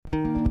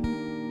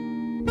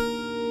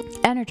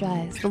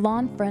Energize, the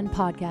Lawn Friend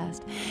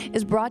podcast,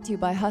 is brought to you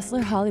by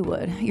Hustler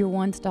Hollywood, your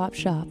one-stop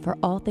shop for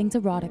all things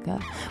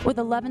erotica, with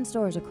 11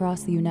 stores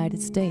across the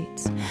United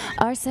States.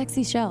 Our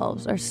sexy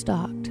shelves are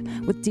stocked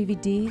with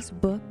DVDs,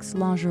 books,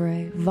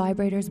 lingerie,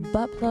 vibrators,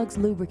 butt plugs,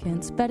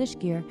 lubricants, fetish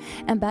gear,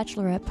 and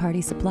bachelorette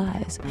party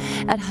supplies.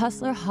 At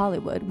Hustler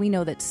Hollywood, we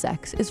know that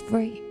sex is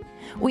free.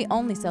 We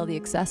only sell the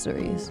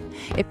accessories.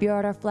 If you're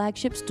at our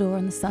flagship store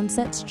on the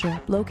Sunset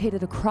Strip,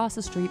 located across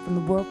the street from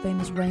the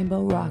world-famous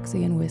Rainbow,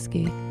 Roxy, and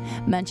Whiskey,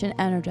 mention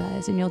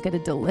Energize and you'll get a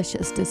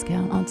delicious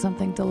discount on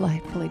something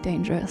delightfully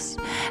dangerous.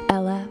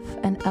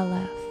 LF and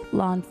LF,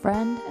 Lon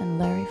Friend and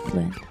Larry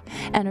Flint,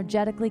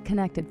 energetically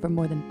connected for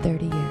more than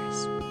 30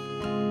 years.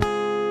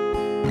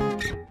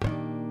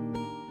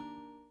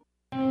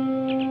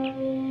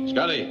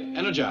 Scotty,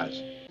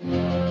 energize.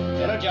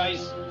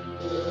 Energize.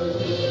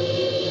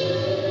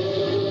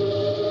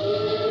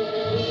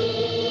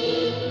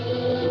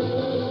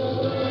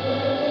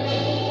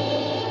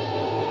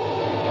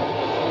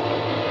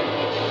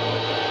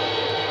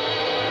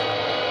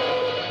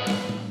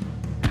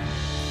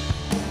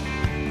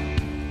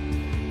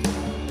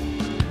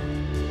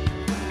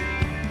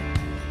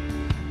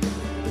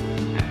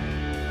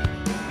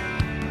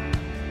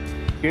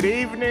 Good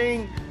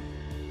evening.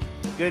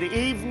 Good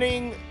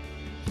evening.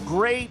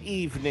 Great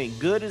evening.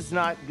 Good is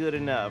not good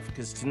enough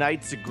because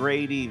tonight's a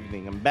great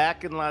evening. I'm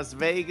back in Las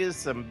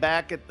Vegas. I'm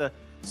back at the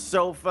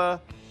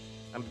sofa.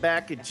 I'm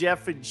back at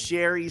Jeff and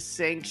Sherry's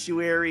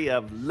sanctuary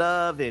of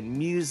love and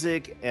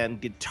music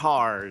and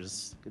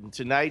guitars. And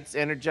tonight's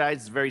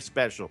Energize is very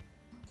special.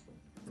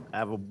 I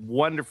have a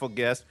wonderful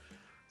guest.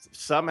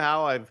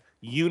 Somehow I've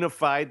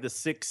unified the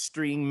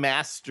 6-string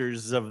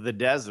masters of the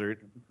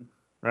desert.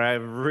 I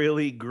have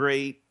really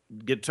great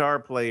guitar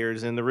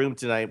players in the room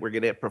tonight. We're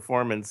going to have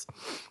performance.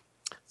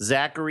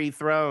 Zachary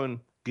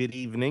Throne, good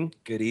evening.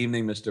 Good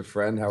evening, Mr.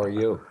 Friend. How are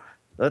you?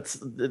 Let's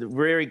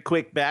very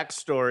quick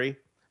backstory.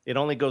 It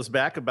only goes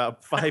back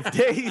about 5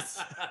 days.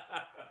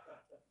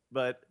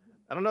 But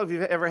I don't know if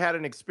you've ever had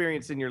an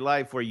experience in your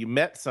life where you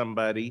met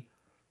somebody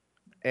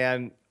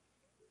and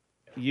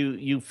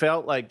you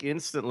felt like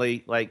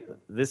instantly like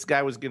this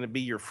guy was going to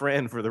be your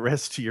friend for the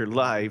rest of your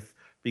life,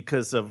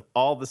 because of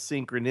all the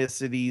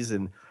synchronicities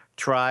and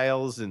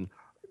trials and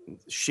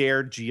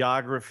shared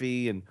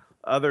geography and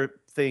other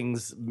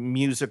things,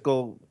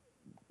 musical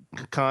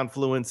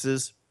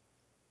confluences.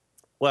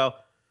 Well,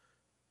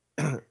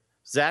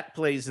 Zach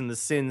plays in the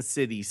Sin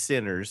City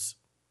Sinners,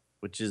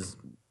 which is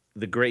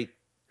the great,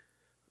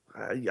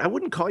 I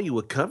wouldn't call you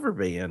a cover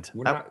band.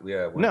 We're not,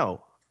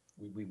 No.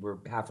 We're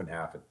half and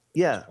half at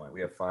this point.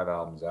 We have 5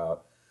 albums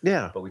out.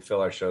 Yeah. But we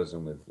fill our shows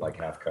in with like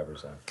half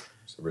covers, half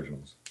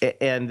originals.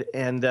 And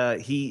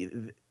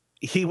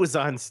he was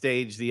on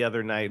stage the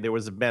other night. There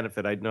was a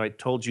benefit. I know I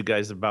told you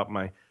guys about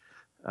my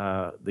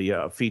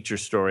the feature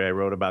story I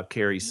wrote about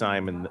Carrie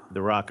Simon,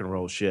 the rock and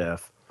roll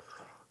chef,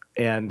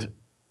 and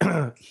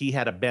he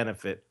had a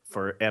benefit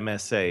for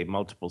MSA,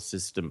 multiple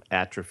system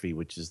atrophy,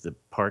 which is the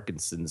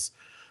Parkinson's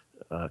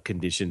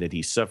condition that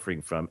he's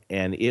suffering from.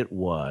 And it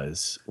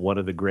was one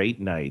of the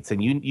great nights.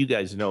 And you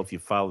guys know, if you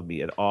followed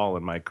me at all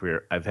in my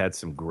career, I've had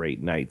some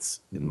great nights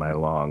in my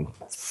long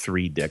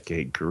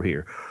 3-decade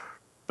career.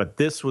 But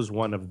this was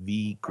one of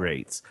the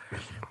greats.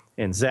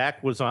 And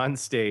Zach was on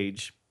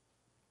stage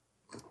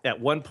at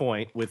one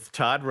point with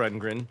Todd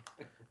Rundgren,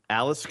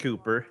 Alice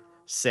Cooper,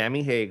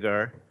 Sammy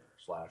Hagar,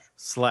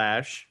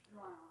 Slash,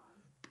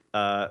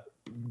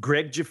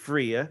 Greg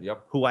Giuffria,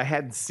 who I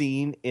hadn't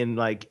seen in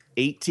like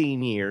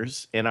 18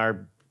 years, and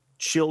our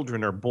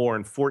children are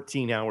born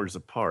 14 hours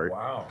apart.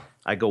 Wow.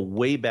 I go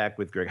way back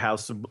with Greg.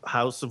 House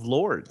of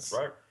Lords.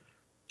 That's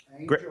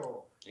right.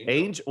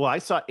 Angel. Well, I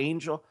saw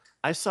Angel.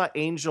 I saw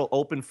Angel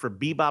open for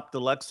Bebop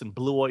Deluxe and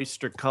Blue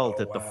Oyster Cult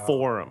at the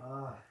Forum.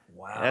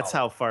 Wow. That's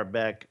how far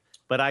back.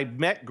 But I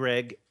met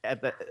Greg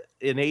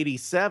in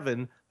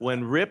 '87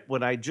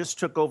 when I just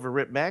took over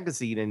Rip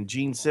Magazine, and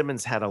Gene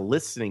Simmons had a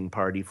listening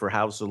party for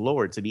House of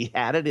Lords, and he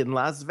had it in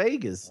Las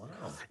Vegas.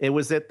 Wow. It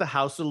was at the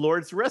House of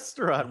Lords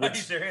restaurant. Are you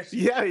serious?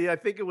 Yeah, I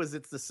think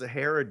it's the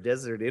Sahara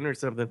Desert Inn or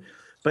something.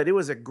 But it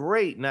was a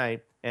great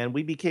night, and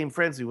we became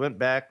friends. We went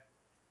back,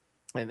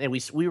 and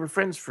we were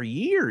friends for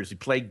years. We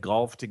played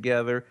golf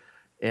together,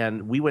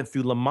 and we went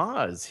through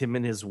Lamaze, him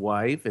and his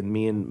wife, and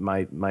me and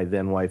my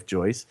then wife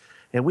Joyce.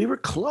 And we were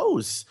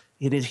close.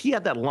 He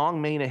had that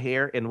long mane of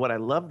hair. And what I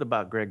loved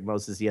about Greg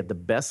most is he had the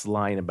best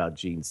line about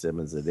Gene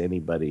Simmons that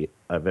anybody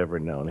I've ever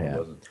known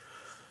had.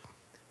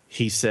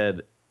 He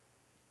said,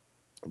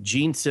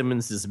 Gene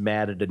Simmons is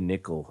mad at a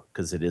nickel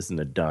because it isn't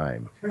a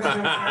dime.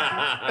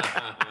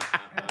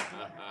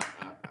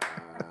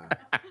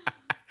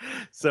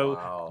 So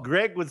wow.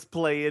 Greg was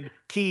playing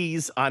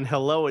keys on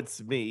Hello, It's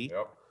Me.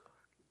 Yep.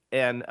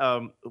 And,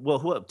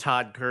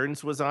 Todd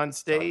Kearns was on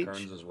stage. Todd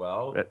Kearns as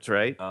well. That's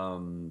right.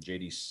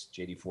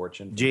 JD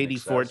Fortune. JD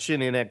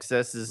Fortune in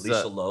excess is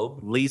Lisa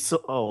Loeb. Lisa,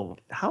 oh,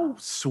 how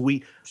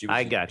sweet.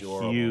 I got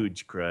adorable.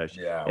 Huge crush.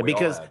 Yeah,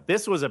 because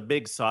this was a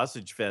big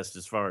sausage fest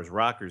as far as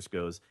rockers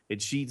goes. And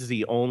she's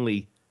the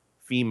only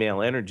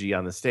female energy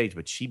on the stage,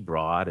 but she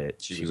brought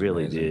it. She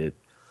really amazing. did.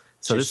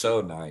 She's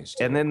so nice.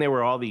 And then there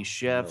were all these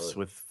chefs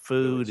with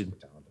food and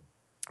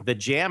the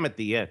jam at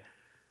the end.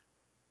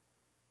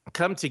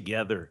 Come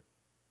together.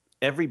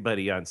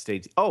 Everybody on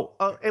stage. Oh,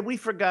 and we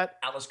forgot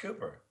Alice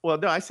Cooper. Well,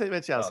 no, I said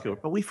mention Alice Cooper,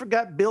 but we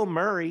forgot Bill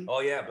Murray.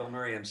 Oh yeah, Bill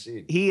Murray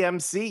emceed. He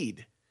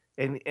emceed,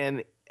 and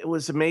it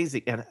was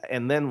amazing.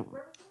 And then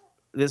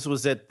this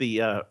was at the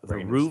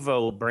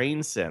Ruvo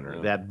Brain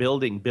Center, that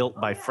building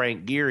built by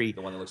Frank Gehry.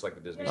 The one that looks like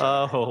the Disney.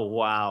 Oh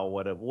wow,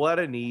 what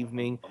an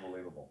evening!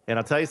 Unbelievable. And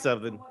I'll tell you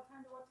something.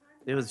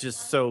 It was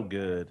just so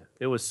good.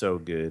 It was so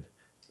good.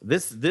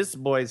 This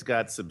boy's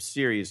got some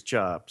serious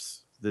chops.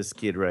 This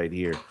kid right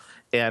here,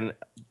 and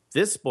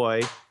this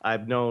boy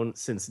I've known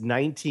since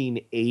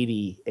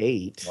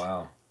 1988.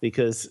 Wow.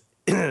 Because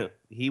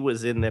he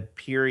was in the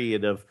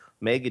period of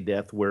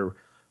Megadeth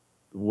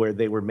where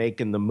they were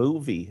making the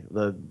movie,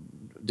 The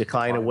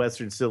Decline of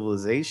Western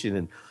Civilization.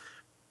 And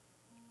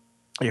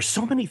there's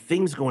so many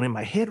things going in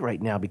my head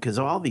right now because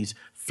of all these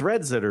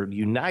threads that are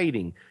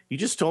uniting. You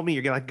just told me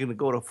you're not going to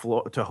go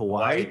to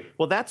Hawaii. Right.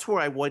 Well, that's where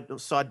I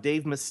saw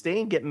Dave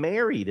Mustaine get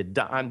married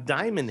on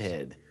Diamond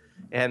Head.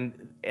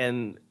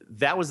 And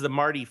that was the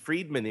Marty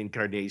Friedman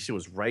incarnation,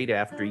 was right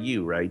after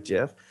you, right,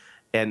 Jeff?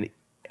 And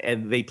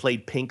they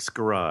played Pink's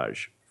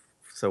Garage.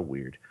 So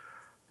weird.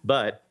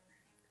 But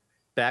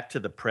back to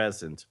the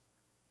present.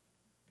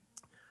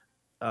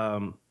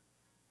 You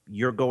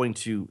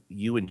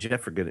and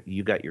Jeff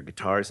you got your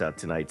guitars out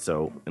tonight.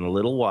 So in a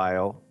little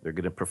while, they're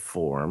going to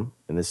perform.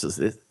 And this is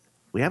it.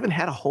 We haven't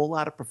had a whole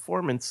lot of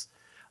performance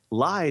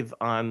live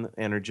on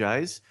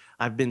Energize.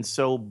 I've been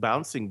so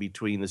bouncing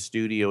between the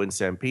studio in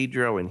San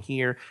Pedro and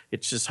here.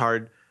 It's just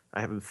hard.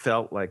 I haven't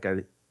felt like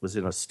I was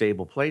in a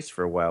stable place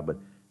for a while, but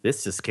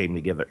this just came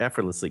together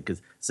effortlessly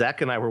because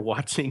Zach and I were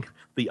watching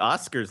the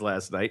Oscars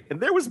last night, and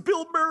there was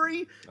Bill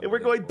Murray, and we're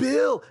going,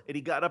 Bill! And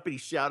he got up and he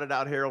shouted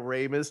out Harold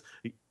Ramis.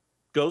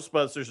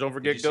 Ghostbusters, don't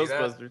forget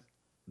Ghostbusters.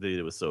 Dude,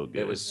 it was so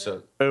good. It was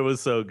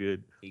so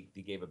good. He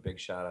gave a big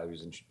shout out.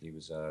 He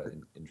was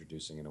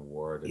introducing an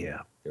award. And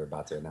they were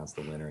about to announce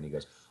the winner, and he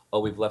goes, "Oh,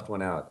 we've left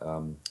one out.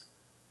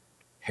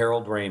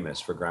 Harold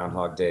Ramis for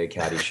Groundhog Day,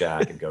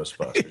 Caddyshack, and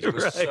Ghostbusters." It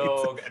was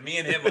so good. Me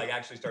and him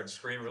actually started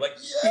screaming. We're like,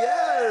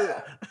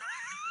 "Yeah!"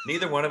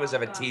 Neither one of us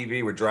have a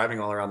TV. We're driving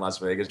all around Las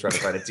Vegas trying to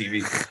find a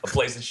TV, a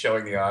place that's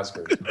showing the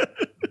Oscars.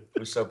 It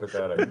was so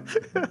pathetic.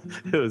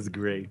 It was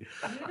great. You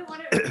don't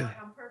want it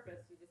on purpose.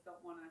 You just don't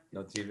want to.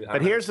 No TV.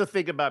 But here's the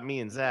thing about me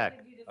and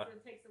Zach. It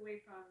takes away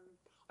from.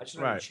 I just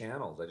don't have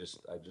channels. I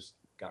just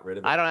got rid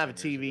of it. I don't have a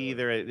TV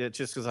either. It's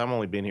just because I've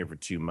only been here for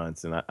 2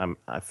 months, and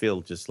I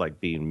feel just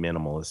like being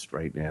minimalist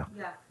right now.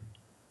 Yeah.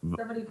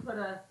 Somebody put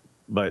ad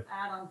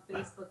on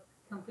Facebook.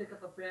 Come pick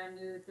up a brand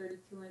new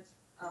 32-inch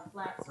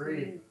flat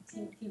screen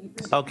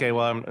TV. Okay,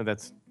 well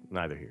that's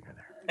neither here nor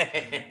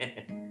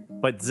there.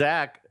 But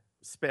Zach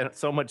spent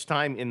so much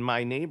time in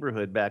my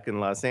neighborhood back in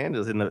Los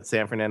Angeles, in the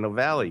San Fernando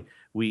Valley.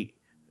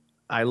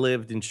 I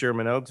lived in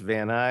Sherman Oaks,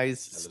 Van Nuys,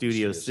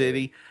 Studio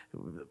City.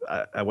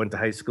 I went to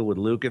high school with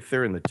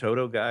Lukather and the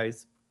Toto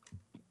guys.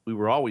 We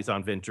were always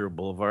on Ventura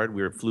Boulevard.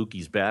 We were at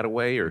Fluky's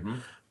Bataway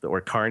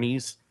or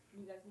Carney's.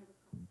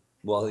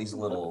 Well, he's a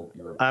little.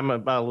 I'm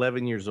about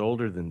 11 years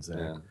older than Zach.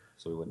 Yeah,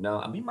 so we went. No,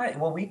 I mean,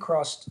 we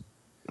crossed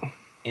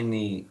in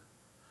the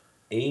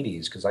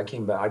 80s because I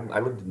came back. I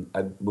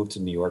moved to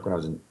New York when I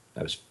was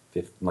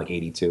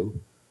 82. I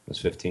was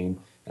 15,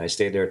 and I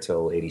stayed there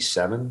till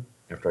 87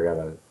 after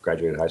I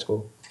graduated high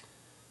school.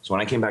 So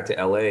when I came back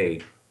to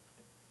LA,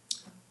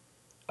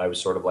 I was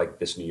sort of like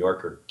this New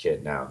Yorker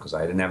kid now because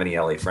I didn't have any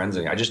LA friends.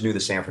 I just knew the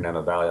San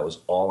Fernando Valley. That was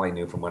all I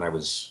knew from when I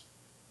was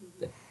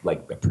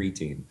like a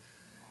preteen.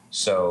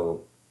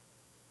 So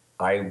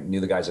I knew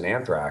the guys in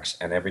Anthrax,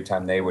 and every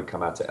time they would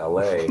come out to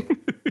LA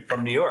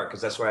from New York, because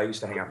that's where I used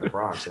to hang out in the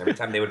Bronx, and every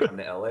time they would come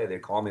to LA,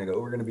 they'd call me and go,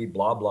 "Oh, we're going to be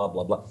blah, blah,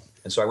 blah, blah."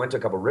 And so I went to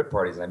a couple of rip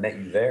parties, and I met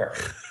you there.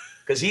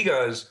 Because he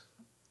emailed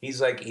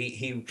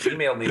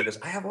me and goes,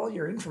 "I have all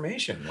your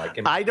information."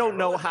 I don't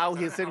know how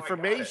his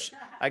information.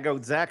 I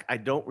go, "Zach, I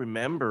don't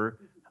remember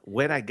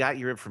when I got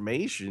your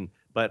information,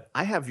 but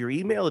I have your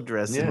email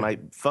address in my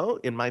phone.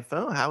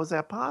 How is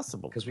that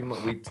possible?" Because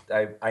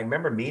I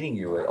remember meeting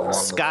you along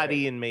Scott the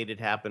way. Ian made it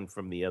happen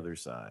from the other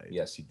side.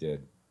 Yes, he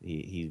did.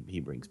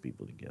 He brings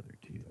people together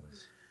too.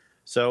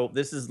 So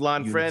this is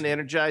Lon Friend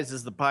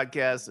Energizes the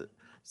podcast.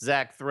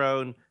 Zach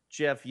Throne,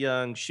 Jeff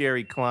Young,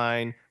 Sherry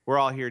Klein. We're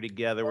all here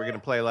together. We're going to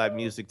play live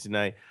music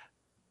tonight.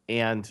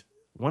 And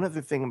one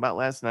other thing about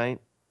last night,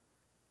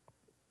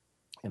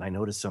 and I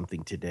noticed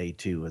something today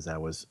too,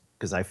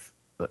 because a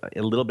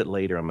little bit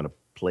later I'm going to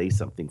play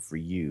something for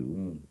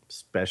you,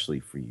 especially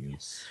for you.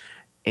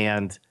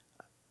 And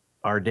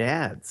our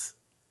dads.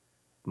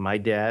 My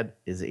dad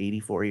is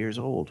 84 years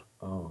old.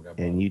 Oh, God.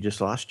 And you just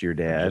lost your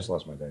dad. I just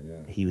lost my dad,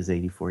 yeah. He was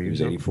 84 years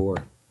old. He was 84.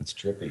 That's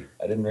trippy.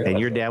 I didn't realize And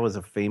your dad was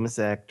a famous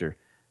actor,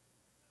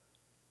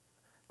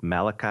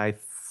 Malachi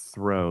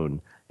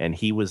Throne. And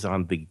he was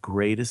on the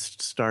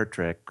greatest Star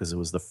Trek because it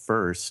was the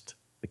first,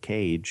 The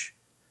Cage.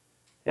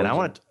 And I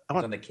want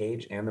on The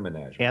Cage and The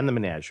Menagerie. And The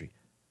Menagerie.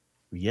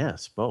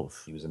 Yes,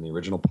 both. He was in the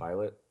original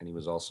pilot, and he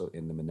was also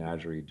in the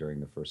Menagerie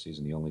during the first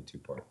season, the only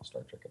two-part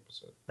Star Trek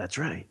episode. That's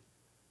right.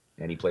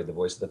 And he played the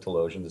voice of the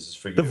Telosian. This is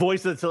for you. The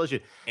voice of the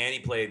Telosian. And he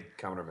played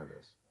Commodore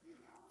Mendes.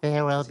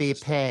 There will be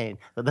pain.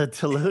 The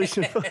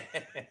Telosian.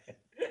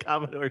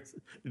 Commodore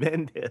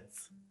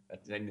Mendes.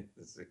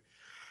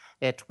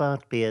 It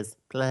won't be as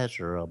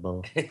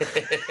pleasurable.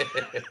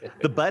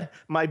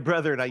 My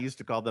brother and I used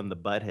to call them the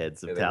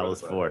buttheads of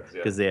Talos 4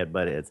 because they had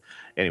buttheads.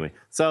 Anyway,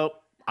 so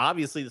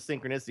obviously the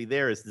synchronicity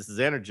there is this is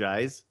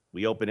Energize.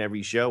 We open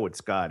every show with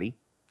Scotty.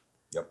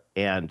 Yep.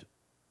 And,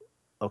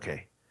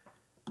 okay,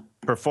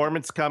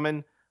 performance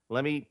coming.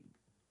 Let me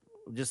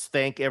just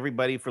thank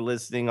everybody for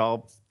listening,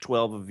 all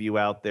 12 of you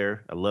out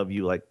there. I love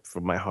you like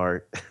from my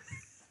heart.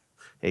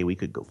 Hey, we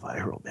could go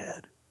viral,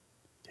 man.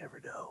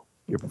 Never know.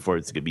 Your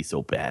performance could be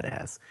so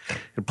badass.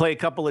 And play a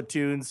couple of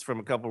tunes from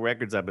a couple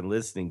records I've been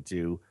listening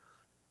to.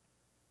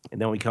 And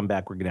then when we come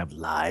back, we're going to have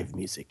live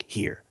music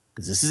here.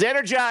 Because this is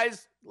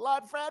Energized,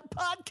 Lon Fran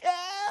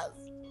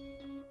Podcast.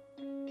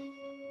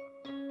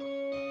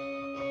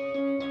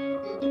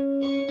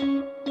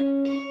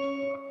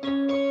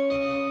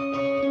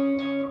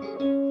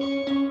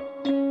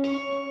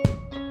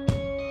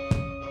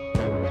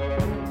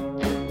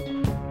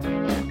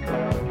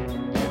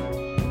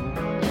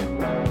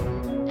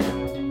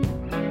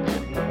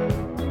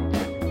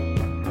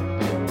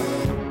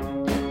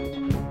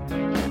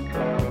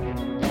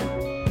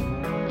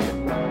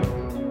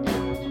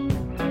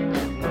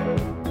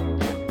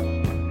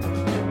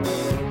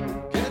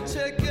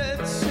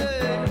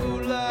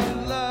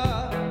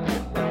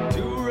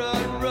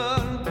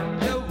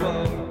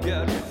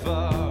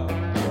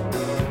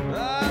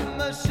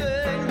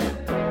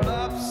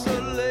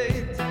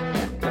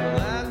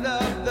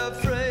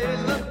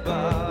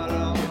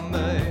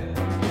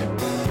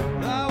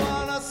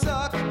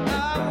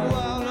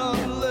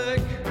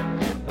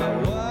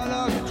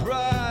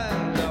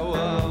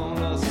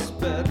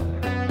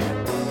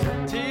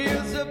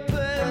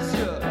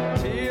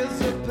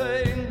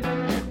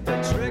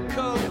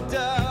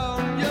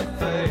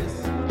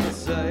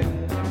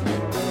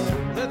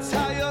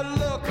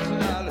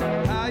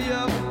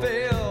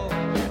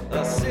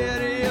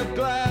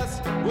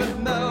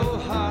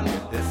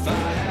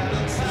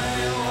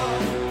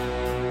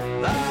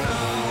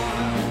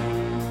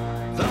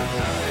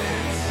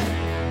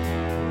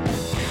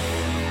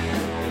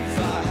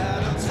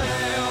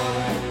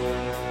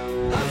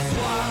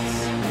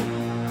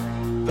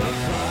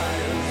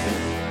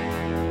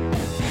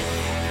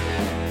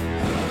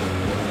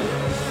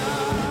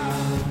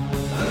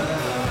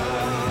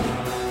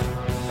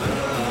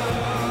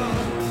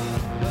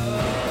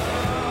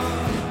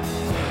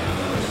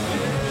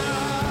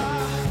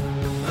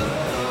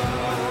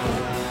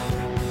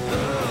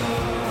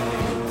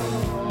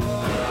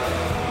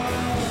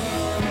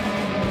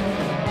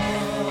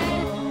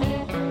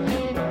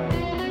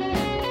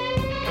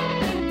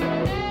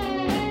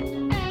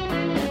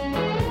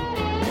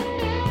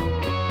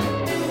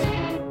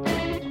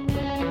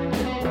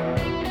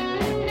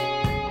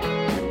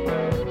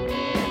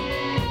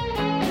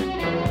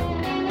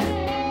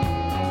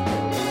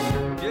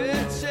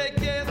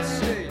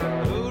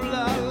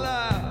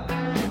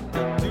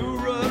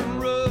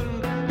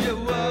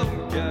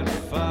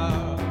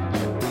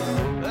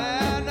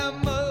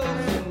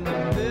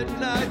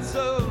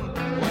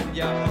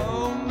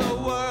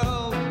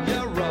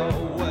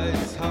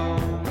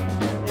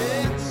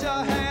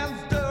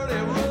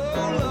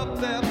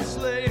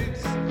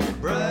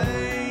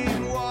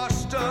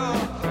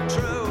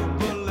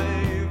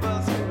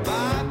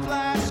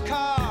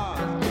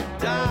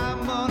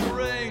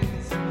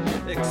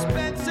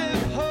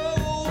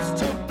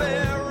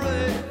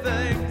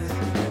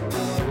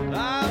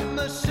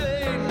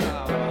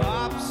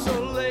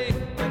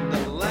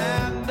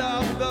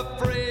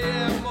 Free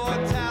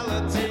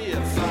immortality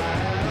if I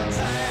had a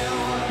tail.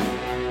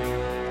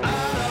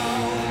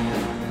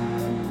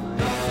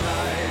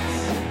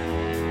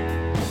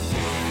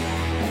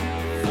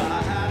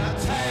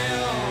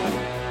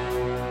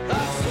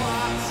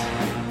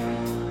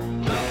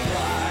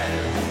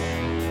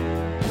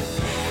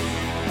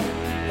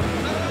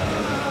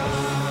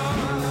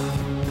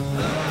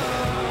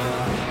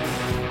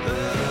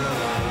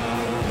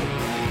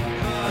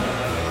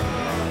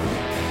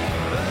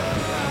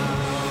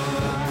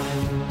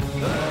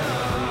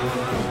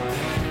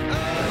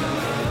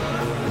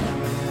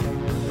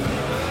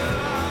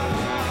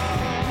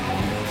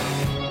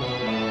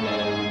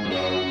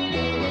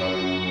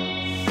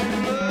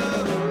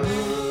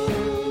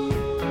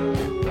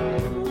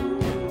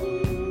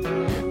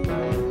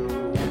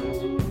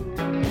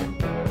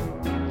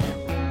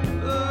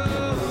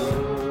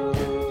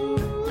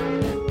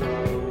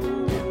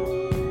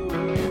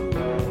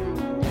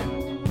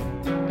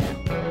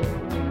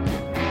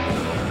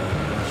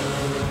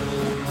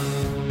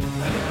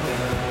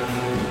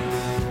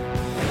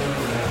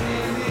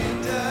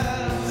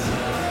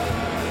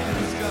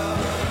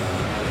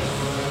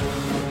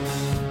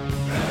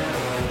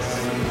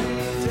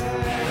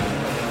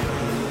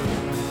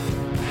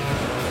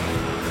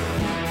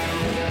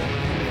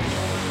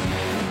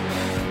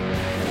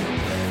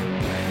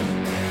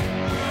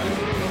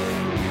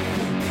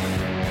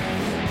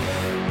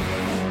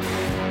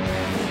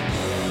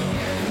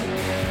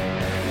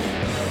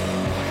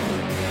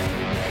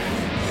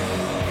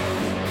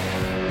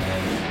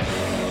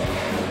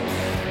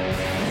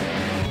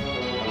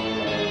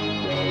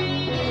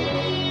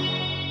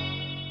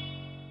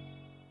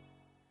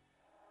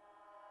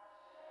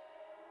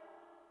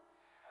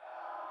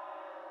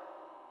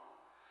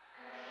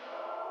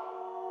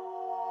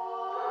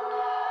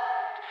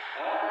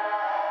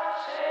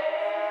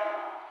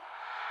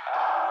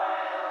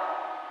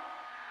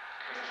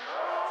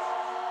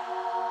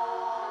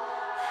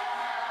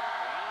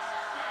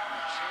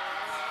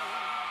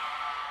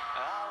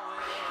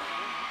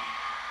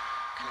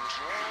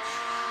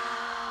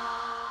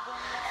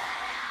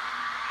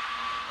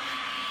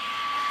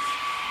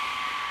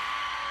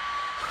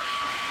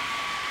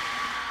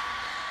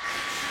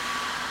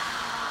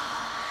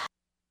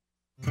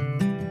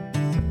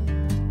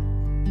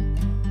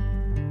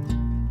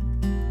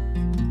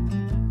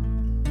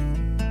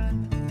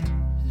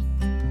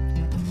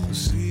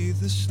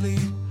 the sleep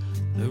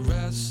that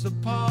rests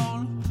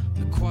upon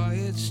the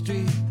quiet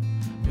street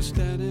we're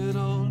standing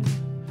on.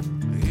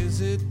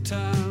 Is it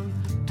time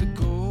to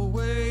go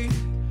away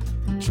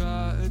and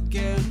try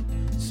again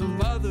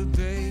some other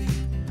day?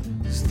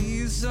 'Cause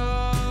these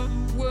are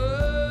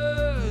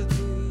words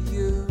we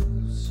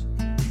use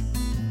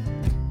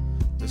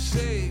to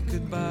say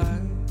goodbye.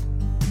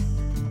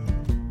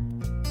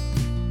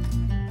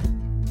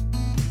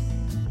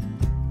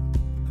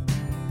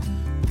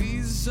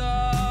 These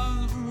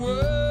are the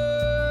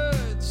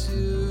words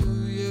you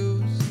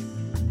use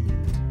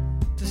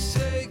to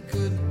say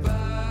goodbye.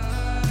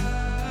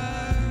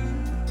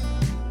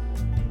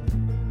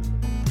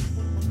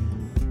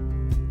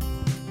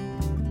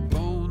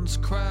 Bones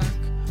crack,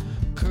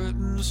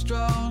 curtains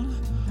drawn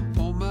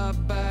on my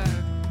back,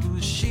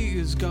 and she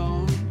is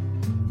gone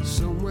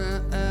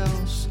somewhere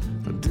else.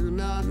 I do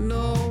not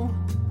know.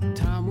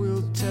 Time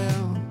will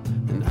tell,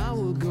 and I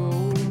will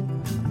go.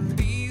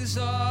 These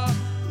are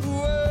the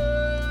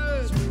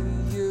words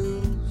we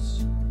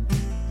use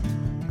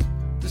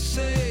to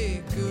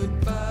say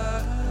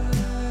goodbye.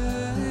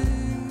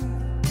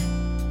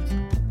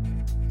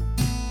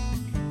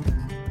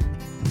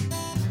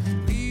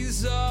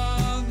 These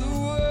are the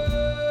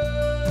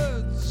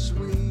words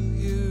we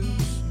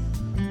use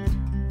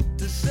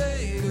to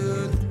say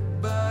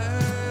goodbye.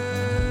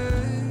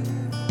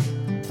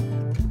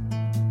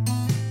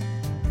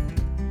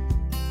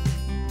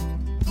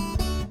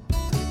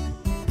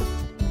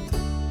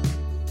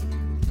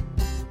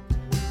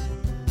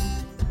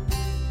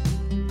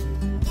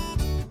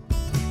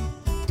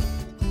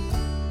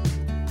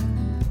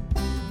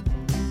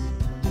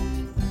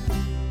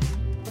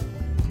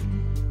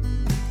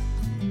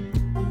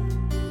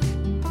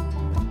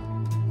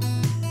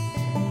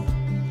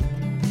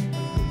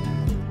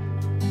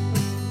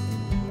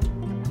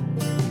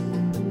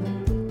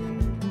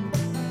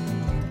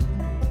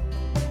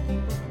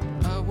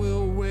 I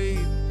will wait,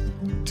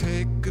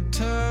 take a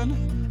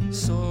turn,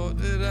 sort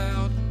it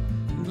out,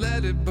 and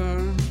let it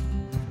burn.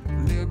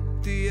 And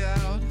empty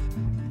out,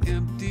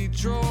 empty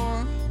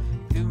drawer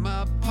in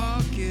my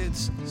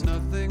pockets. There's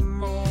nothing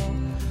more.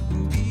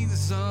 And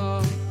these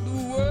are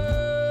the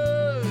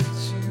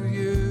words you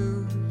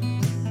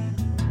use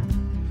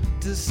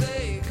to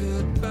say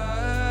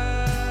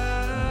goodbye.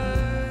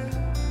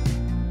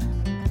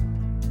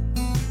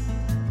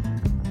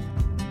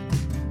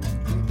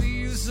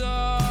 These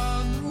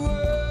are the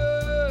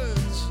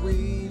words we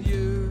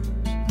use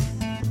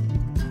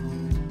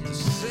to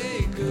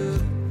say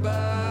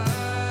goodbye.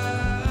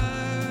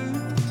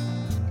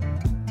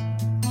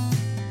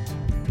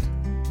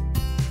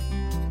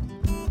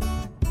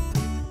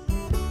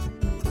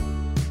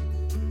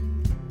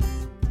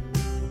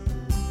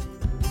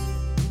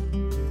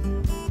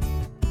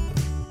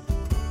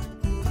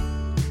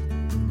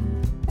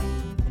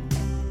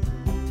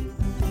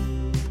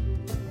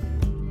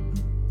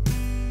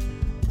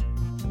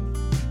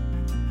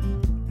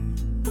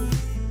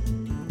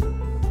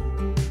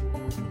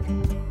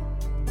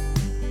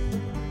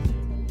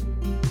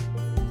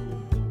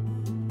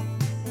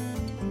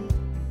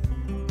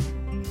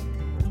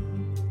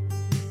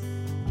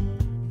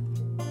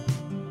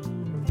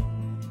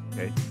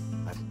 Okay.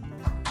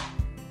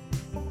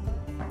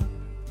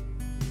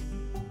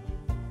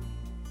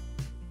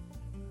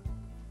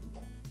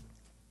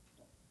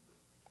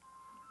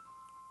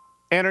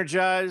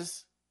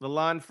 Energize the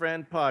Lawn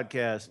Friend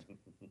podcast.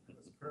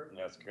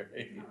 That's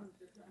great.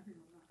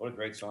 What a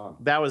great song.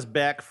 That was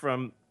back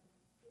from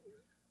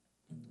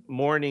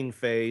Morning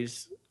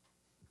Phase,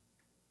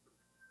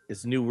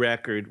 his new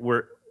record.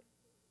 Where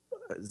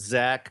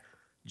Zach,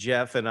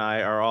 Jeff, and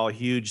I are all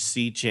huge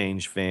Sea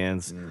Change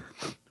fans.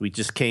 We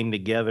just came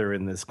together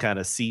in this kind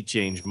of Sea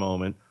Change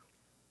moment.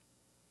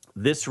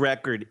 This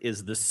record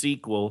is the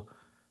sequel.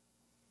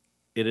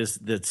 It is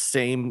the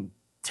same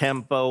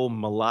tempo,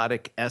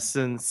 melodic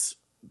essence,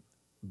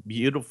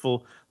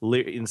 beautiful,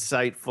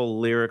 insightful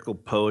lyrical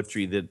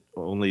poetry that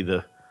only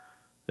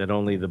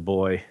the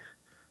boy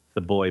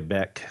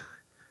Beck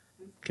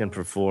can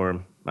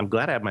perform. I'm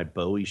glad I have my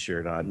Bowie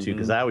shirt on too,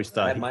 because I always I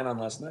thought had mine on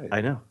last night.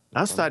 I know. I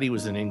always thought he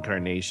was an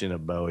incarnation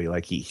of Bowie,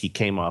 like he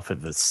came off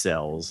of the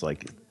cells,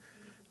 like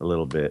a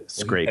little bit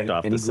scraped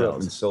off and the he grew up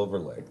in cells. Silver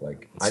Lake.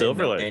 Like I Silver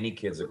didn't know Lake. any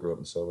kids that grew up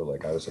in Silver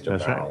Lake. I was such a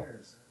That's pal. right.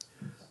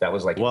 That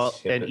was like Well,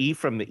 his and hip- E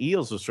from the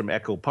Eels was from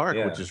Echo Park,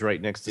 Yeah. which is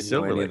right next to didn't know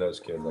Silver any Lake. of those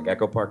kids. Like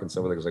Echo Park and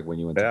Silver Lake was like when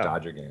you went to Yeah.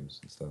 Dodger games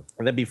and stuff.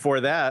 And then before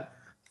that,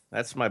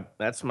 that's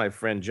my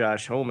friend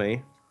Josh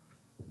Homme.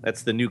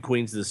 That's the new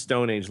Queens of the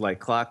Stone Age, Like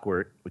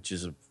Clockwork, which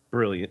is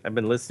brilliant. I've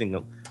been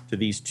listening to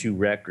these two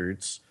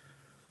records.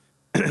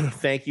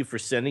 Thank you for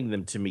sending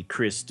them to me,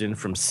 Kristen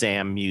from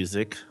Sam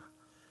Music.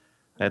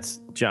 That's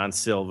John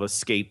Silva,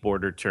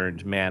 skateboarder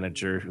turned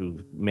manager who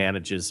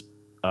manages,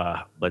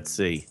 let's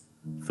see,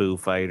 Foo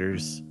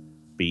Fighters,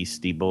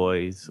 Beastie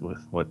Boys,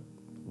 what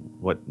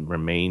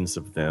remains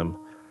of them,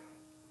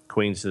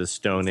 Queens of the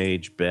Stone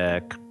Age,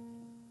 Beck.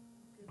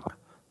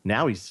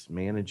 Now he's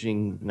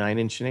managing Nine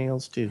Inch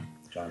Nails too.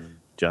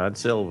 John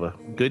Silva,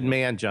 good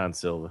man, John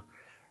Silva.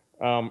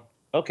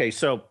 Okay,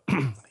 so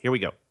here we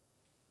go.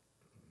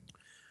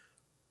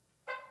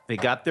 They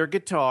got their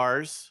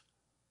guitars.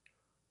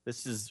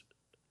 This is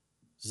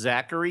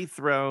Zachary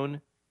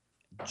Throne,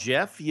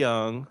 Jeff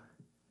Young.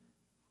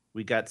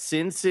 We got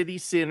Sin City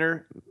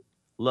Sinner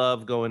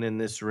Love going in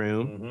this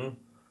room. Mm-hmm.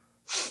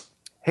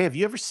 Hey, have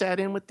you ever sat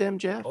in with them,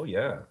 Jeff? Oh,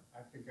 yeah. I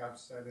think I've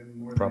sat in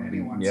more Probably, than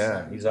anyone.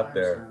 yeah, he's up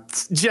there.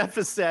 Now. Jeff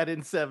has sat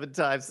in 7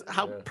 times.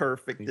 How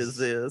perfect is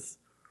this?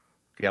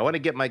 Okay, I want to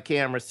get my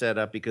camera set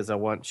up because I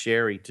want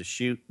Sherry to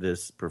shoot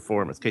this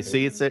performance. Okay,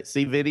 see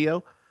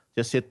video?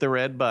 Just hit the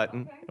red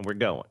button and we're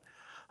going.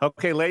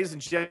 Okay, ladies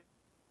and gentlemen,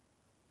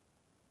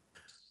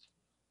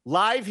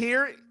 live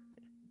here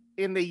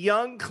in the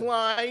Young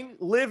Klein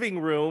living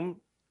room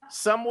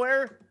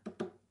somewhere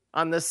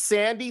on the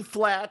sandy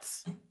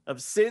flats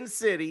of Sin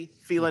City,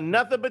 feeling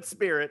nothing but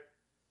spirit,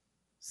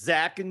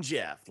 Zach and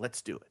Jeff.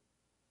 Let's do it.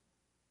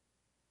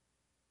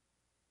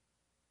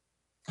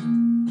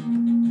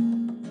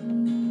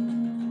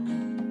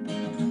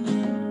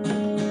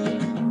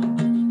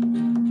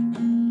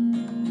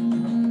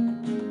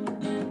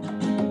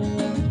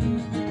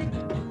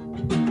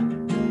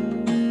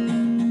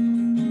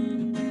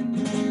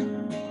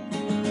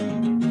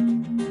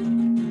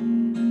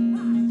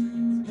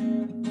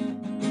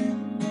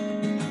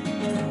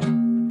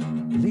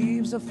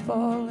 Leaves are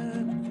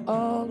falling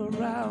all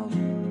around.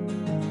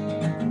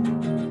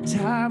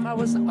 Time I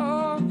was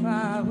on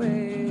my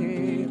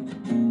way.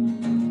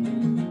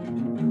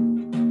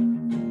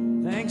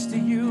 Thanks to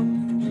you,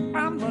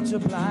 I'm much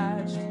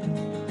obliged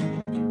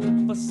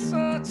for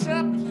such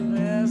a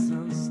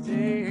pleasant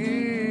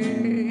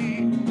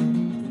stay.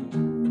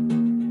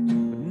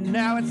 But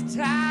now it's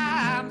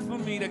time for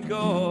me to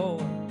go.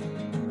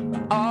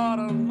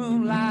 Autumn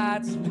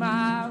moonlight's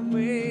my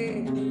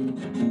way.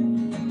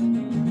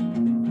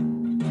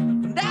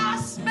 Now I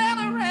smell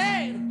the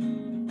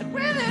rain and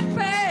really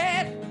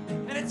bad,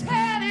 and it's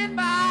headed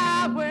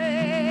my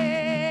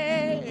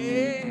way.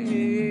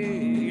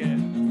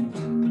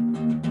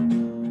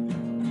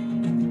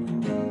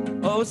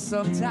 Oh,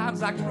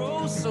 sometimes I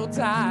grow so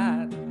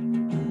tired,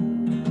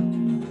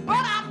 but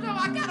I know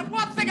I got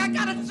one thing I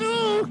gotta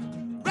do.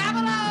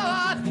 Ramble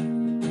on.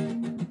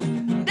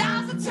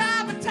 Now's the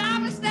time, and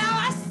time is now.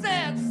 I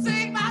said,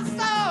 sing my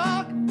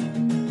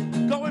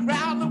song. Going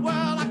round the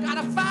world, I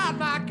gotta find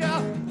my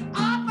girl.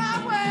 On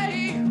my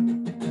way,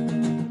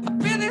 I've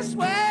been this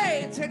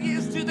way 10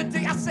 years to the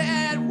day. I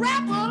said,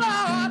 ramble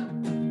on.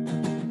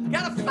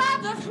 Gotta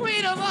find the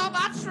queen of all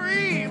my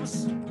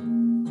dreams.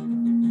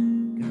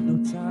 Got no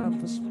time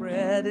for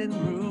spreading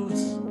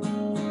roots.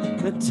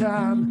 The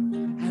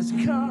time has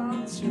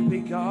come to be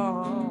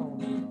gone.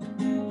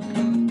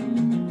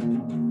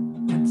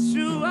 And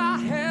to our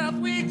health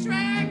we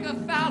drank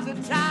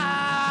 1,000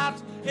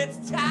 times.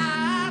 It's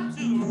time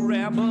to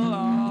ramble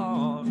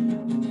on.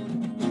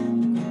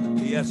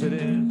 Yes, it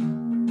is.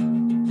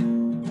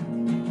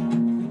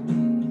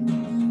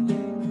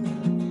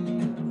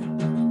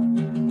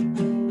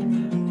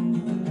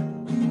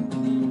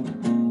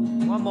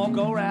 One more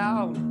go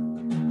round.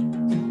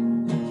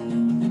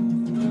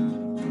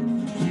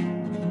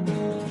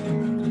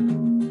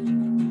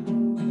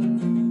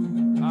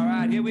 All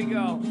right, here we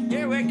go.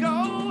 Here we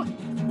go.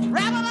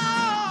 Ramble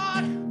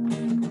on.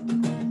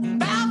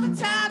 About the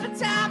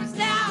time is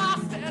now. I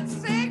said,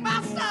 sing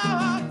my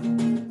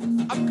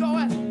song. I'm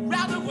going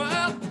round the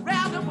world,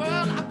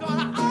 I'm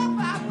going on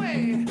my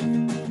way.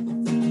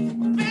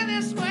 Been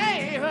this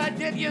way, I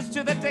did used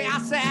to the day. I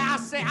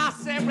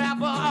say,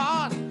 ramble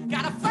on.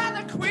 Gotta find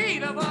the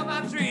queen of all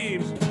my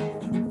dreams.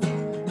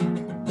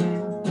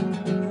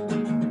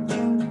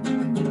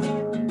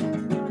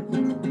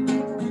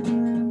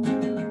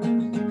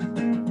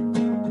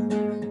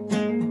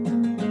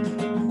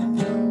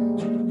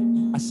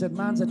 I said,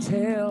 mine's a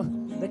tale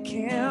that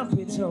can't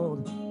be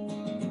told.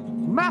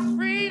 My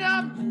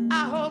freedom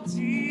I hold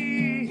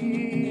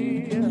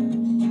dear.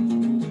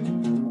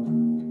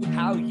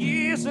 How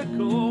years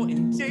ago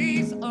in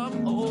days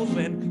of old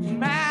when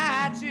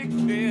magic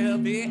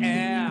filled the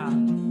air.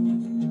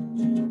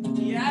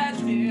 Yeah, it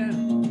did.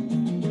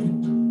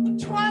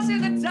 'Twas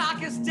in the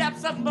darkest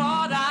depths of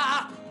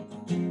Mordor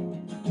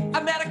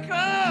I met a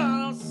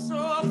girl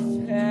so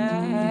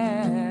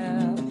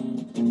fair.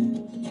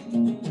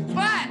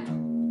 But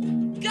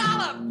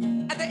Gollum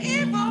and the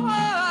evil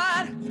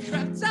one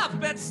crept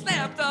up and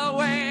slept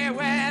away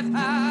with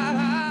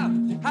her.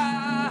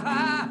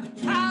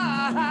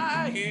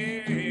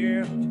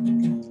 Yeah.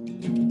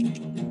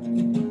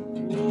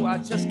 Ooh, I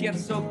just get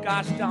so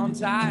gosh darn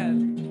tired.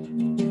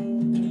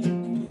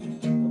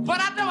 But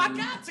I know I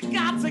got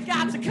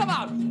to, come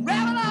on,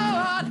 ramble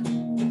on.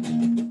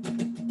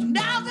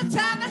 Now's the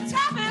time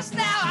is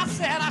now. I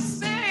said I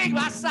sing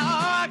my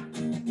song.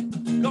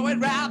 Going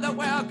round the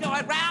world,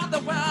 I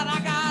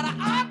gotta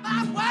on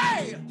my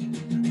way.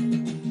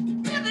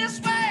 Been this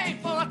way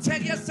for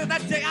 10 years to the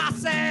day. I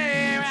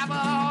say, ramble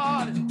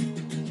on.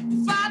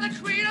 Find the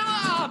queen of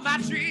all my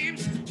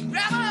dreams.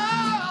 Ramble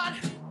on.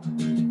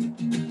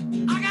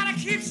 I gotta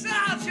keep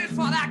searching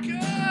for that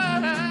girl.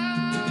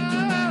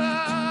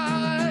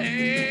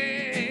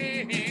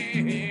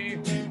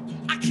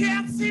 I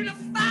can't seem to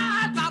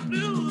find my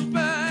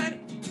bluebird.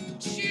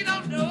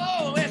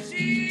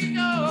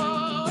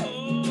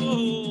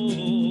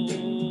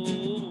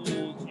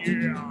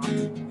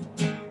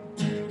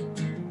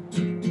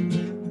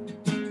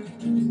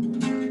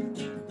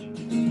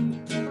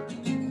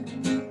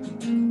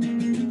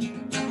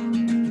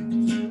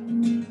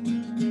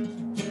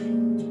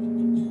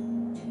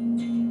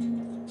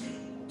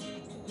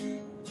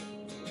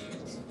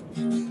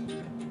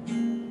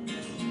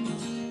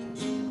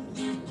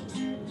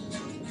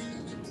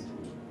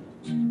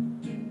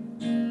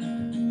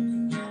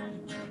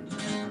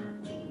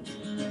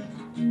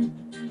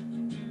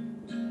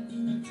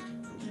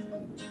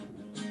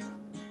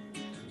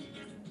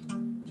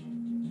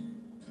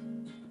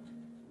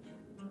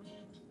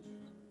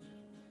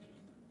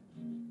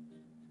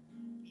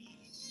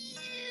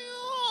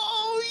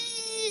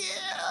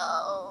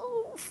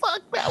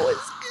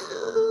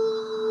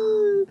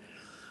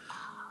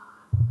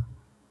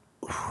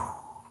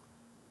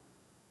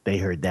 They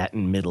heard that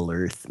in Middle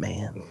Earth,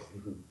 man.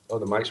 Oh,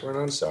 the mics weren't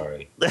on?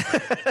 Sorry.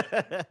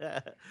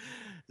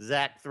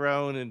 Zach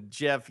Throne and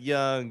Jeff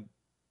Young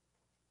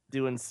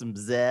doing some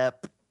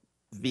Zap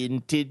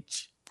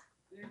vintage.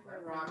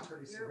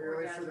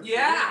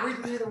 Yeah. We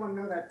neither one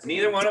know that.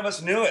 Neither one of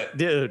us knew it.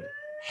 Dude.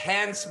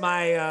 Hence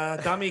my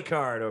dummy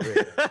card over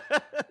here.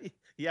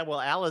 Yeah,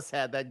 well, Alice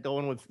had that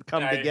going with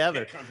Come Yeah,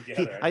 Together. Come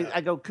Together, I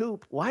go,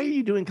 Coop, why are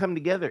you doing Come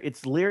Together?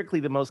 It's lyrically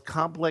the most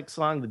complex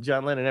song that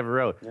John Lennon ever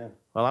wrote. Yeah.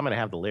 Well, I'm going to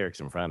have the lyrics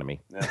in front of me.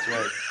 That's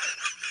right.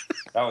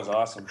 That was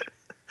awesome.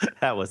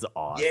 That was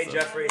awesome. Yay,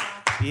 Jeffrey.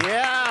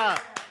 Yeah.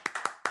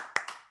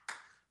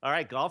 All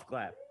right, golf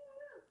clap.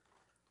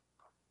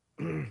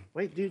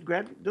 Wait, dude,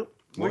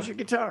 where's your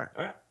guitar?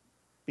 All right.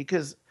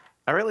 Because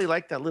I really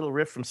like that little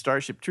riff from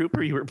Starship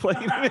Trooper you were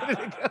playing a minute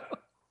ago.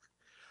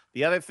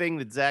 The other thing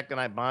that Zach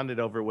and I bonded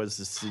over was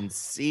the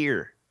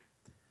sincere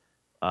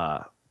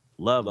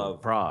love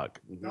of Prague.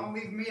 Don't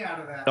leave me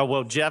out of that. Oh,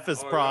 well, Jeff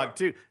is Prague,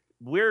 too.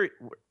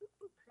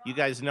 You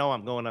guys know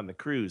I'm going on the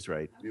cruise,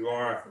 right? You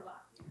are.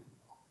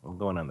 I'm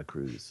going on the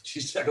cruise.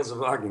 She's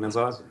Czechoslovakian. That's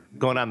awesome.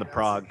 Going on the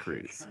Prague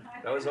cruise.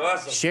 That was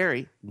awesome.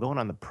 Sherry, I'm going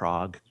on the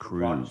Prague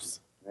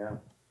cruise. Yeah.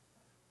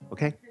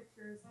 Okay?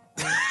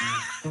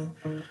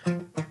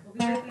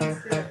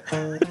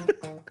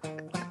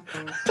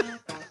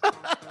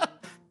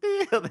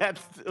 Yeah,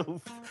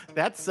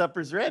 that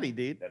supper's ready,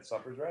 dude. That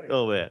supper's ready.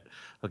 Oh, man.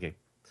 Okay.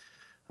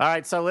 All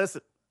right, so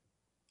listen.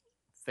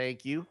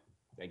 Thank you.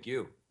 Thank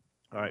you.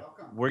 All right.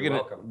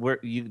 Welcome.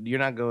 You're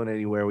not going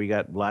anywhere. We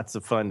got lots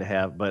of fun to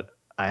have, but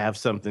I have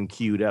something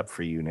queued up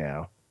for you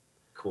now.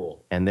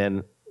 Cool. And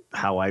then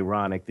how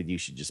ironic that you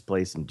should just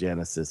play some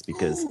Genesis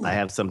because I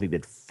have something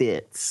that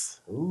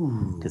fits.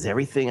 Because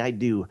everything I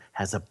do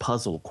has a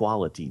puzzle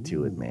quality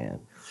to it, man.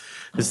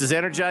 This is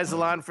Energize the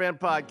Lawn Friend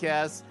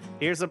podcast.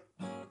 Here's a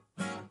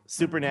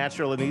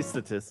supernatural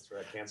anesthetist. Sure,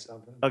 I can't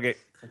stop it. Okay,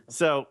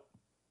 so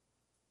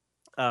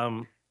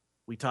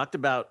we talked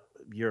about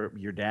your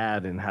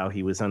dad and how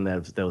he was on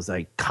those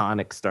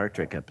iconic Star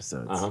Trek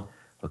episodes. Uh-huh.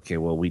 Okay,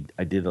 well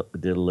I did a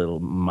little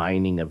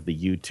mining of the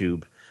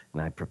YouTube,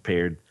 and I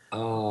prepared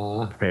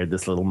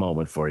this little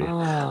moment for you.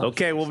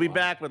 Okay, we'll be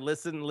back, but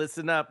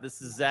listen up.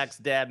 This is Zach's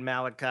dad,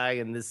 Malachi,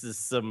 and this is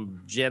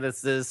some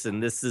Genesis,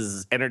 and this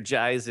is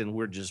Energize, and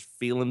we're just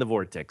feeling the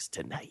vortex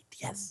tonight.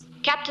 Yes.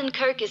 Captain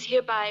Kirk is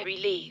hereby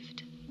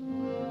relieved.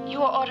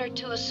 You are ordered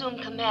to assume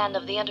command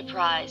of the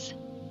Enterprise.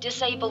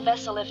 Disable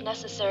vessel if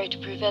necessary to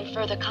prevent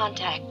further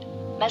contact.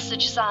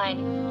 Message signed,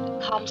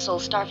 Comsol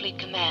Starfleet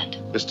Command.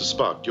 Mr.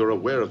 Spock, you're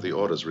aware of the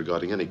orders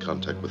regarding any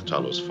contact with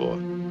Talos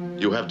 4.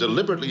 You have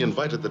deliberately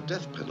invited the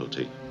death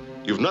penalty.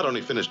 You've not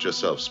only finished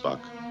yourself, Spock,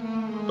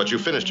 but you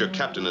finished your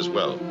captain as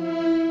well.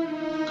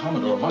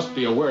 Commodore must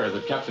be aware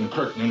that Captain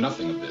Kirk knew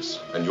nothing of this.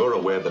 And you're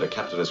aware that a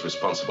captain is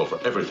responsible for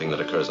everything that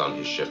occurs on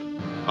his ship.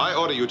 I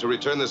order you to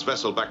return this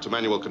vessel back to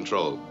manual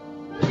control.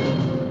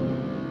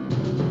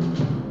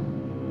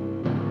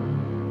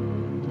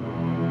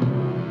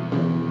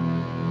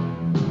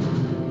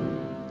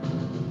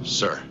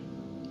 Sir,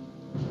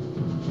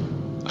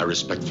 I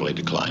respectfully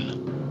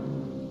decline.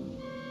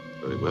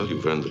 Very well,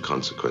 you've earned the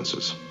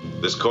consequences.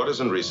 This court is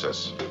in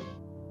recess.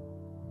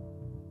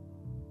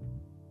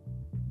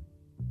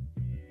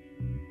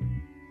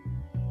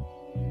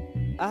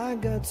 I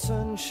got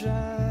sunshine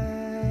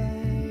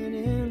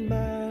in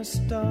my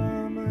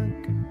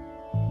stomach,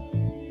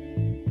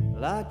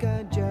 like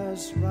I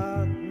just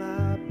rocked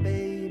my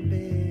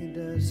baby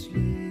to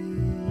sleep.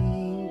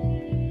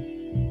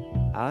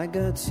 I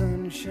got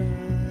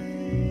sunshine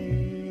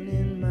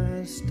in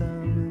my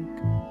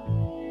stomach,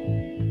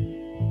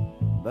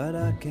 but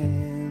I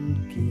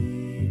can't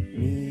keep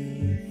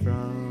me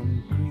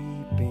from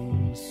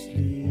creeping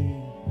sleep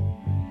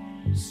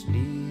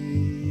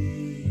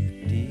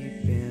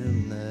deep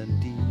in the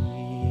deep.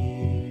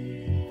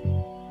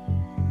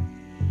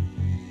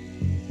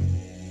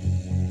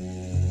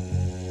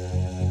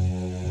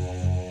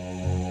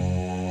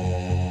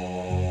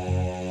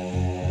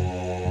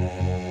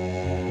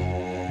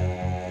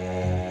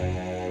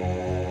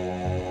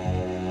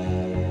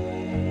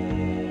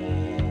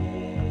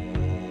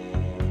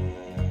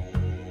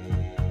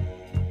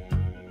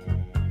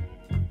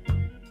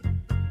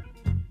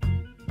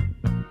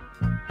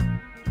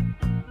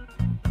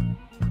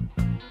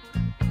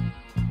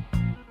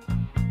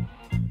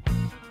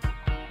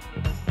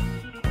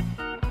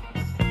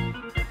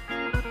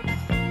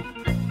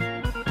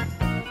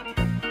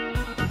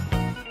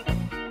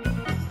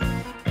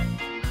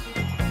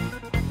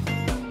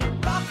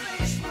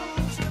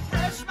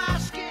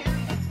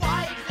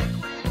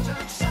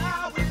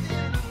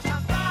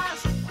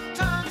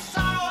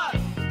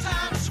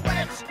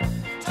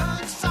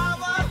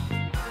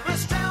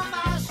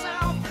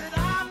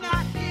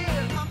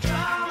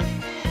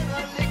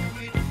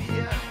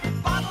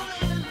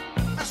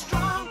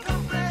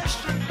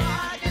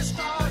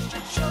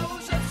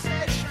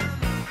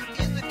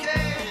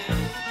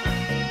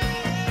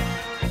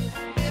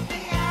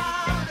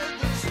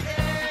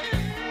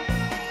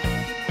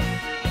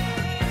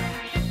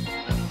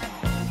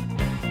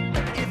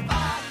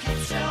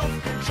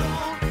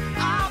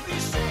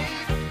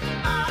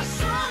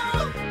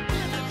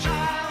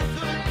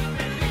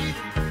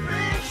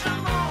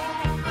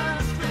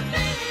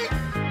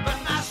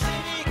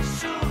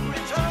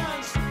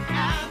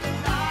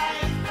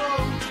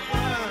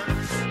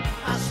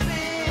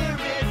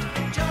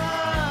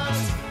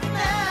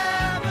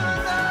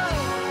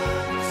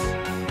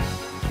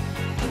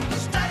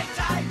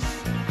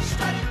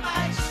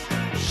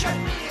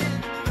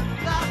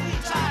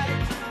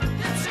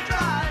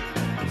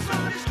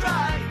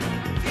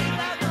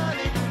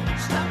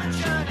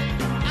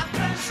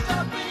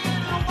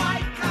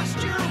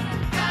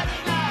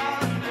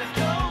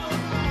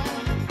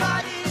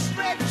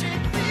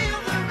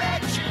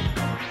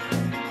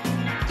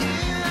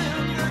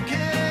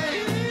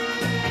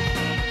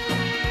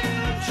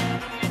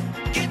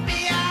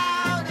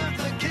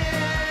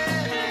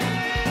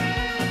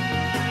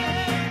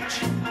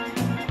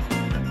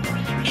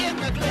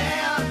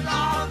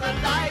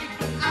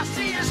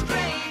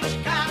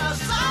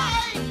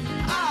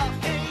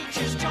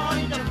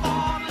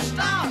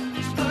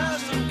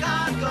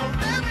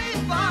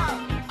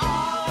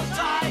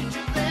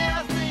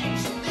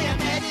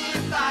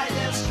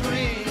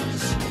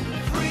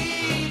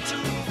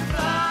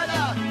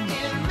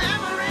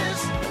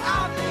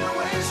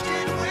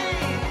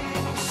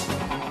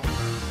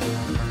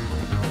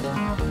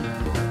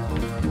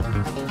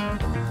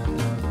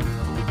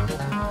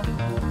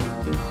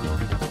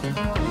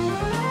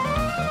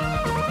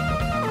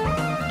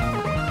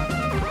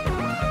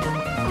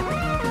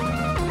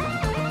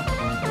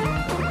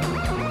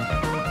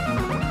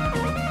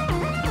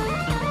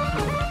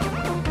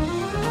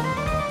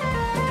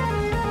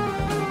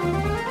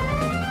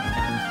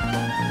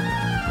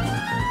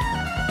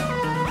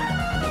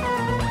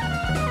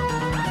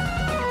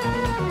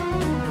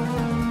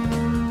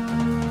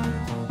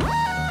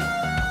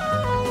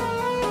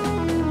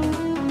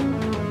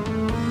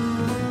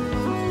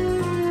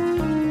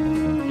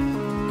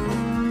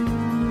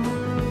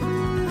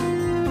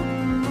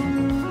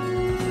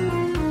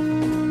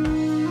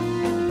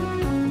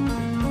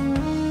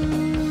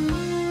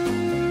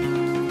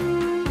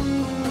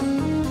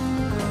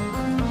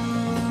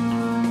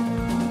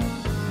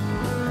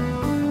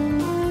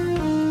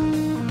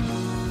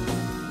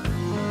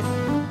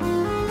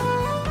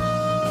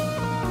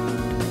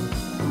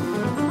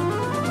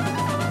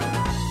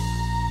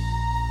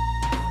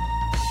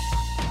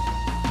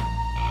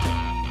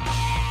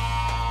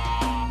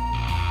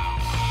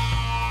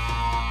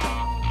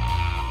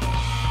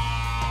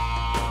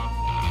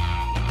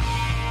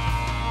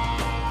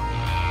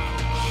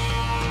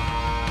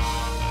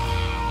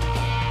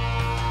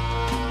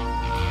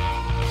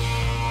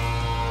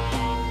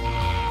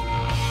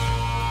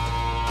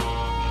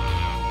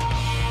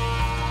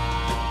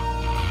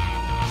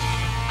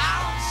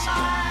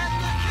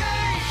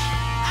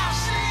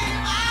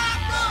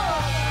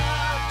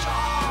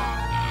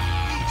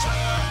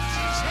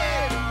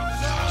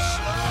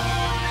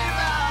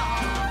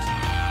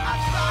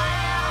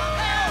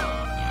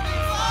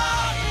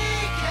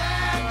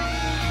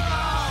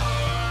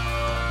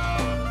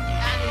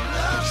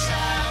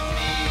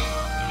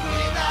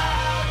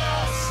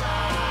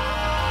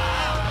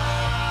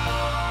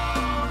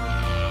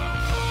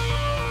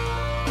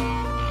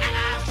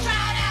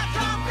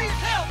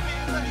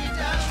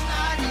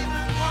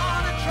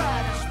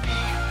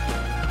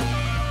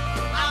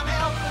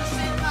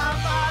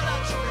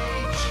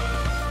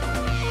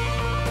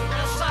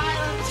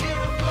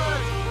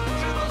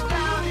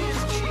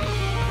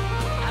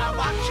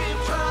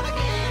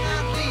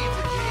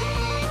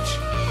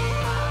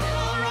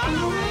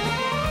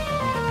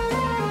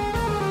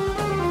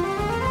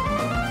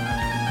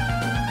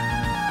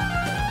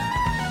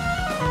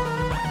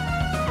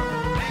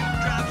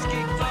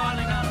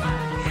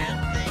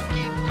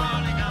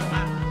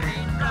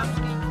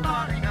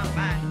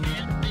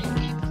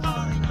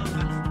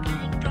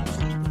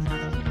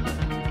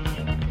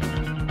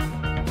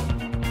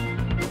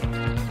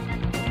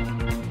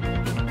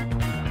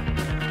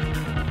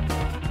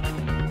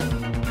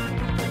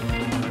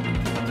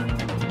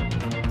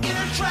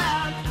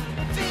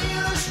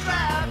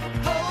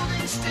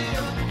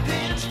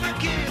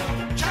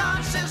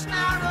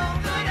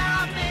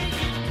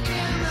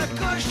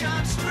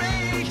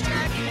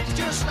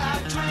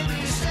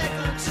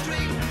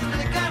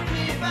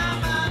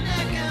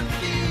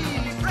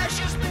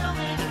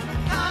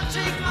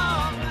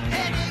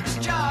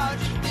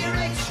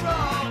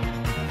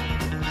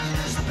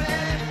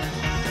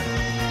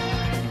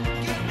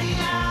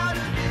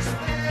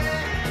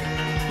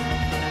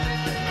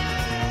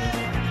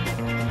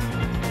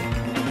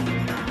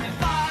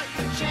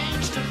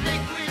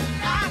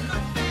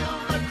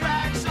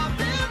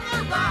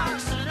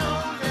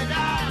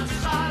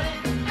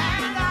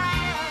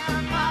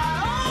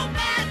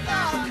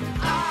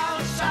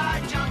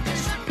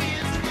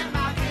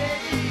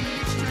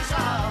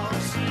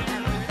 sauce,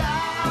 and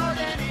without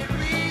any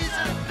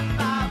reason,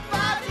 my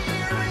body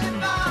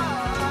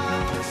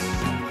revolves.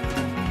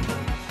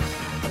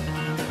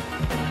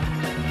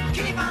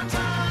 Keep on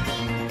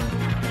turning,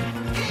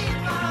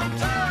 keep on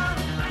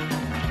turning,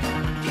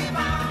 keep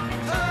on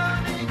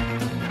turning,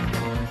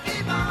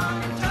 keep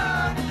on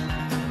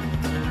turning,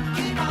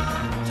 keep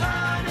on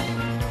turning,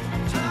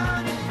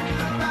 turning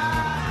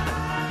around,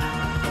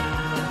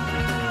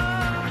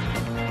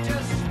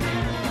 just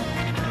spinning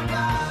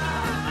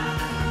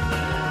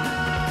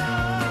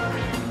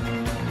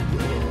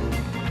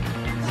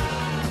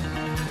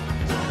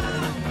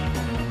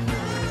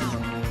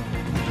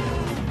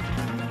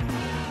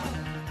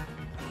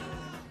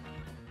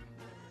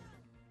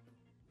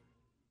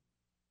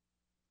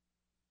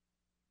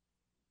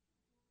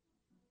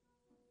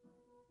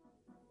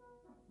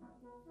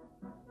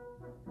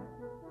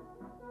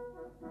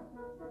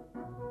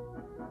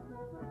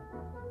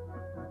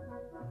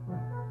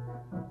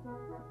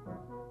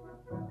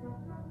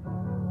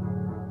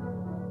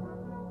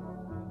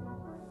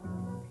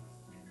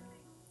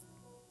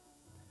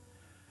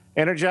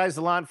Energize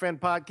the Lawn Friend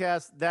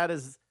podcast.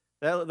 That's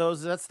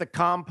the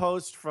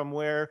compost from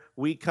where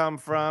we come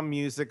from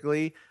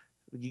musically.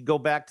 You go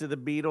back to the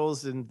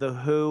Beatles and the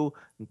Who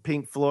and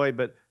Pink Floyd,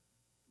 but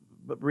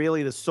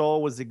really the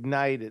soul was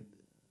ignited.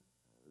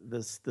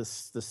 This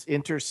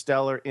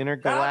interstellar,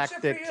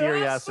 intergalactic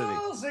curiosity.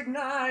 Souls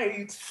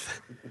ignite.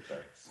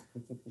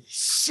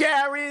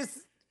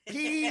 Sherry's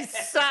he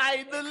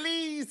signed the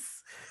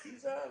lease.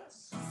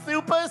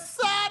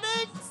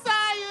 Supersonic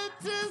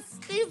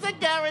scientist. He's a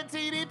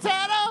guaranteed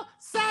eternal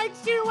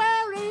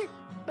sanctuary.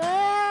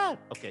 Ah.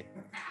 Okay.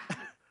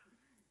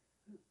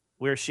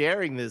 We're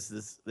sharing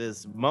this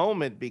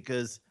moment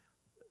because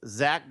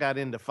Zach got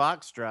into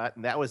Foxtrot,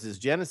 and that was his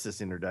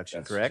Genesis introduction,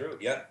 That's correct? true.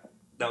 Yeah,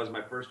 that was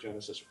my first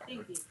Genesis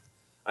record.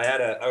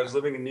 I was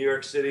living in New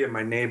York City, and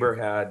my neighbor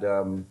had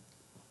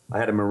I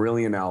had a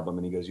Marillion album,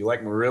 and he goes, "You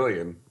like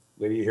Marillion?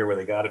 Wait till you hear where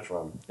they got it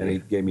from." And he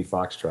gave me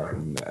Foxtrot,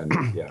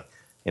 and yeah.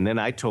 And then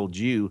I told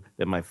you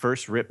that my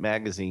first Rip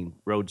Magazine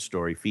road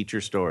story,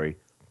 feature story,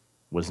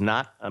 was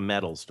not a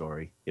metal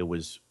story. It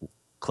was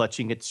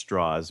Clutching at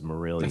Straws,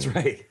 Marillion. That's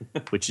right.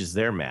 Which is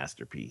their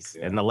masterpiece.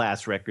 Yeah. And the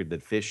last record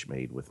that Fish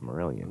made with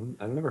Marillion.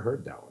 I've never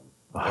heard that one.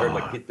 I heard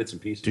like bits and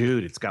pieces.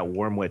 Dude, it's got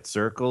Warm Wet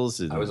Circles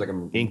and I was like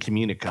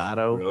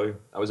Incommunicado. Really?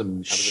 I was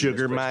a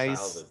Sugar Mice.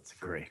 Childhood. It's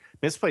great.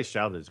 Misplaced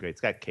Childhood is great. It's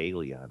got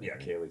Kaylee on it. Yeah,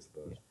 Kaylee's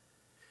the best.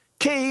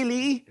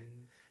 Kaylee,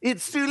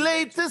 it's too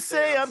late to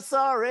say I'm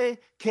sorry.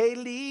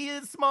 Kaylee,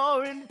 it's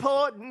more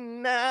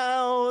important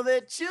now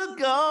that you're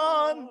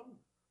gone.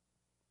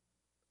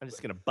 I'm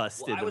just gonna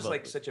bust it. I was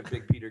like such a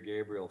big Peter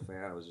Gabriel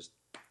fan. I was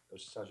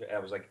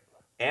like,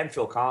 and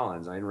Phil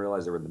Collins. I didn't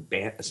realize they were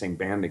the same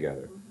band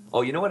together.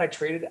 Oh, you know what I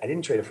traded? I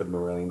didn't trade it for the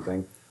Marillion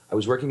thing. I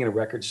was working in a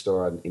record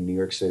store in New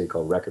York City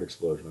called Record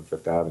Explosion on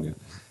Fifth Avenue,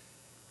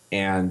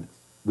 and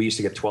we used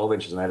to get 12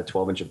 inches, and I had a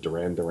 12-inch of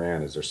Duran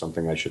Duran. Is there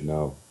something I should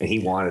know? And he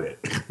wanted it.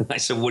 I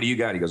said, "What do you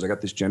got?" He goes, "I got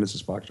this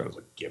Genesis Foxtrot." I was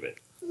like, "Give it."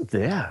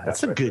 Yeah,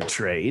 that's a good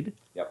trade.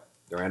 Yep,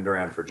 Duran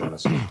Duran for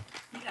Genesis.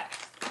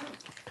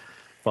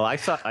 Well,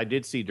 I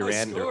did see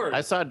Duran.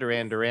 I saw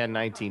Duran Duran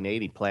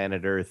 1980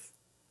 Planet Earth,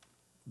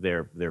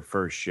 their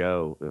first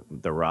show,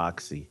 the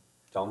Roxy.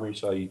 Tell me you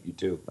saw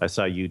U2. I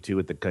saw U2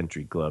 at the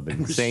Country Club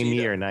in the same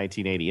year,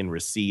 1980, in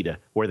Reseda,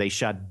 where they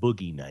shot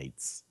Boogie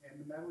Nights. And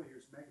the Metal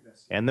Years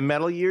Megadeth. And the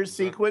Metal Years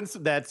sequence.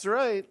 That's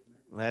right.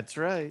 That's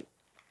right.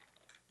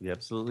 You're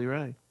absolutely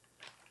right.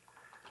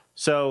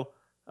 So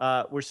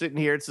we're sitting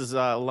here. This is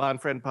a Lawn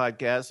Friend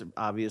podcast,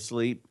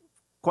 obviously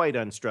quite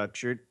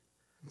unstructured.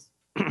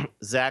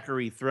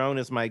 Zachary Throne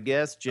is my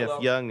guest. Jeff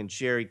Hello. Young and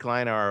Sherry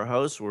Klein are our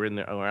hosts. We're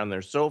on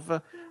their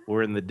sofa.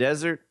 We're in the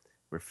desert.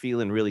 We're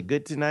feeling really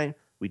good tonight.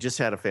 We just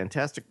had a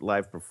fantastic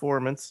live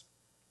performance.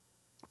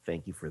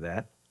 Thank you for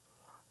that.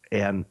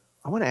 And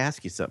I want to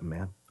ask you something,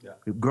 man. Yeah.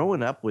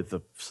 Growing up with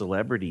a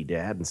celebrity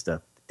dad and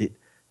stuff, did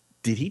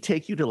he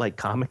take you to like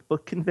comic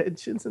book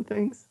conventions and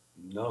things?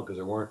 No, because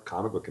there weren't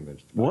comic book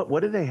conventions.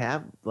 What did they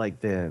have like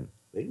then?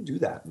 They didn't do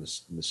that in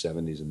the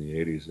 70s and the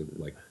 80s.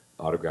 Like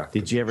autograph.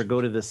 Did you ever go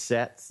to the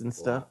sets and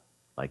stuff?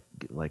 Like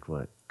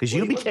what? Because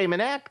you became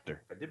an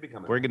actor. I did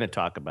become an We're going to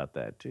talk about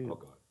that too. Oh,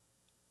 God.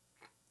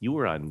 You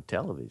were on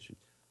television.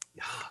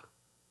 Yeah.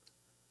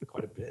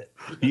 Quite a bit.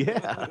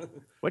 Yeah.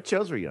 What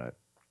shows were you on?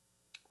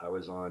 I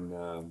was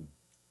on,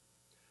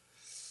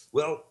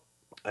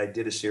 I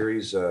did a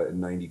series in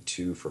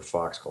 92 for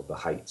Fox called The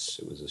Heights.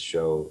 It was a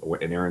show,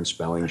 an Aaron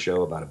Spelling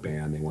show about a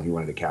band. And he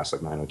wanted to cast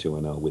like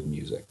 90210 with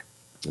music.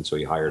 And so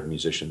he hired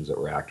musicians that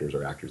were actors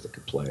or actors that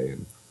could play.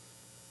 And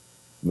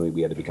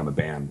we had to become a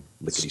band.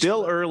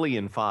 Still early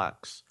in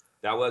Fox.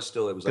 That was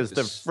still, it was like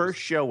because the first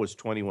show was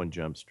 21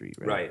 Jump Street,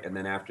 right? Right, and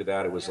then after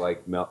that, it was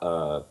like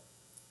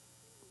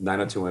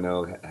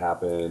 90210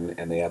 happened,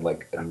 and they had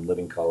like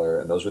Living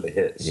Color, and those were the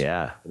hits.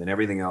 Yeah. And then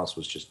everything else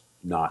was just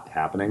not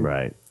happening.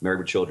 Right. Married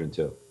with Children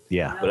too.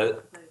 Yeah.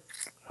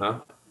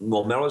 Well,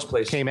 Melrose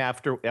Place came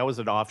after. That was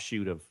an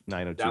offshoot of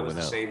 90210. That was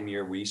the same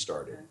year we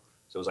started.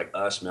 So it was like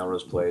us,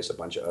 Melrose Place, a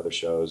bunch of other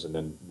shows, and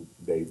then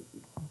they...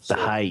 The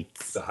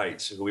Heights. The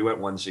Heights. We went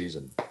one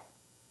season,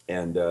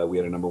 and we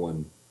had a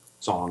 #1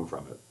 song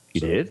from it.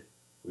 You did?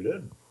 We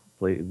did.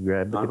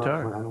 Grab the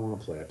guitar. I don't want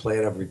to play. I play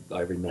it every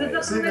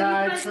night. See,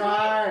 I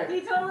tried.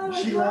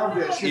 She loved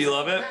it. You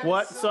love it?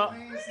 What song?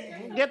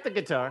 Get the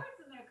guitar.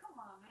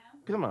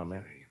 Come on,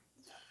 man.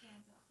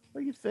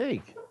 What do you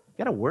think?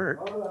 Gotta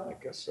work. I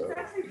guess so.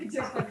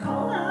 You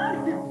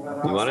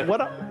want it?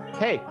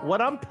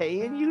 What I'm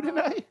paying you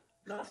tonight?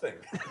 Nothing.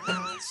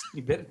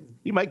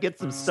 You might get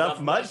some stuffed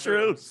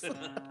mushrooms.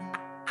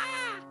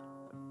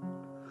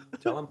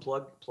 Tell him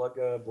plug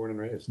Born and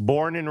Raised.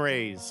 Born and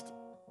Raised.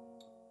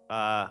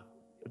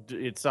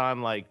 It's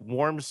on like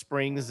Warm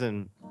Springs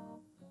and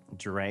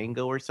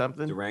Durango or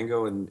something.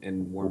 Durango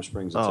and Warm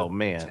Springs.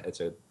 It's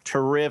a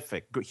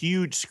terrific,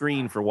 huge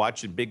screen for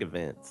watching big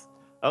events.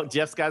 Oh,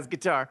 Jeff's got his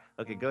guitar.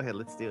 Okay, go ahead.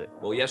 Let's do it.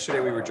 Well, yesterday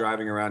we were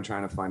driving around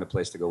trying to find a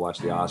place to go watch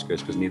the Oscars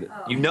because neither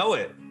you know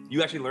it.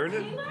 You actually learned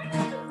it.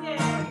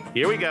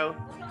 Here we go.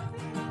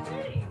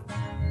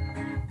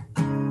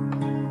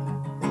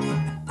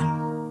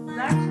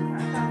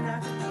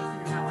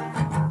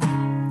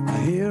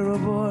 I hear a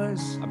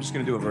voice. I'm just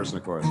gonna do a verse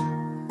and a chorus.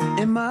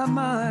 In my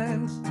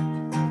mind,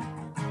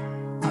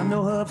 I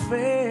know her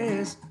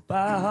face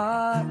by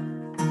heart.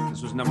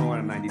 This was #1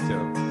 in '92.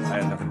 I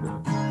had nothing to do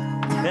with it.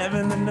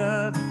 Heaven and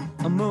earth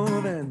are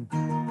moving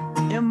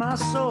in my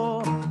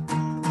soul.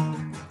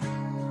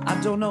 I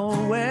don't know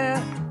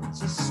where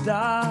to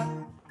start.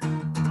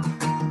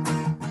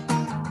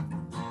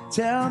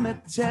 Tell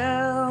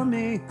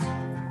me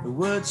the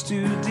words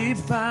to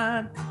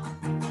define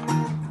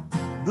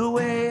the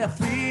way I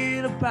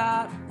feel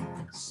about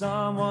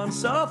someone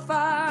so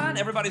fine.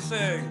 Everybody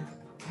sing.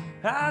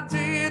 How do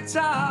you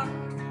talk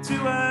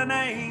to an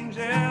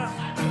angel?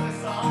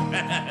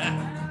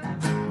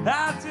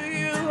 How do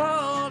you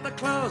hold her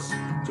close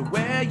to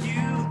where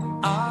you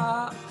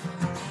are?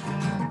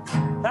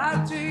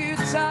 How do you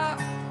talk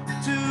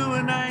to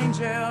an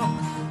angel?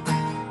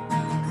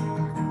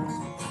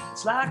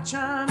 It's like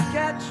trying to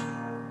catch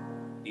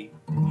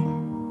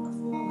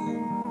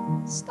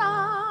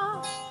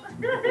star.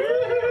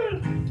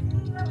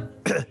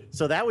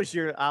 So that was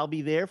your I'll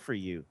Be There For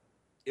You.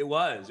 It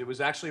was. It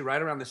was actually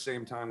right around the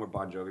same time where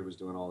Bon Jovi was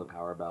doing all the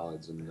power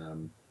ballads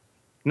and.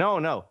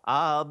 No.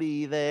 I'll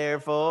Be There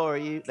For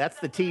You. That's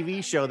the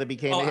TV show that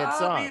became a hit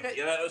song.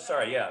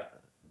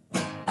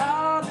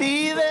 I'll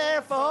be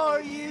there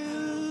for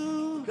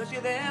you. 'Cause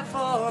you're there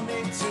for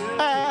me too.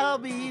 I'll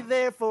be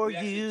there for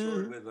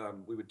you.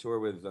 We would tour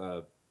with.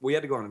 We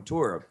had to go on a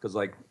tour because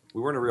like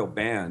we weren't a real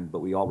band, but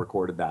we all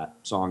recorded that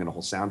song and a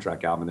whole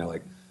soundtrack album. And they're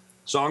like,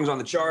 songs on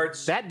the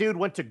charts. That dude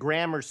went to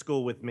grammar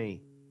school with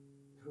me.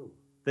 Who?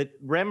 The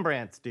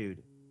Rembrandt's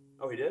dude.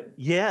 Oh, he did?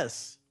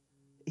 Yes.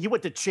 He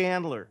went to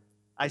Chandler.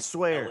 I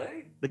swear.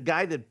 LA? The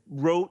guy that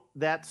wrote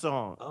that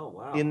song. Oh,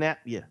 wow.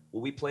 Yeah.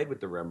 Well, we played with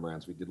the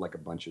Rembrandts. We did like a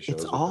bunch of shows.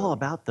 It's with all them.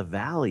 about the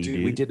valley,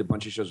 dude. We did a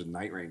bunch of shows with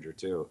Night Ranger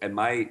too. And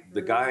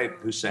the guy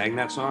who sang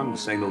that song,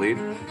 sang the lead.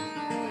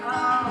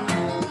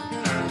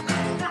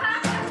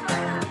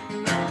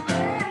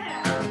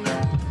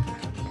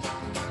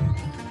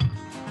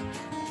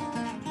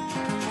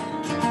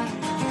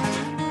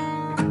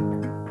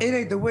 It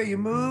ain't the way you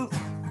move.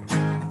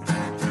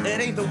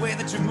 It ain't the way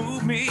that you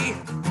move me.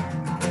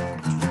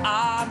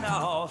 I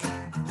know.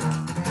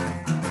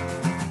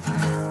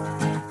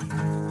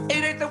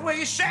 It ain't the way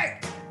you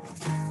shake.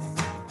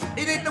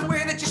 It ain't the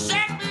way that you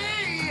shake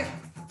me.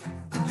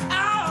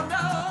 Oh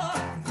no.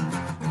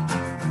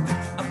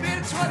 I've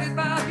been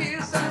 25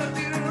 years on a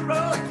little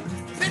road.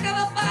 Think of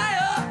a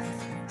fire.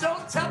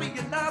 Don't tell me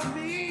you love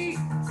me.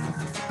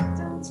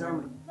 Don't tell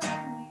me.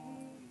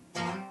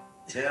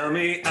 Tell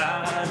me I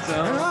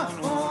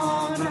don't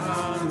wanna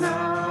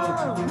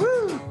know.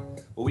 Woo!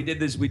 Well, we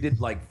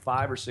did like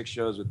 5 or 6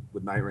 shows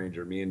with Night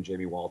Ranger, me and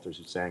Jamie Walters,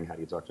 who sang How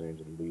Do You Talk to an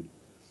Angel, the lead.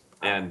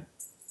 And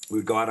we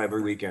would go out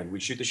every weekend.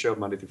 We'd shoot the show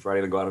Monday through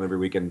Friday, then go out on every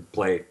weekend,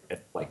 play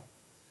at like,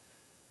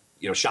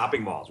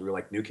 shopping malls. We were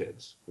like new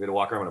kids. We had to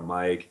walk around with a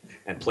mic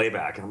and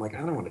playback. And I'm like, I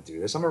don't want to do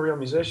this. I'm a real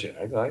musician.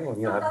 I I was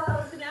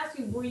going to ask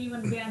you, were you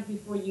in bands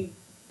before you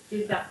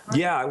did that part?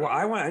 Yeah,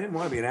 I didn't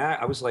want to be an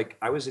act. I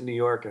was in New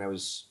York and I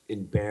was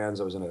in bands.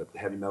 I was in a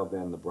heavy metal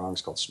band in the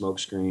Bronx called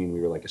Smokescreen. We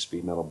were like a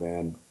speed metal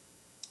band.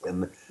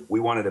 And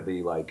we wanted to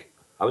be like,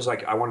 I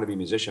wanted to be a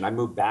musician. I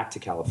moved back to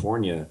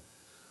California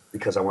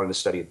because I wanted to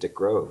study at Dick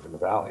Grove in the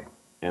Valley.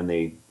 And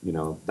they, I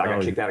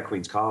got kicked out of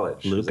Queens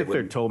College.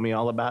 Lukather told me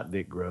all about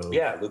Dick Grove.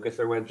 Yeah,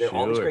 Lukather went there. Sure.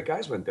 All these great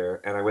guys went there.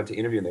 And I went to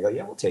interview and they go,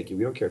 yeah, we'll take you.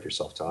 We don't care if you're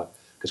self-taught.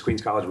 Because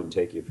Queens College wouldn't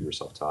take you if you were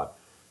self-taught.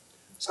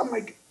 So I'm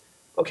like,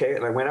 okay.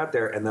 And I went out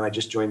there and then I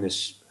just joined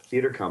this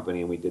theater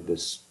company and we did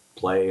this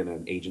play and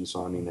an agent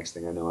saw me. Next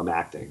thing I know, I'm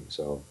acting.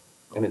 So,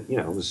 and it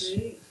was,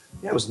 it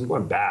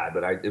wasn't bad,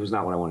 but it was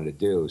not what I wanted to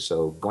do.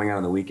 So going out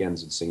on the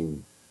weekends and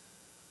singing,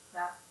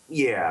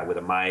 with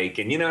a mic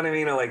and you know what I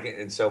mean?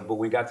 But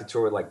we got to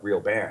tour with like real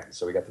bands.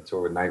 So we got to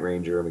tour with Night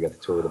Ranger and we got to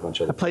tour with a bunch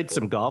of other I played people.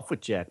 some golf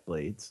with Jack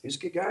Blades. He's a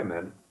good guy,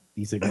 man.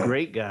 He's a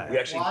great guy. We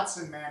actually,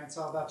 Watson, man, it's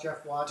all about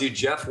Jeff Watson. dude,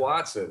 Jeff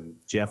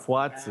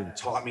Watson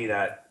taught me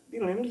that. You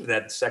know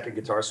that second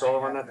guitar solo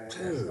on that?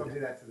 Dude. Don't do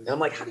that to this. And I'm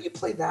like, how do you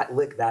play that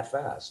lick that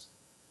fast?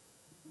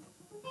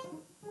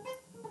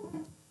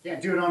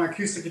 Can't do it on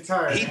acoustic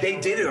guitar. They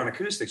did it on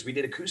acoustics. We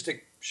did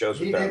acoustic shows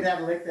with He them. did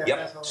that lick that fast.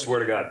 Yep, Holy swear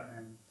to shit, God.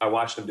 man. I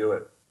watched him do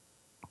it.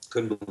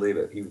 Couldn't believe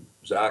it.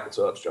 Zach, what's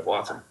up? It's Jeff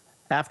Watson.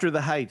 After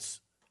the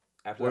Heights,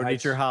 After where the did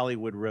Heights, your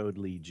Hollywood road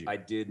lead you? I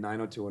did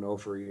 90210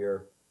 for a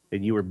year.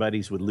 And you were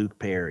buddies with Luke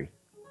Perry.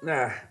 Nah,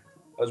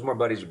 I was more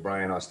buddies with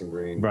Brian Austin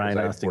Green. Brian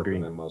 'cause I Austin worked with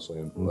Green. him mostly.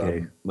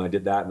 Okay. I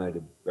did that, and I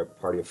did a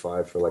Party of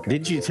Five for like.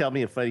 Did you tell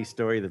me a funny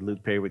story that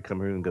Luke Perry would come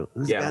here and go,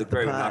 "Who's Yeah, got Luke the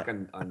Perry would pot?"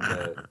 knock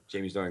on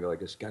Jamie's door and go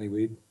like, "Is Scotty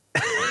weed?"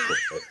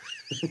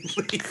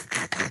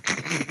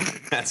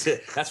 That's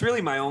it. That's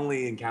really my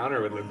only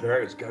encounter with Luke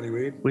Perry. Is Scotty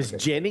weed? Was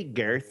Jenny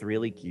Garth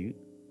really cute?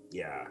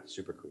 Yeah,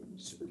 super cool,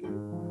 super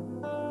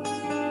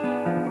cute.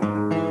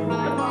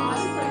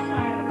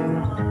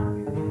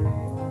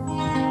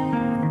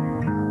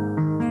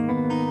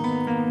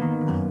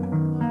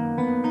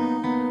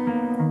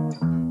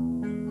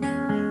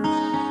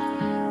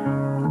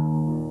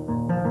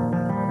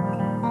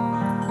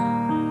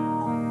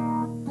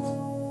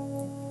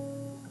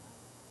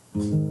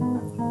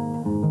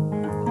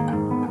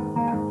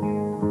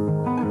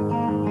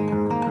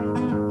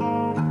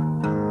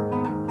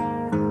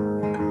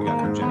 We got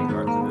from Jenny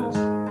Garth to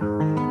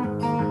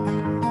this.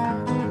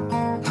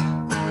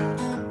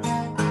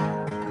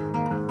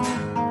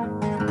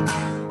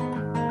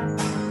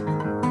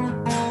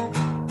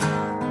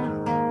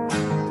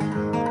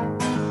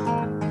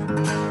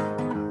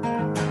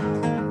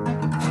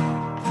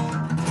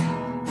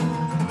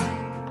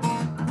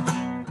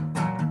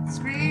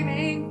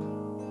 Screaming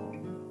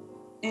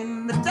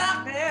in the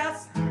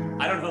darkness.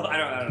 I don't know.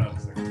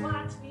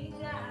 Watch me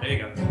die. There you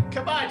go.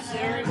 Come on,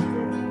 Sharon.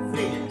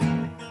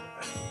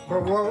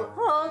 But whoa,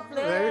 Hopeless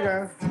there you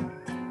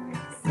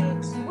go.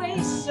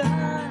 situation.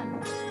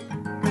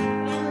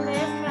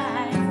 Endless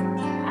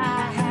nights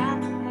I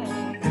have to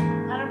pay.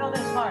 I don't know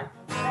this part.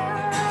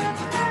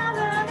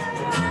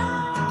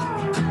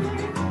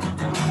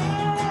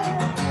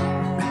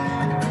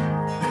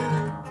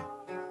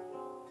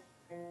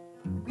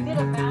 We did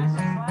a mashup,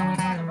 so I like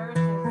all the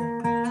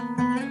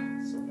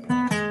verses.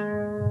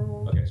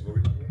 Okay, so what were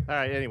we talking about? All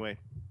right, anyway,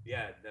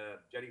 Yeah,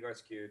 Jenny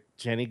Garth's cute.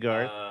 Jenny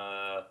Garth.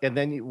 Uh, And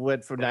then you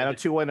went from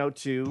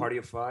 90210 Party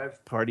of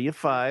Five. Party of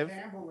Five.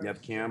 Campbell was-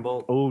 Nev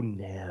Campbell. Oh,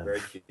 Nev. Very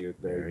cute.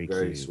 Very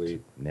cute.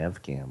 sweet.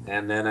 Nev Campbell.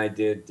 And then I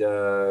did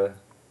the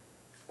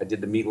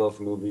Meatloaf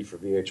movie for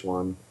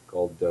VH1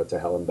 called To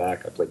Hell and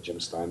Back. I played Jim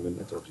Steinman.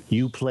 I told you.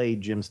 You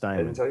played Jim I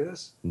Steinman. didn't tell you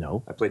this?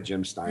 No. I played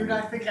Jim Dude, I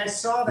Steinman. think I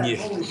saw that. Yeah.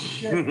 Holy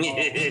shit, balls,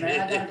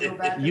 man! I gotta go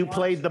back. You and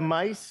played watch the that.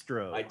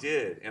 Maestro. I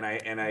did, and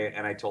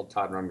I told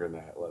Todd Rundgren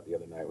that the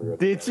other night. We were at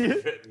Did the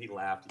you? And he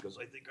laughed. He goes,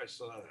 "I think I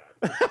saw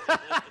that.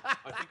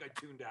 I think I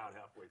tuned out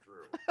halfway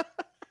through."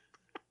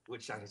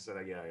 Which I said,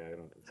 "Yeah, I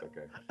don't. It's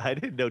okay." I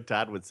didn't know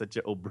Todd was such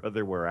a "Oh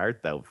Brother, Where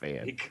Art Thou"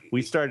 fan.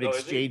 We he- started oh, is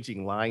he?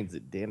 exchanging lines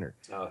at dinner.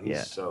 Oh, he's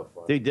Yeah. so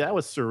funny. Dude, that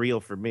was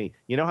surreal for me.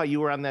 You know how you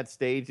were on that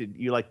stage and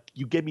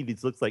you gave me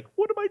these looks like,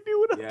 what am I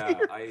doing up Yeah,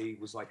 here? I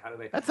was like, "How do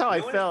they?" That's how You I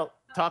know what? felt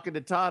talking to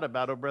Todd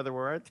about "Oh Brother,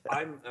 Where Art Thou."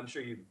 I'm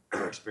sure you've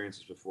experienced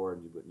this before,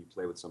 and you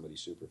play with somebody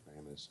super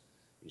famous.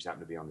 You just happen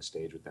to be on the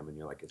stage with them, and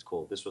you're like, "It's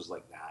cool." This was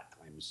like that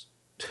times.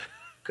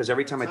 Because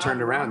every time I Todd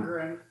turned around,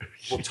 Rundgren.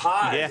 well,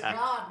 Todd, Yeah.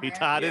 God, man.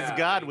 Todd Yeah, is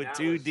God I mean, with that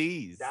two was-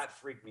 D's. That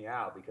freaked me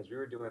out because we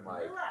were doing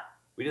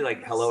we did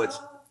like Hello, It's.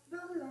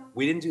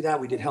 We didn't do that.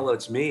 We did Hello,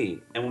 It's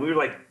Me, and when we were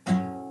like,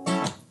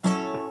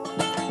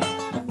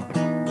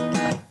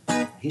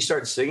 he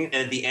started singing, and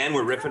at the end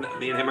we're riffing.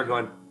 Me and him are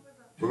going,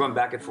 we're going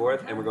back and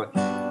forth, and we're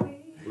going.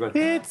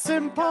 It's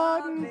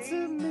important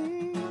to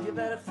me. You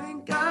better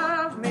think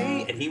of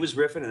me. And he was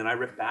riffing, and then I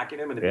riffed back at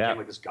him, and it Yeah. became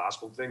like this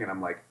gospel thing, and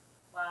I'm like,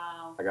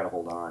 Wow. I gotta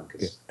hold on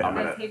because Yeah. I'm Did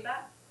gonna. I tape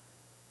that?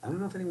 I don't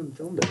know if anyone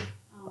filmed it.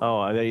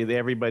 Oh,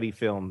 everybody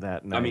filmed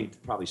that night. I mean,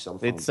 probably some.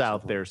 filmed it's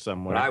out some. there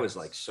somewhere. But I was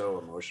like so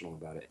emotional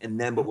about it. And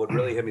then, but what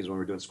really hit me is when we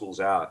were doing Schools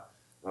Out.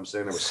 I'm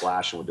sitting there with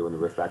Slash and we're doing the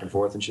riff back and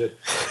forth and shit.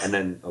 And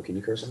then, oh, can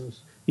you curse on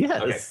this?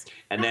 Yes. Okay.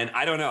 And then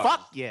I don't know.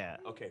 Fuck yeah.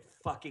 Okay,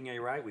 fucking A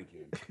right we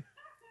can.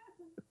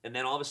 And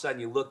then all of a sudden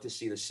you look to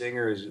see the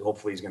singer is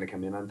hopefully he's going to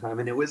come in on time,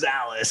 and it was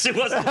Alice. It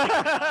wasn't. Like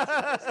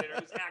Alice. It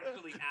was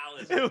actually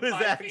Alice. It was 5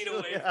 feet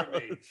actually away from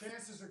me.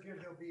 Chances are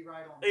good he'll be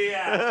right on.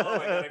 Yeah. Oh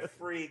my god, I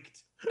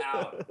freaked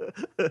out.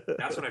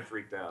 That's when I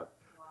freaked out.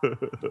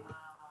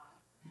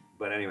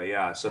 But anyway,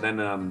 yeah. So then,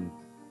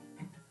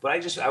 but I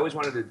just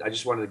wanted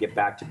to get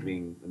back to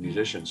being a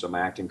musician. So my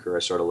acting career,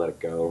 I sort of let it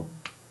go,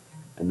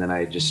 and then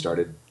I just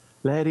started.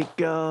 Let it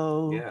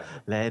go. Yeah.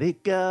 Let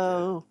it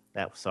go.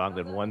 That song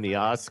that won the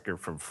Oscar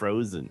from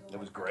Frozen. It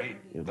was great.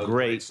 It was That was a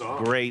great,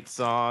 song. great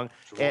song.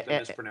 Travolta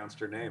mispronounced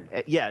her name.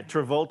 Yeah,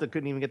 Travolta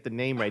couldn't even get the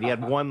name right. He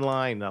had one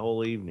line the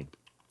whole evening.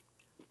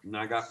 And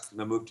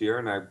I moved here,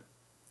 and I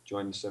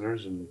joined the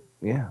Sinners, and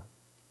Yeah.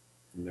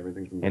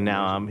 everything. From And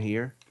now there. I'm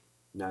here.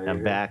 Now you're I'm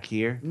here. back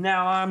here.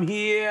 Now I'm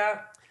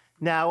here.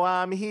 Now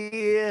I'm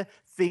here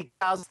think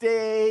I'll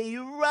stay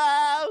around.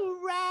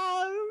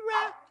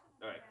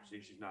 All right,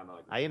 she's not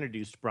like. I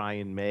introduced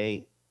Brian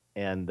May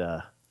and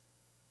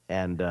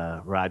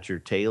Roger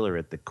Taylor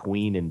at the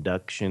Queen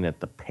induction at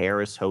the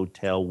Paris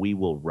Hotel We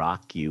Will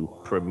Rock You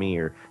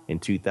premiere in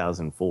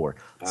 2004.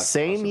 That's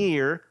Same awesome.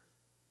 year,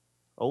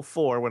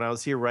 04, when I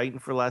was here writing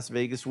for Las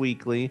Vegas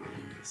Weekly.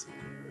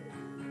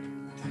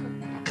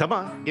 Come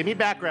on, give me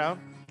background.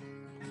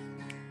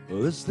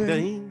 This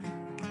thing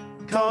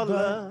Called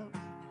love.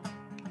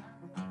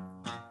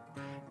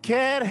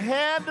 Can't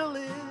handle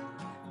it.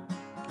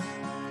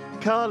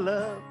 Called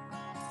love.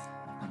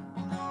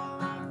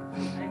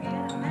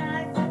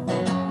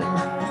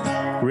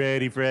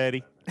 Ready,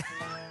 Freddy.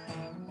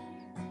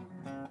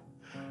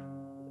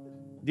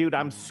 Dude,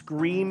 I'm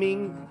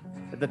screaming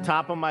at the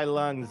top of my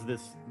lungs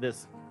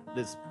this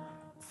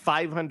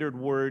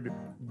 500-word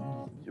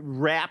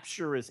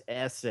rapturous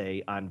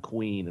essay on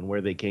Queen and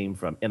where they came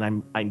from, and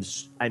I'm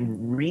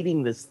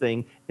reading this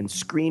thing and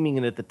screaming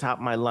it at the top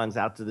of my lungs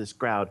out to this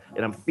crowd,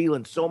 and I'm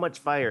feeling so much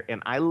fire,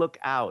 and I look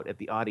out at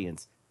the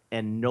audience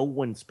and no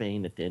one's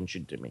paying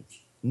attention to me.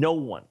 No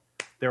one.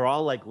 They're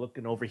all like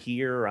looking over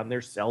here or on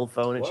their cell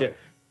phone and shit.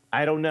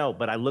 I don't know,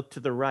 but I look to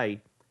the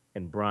right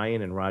and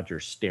Brian and Roger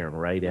staring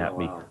right at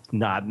me,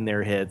 nodding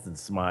their heads and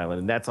smiling,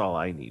 and that's all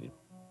I needed.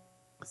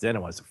 Because then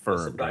it was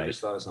affirmed, I right?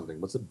 just thought of something.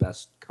 What's the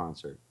best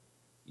concert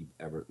you've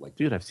ever like?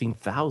 Dude, I've seen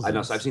thousands. I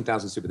know, so I've seen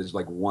thousands too, but there's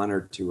like one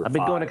or two or I've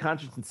been going to five.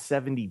 concerts since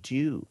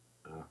 '72.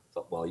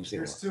 Well, you've seen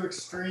There's two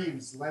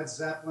extremes. Led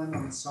Zeppelin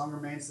on The Song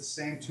Remains the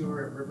Same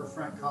tour at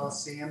Riverfront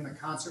Coliseum. The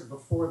concert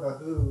before The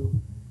Who.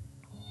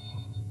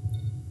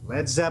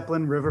 Led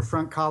Zeppelin,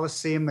 Riverfront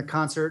Coliseum. The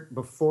concert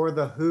before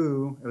The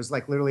Who. It was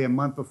like literally a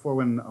month before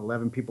when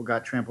 11 people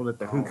got trampled at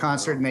the Who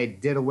concert, and they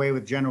did away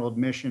with general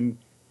admission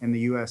in the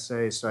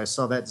USA. So I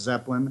saw that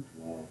Zeppelin.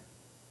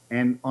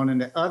 And on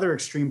the other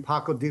extreme,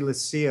 Paco de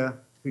Lucia,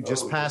 who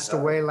just passed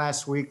away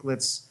last week.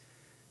 Let's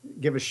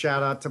give a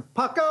shout out to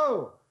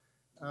Paco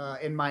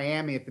in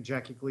Miami at the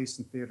Jackie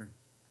Gleason Theater.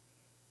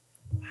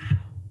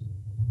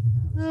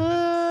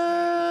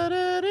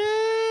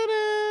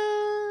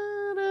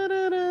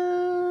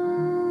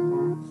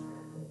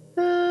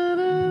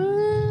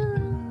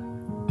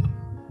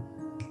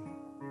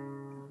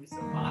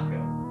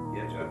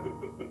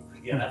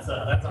 Yeah, that's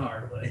a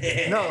hard one.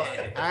 No,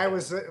 I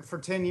was for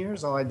 10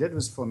 years. All I did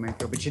was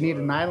flamenco, but you need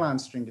a nylon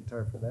string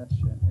guitar for that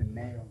shit and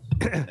nails.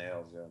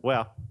 Nails, yeah.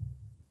 Well,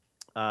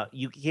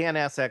 you can't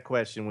ask that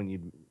question when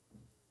you,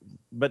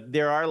 but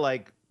there are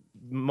like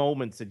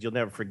moments that you'll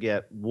never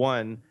forget.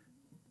 One,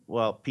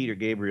 well, Peter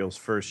Gabriel's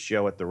first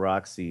show at the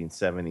Roxy in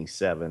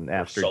 '77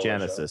 after solo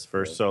Genesis, show.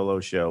 first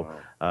solo show.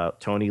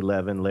 Tony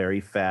Levin,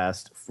 Larry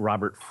Fast,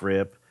 Robert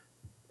Fripp.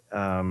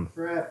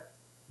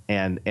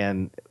 And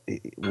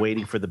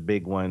waiting for the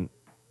big one,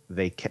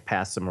 they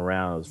passed him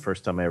around. It was the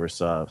first time I ever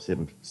saw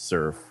him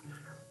surf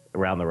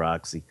around the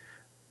Roxy.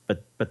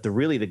 But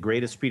the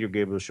greatest Peter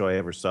Gabriel show I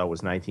ever saw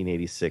was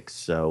 1986.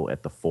 So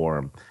at the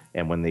Forum,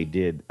 and when they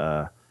did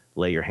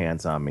Lay Your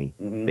Hands on Me,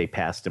 they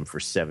passed him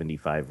for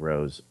 75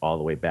 rows all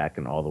the way back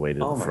and all the way to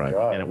the front,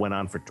 and it went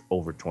on for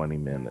over 20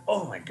 minutes.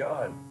 Oh my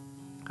God,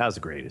 that was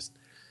the greatest.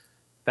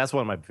 That's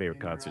one of my favorite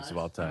concerts of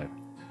all time.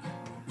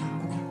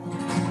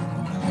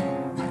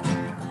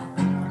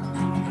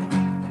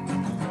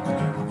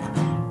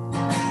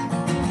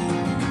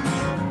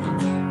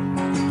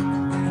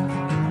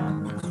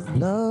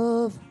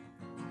 Love,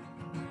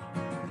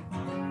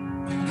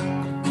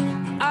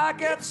 I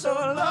get so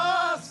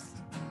lost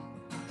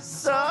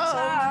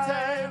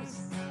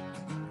sometimes.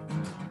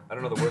 I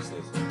don't know the words to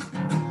this.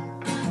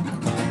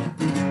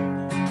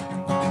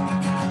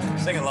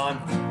 Sing it, Lon.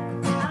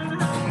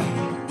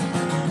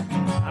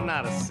 I'm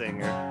not a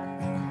singer.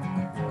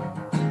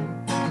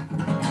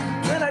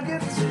 When I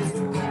get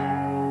to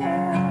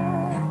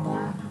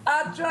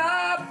I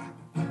drive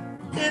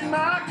in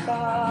my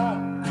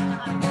car.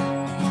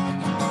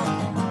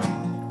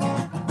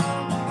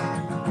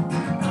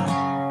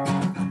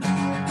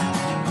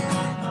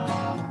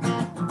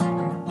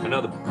 I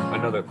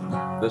know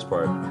this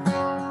part.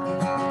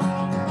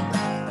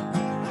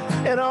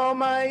 And all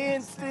my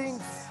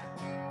instincts,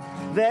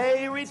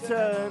 they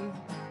return,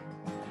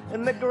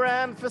 and the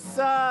grand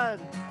facade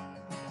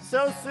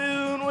so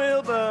soon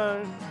will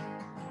burn.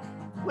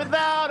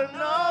 Without a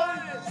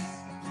notice,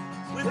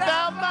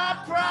 without my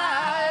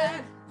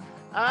pride,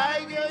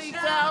 I get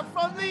down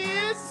from the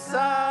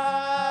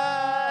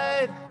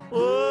inside.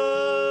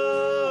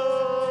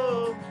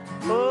 Oh,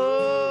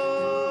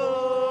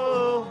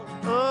 oh,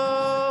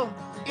 oh,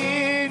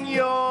 in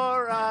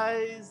your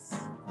eyes,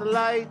 the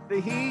light, the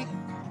heat,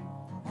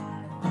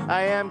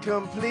 I am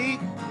complete.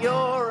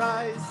 Your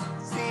eyes,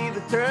 see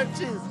the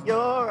churches,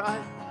 your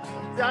eyes,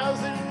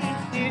 thousand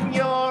in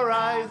your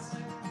eyes.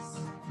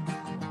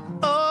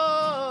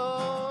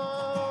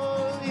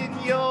 Oh, in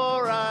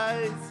your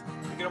eyes,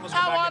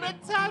 I want to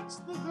touch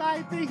the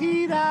light, the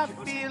heat I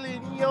feel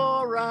in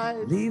your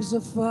eyes. Leaves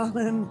are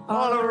falling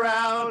All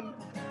around.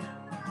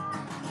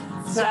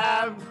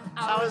 Time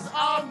I was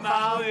on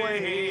my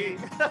way.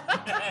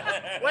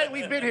 Wait,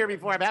 we've been here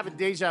before. I'm having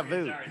deja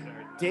vu. Sorry.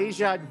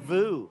 Deja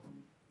vu.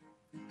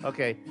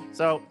 Okay,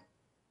 so.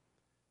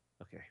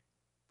 Okay.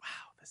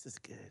 Wow, this is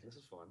good. This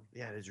is fun.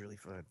 Yeah, it is really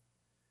fun.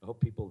 I hope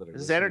people that are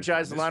This is listening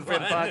Energize the find Lawn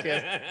this Friend fun.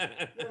 Podcast.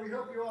 Yeah, we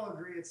hope you all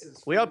agree it's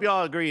as We hope you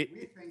all agree.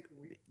 We think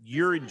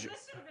You're This should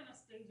have been a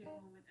staging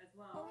moment as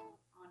well.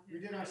 we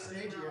did our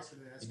stage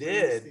yesterday. That's You what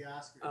it was did? the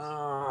Oscars.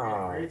 Oh. We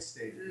had a great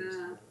stage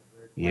yesterday.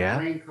 Yeah?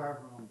 Wayne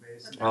Carver on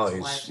bass. and Oh,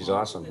 that's he's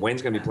lifelong. awesome.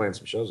 Wayne's gonna be playing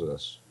some shows with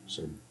us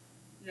soon.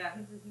 Yeah,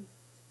 he's a good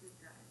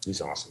guy.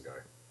 He's an awesome guy.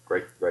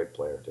 Great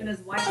player And too.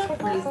 his wife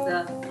plays the,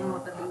 I don't know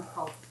what the thing's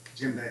called.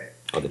 Djembe.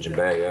 Oh, the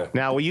djembe, yeah.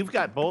 Now, you've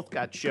both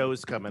got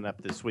shows coming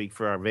up this week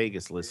for our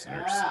Vegas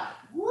listeners. Yeah.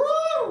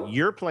 Woo!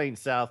 You're playing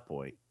South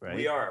Point, right?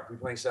 We are. We're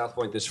playing South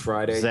Point this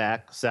Friday.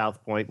 Zach,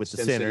 South Point with the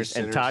Sin City Sinners,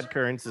 and Sinners. Todd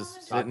Kearns is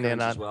Todd sitting in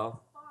Kearns on. as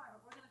well. Far,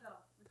 we're gonna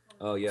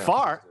go. Oh yeah.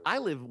 Far? I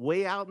live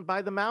way out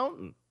by the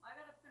mountain. I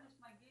gotta finish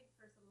my gig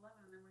first at 11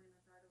 and then we're gonna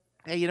drive over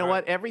there. Hey, you know All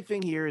right. what?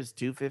 Everything here is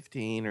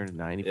 215 or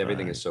 95.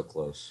 Everything is so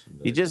close.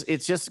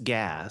 It's just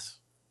gas.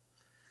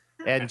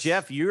 And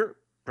Jeff, you're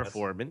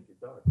performing.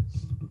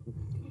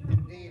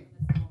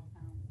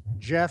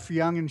 Jeff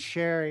Young and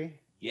Sherry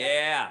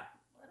Yeah.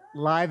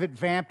 live at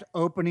Vamped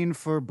opening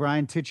for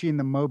Brian Tichy and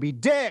the Moby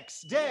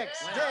Dicks.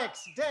 Dicks.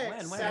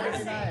 When?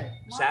 Saturday night.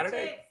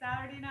 Saturday?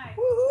 Saturday night.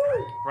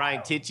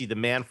 Brian Tichy, the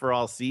man for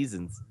all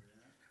seasons,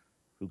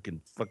 who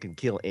can fucking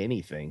kill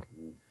anything.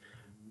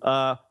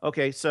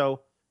 Okay,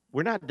 so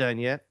we're not done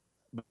yet,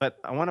 but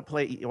I want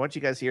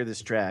you guys to hear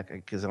this track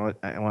because I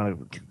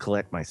want to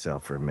collect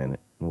myself for a minute.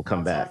 We'll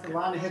come back. The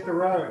line to hit the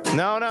road.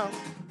 No.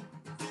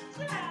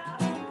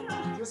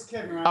 Just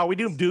kidding, right? Oh, we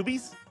doing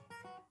doobies?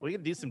 We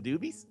gonna do some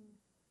doobies?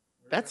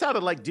 That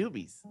sounded like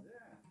doobies.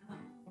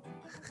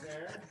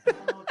 There. I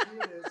don't know what key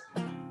it is.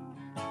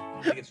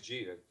 I think it's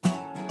G.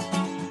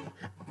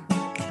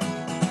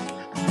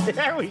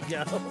 There we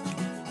go.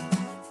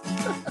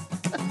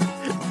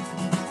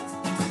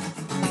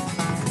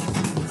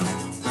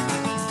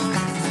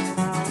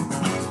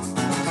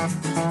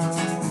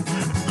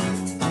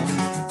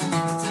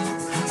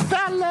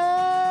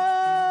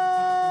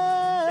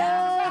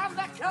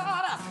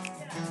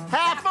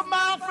 Half a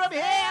mile from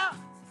here.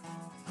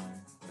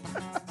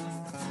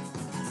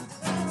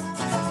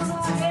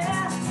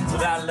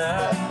 Without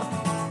love.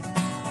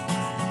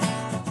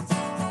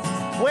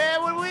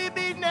 Where would we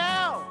be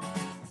now?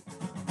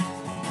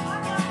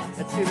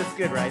 Let's do this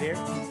good right here.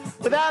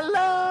 Without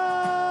love.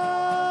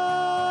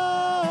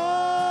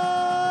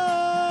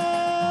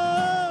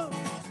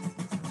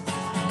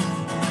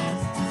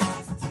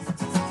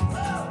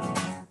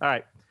 All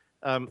right.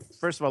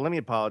 First of all, let me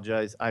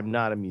apologize. I'm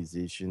not a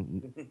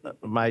musician.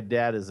 My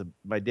dad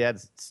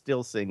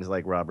still sings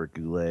like Robert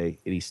Goulet,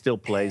 and he still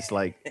plays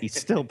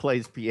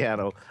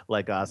piano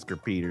like Oscar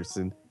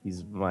Peterson.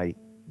 He's my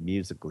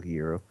musical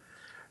hero.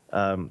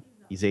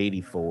 He's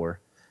 84,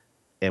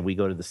 and we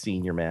go to the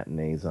senior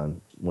matinees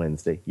on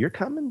Wednesday. You're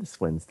coming this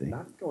Wednesday?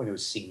 Not going to a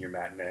senior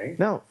matinee.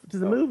 No, to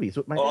the movies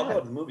with my I'll dad. go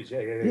to the movies.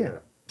 Yeah.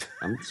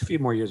 It's a few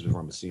more years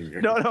before I'm a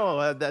senior. No,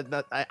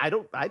 I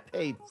don't. I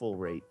paid full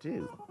rate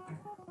too.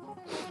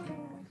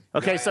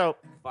 Okay, so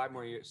 5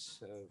 more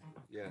years.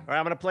 Yeah. all right,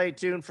 I'm gonna play a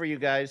tune for you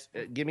guys.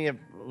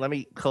 Let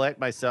me collect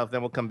myself,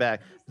 then we'll come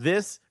back.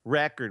 This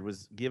record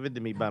was given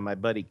to me by my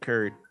buddy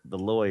Kurt, the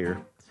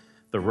lawyer,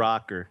 the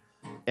rocker,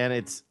 and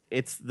it's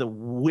the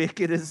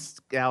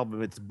wickedest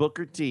album. It's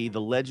Booker T,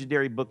 the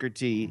legendary Booker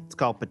T. It's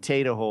called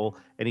Potato Hole,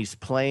 and he's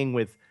playing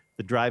with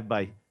the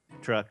drive-by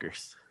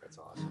truckers. That's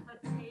awesome.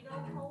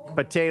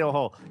 Potato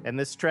Hole, and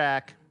this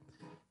track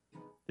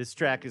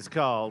is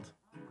called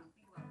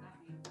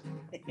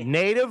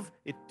Native.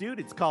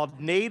 It's called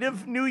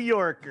Native New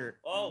Yorker.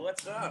 Oh,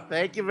 what's up?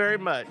 Thank you very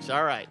much.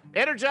 All right.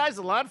 Energize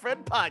the Lawn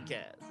Friend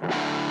Podcast.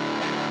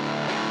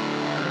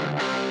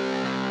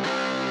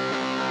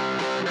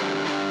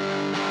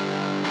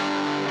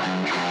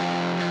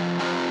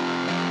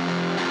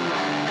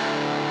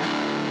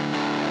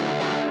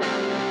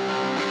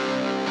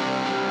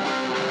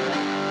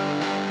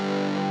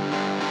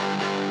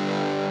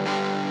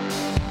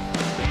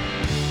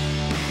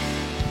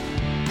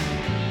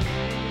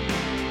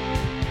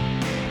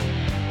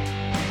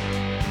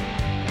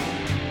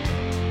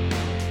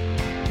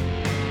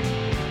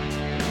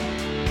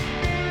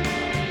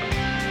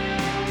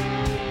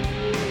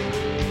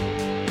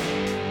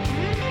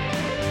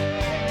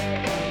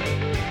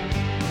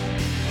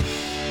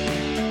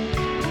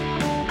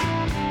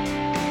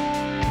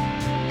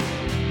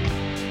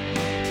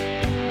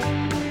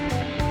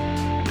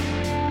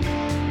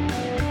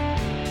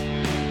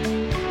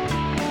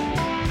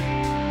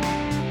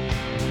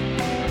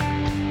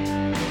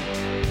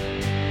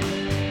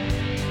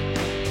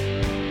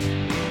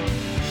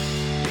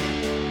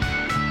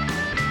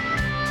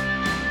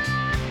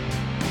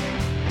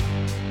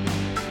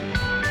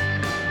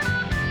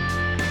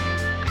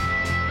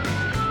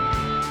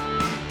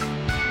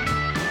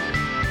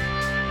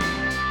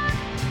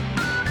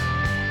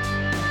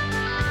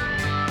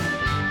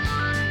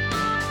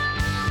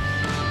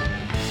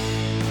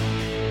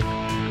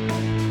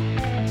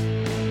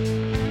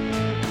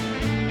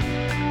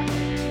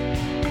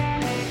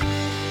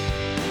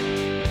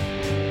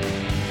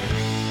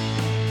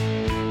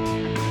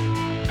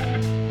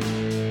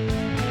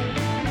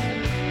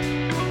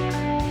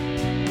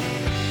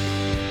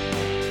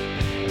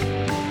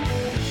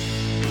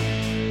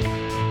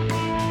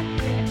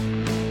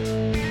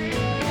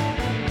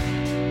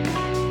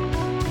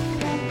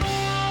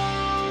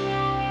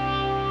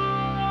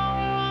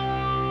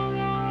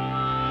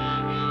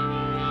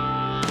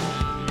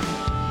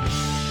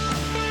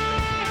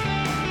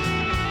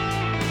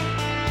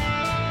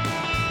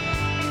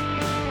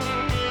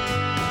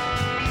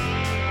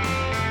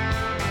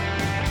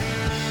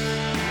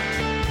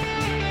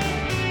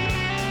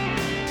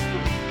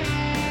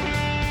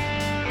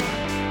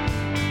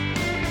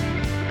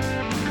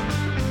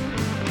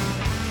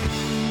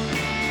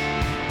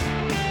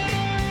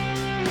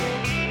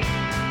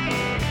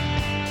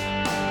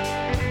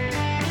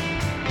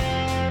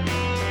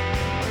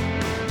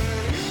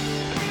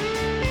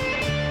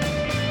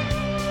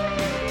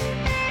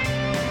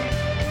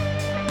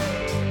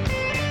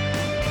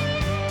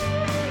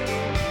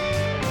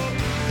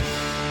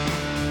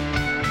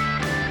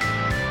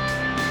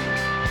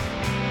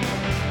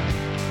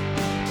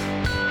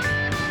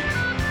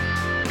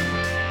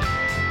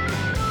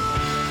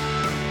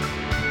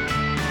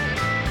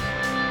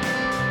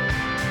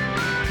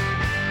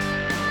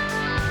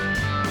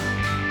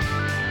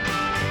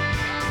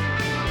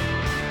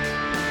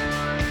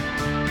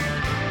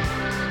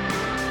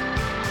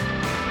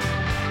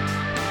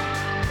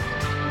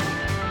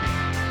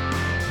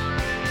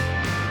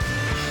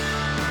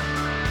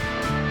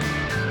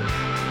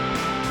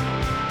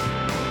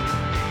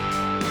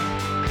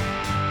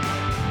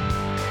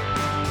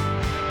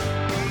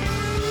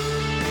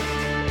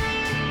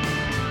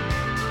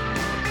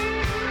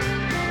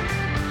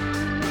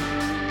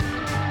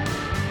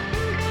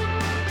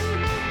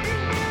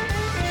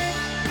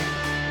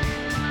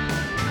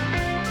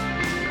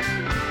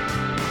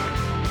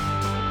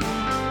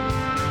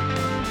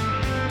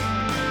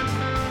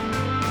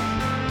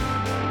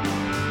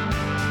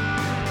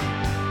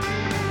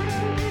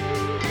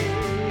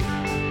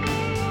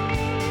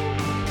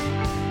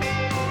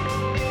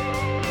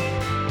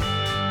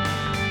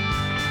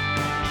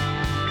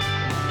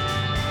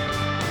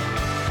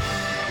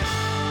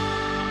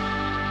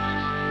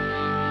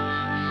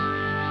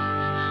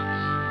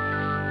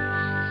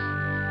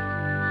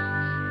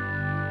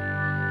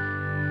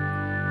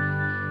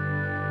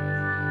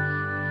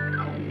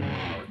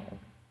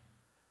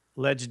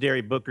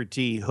 Legendary Booker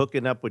T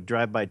hooking up with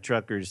drive-by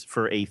truckers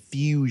for a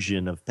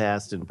fusion of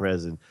past and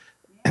present.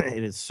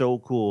 It is so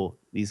cool.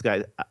 These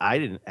guys,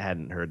 I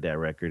hadn't heard that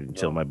record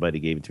until my buddy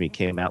gave it to me. It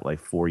came out like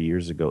 4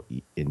 years ago.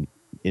 Isn't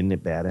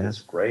it badass?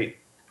 It's great.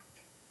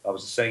 I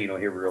was just saying, you don't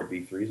hear real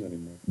B3s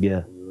anymore.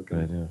 Yeah,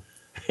 I know.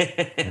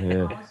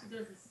 Yeah. All she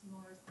does is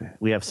snore.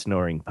 We have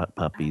snoring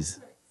puppies.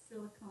 I put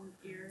silicone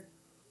ear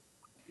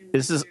in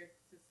This my is ear to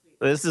sleep.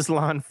 this is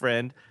Lon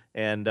Friend,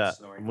 and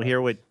we're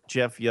here with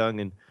Jeff Young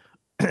and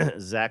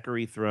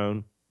Zachary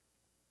Throne.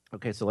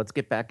 Okay, so let's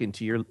get back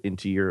into your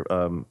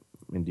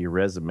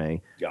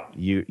resume. Yeah.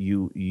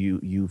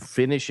 You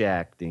finish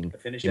acting. I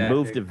finished you acting.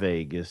 moved to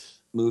Vegas.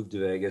 Moved to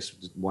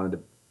Vegas. Wanted to.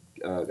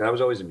 I was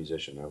always a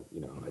musician.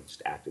 I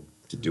just acted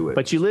to do it.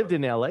 But you lived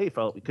in L.A.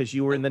 because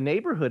you were in the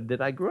neighborhood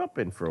that I grew up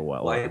in for a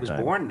while. Well, I was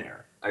born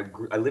there.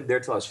 I lived there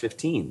till I was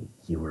 15.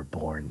 You were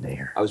born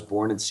there. I was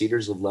born in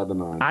Cedars of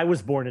Lebanon. I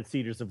was born at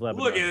Cedars of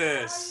Lebanon. Look at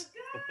this.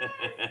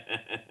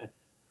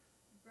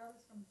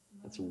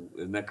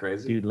 Isn't that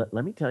crazy? Dude,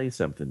 let me tell you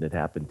something that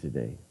happened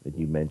today that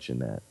you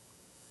mentioned that.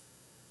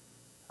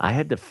 I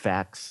had to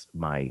fax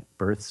my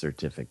birth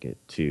certificate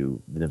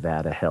to the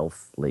Nevada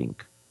Health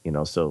Link,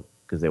 so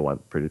because they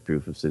want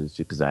proof of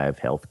citizenship, because I have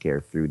health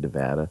care through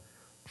Nevada.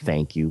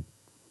 Thank you,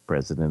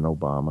 President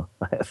Obama.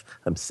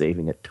 I'm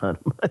saving a ton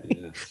of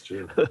money. Yeah, it's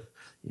true.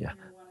 Yeah.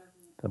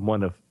 I'm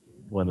one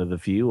of the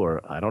few,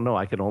 or I don't know,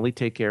 I can only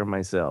take care of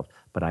myself,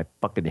 but I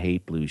fucking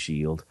hate Blue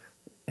Shield,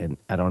 and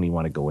I don't even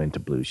want to go into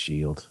Blue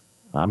Shield.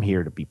 I'm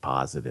here to be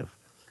positive.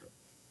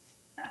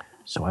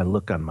 So I'm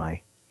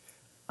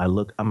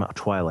a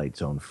Twilight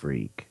Zone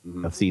freak.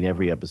 Mm-hmm. I've seen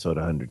every episode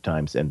 100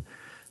 times, and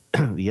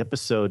the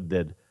episode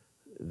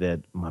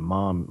that my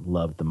mom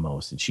loved the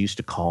most, and she used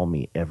to call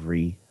me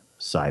every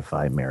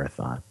sci-fi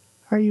marathon.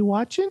 Are you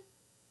watching?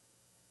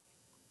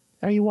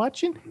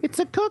 It's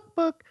a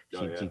cookbook.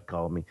 She'd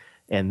call me.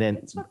 And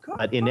then,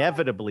 but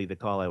inevitably, the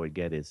call I would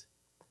get is,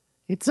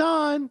 it's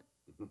on.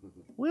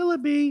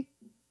 Willoughby.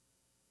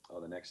 Oh,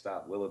 the next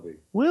stop, Willoughby.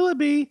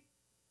 Willoughby.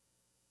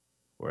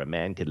 Where a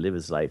man can live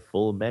his life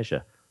full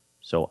measure.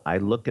 So I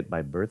look at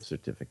my birth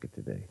certificate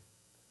today.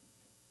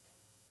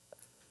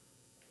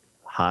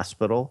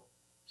 Hospital,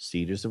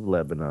 Cedars of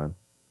Lebanon.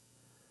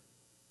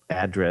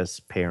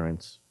 Address,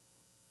 parents,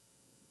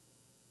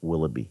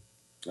 Willoughby.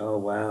 Oh,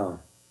 wow.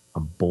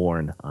 I'm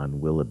born on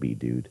Willoughby,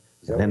 dude.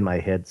 And then my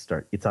head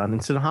starts. It's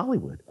in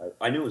Hollywood.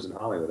 I knew it was in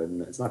Hollywood.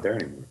 It's not there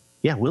anymore.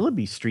 Yeah,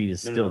 Willoughby Street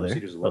is still there.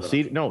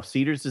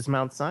 Cedars is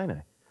Mount Sinai.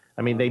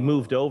 I mean, they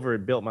moved over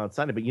and built Mount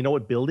Sinai. But you know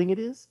what building it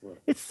is? What?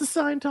 It's the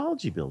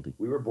Scientology building.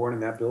 We were born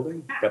in that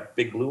building? That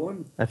big blue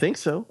one? I think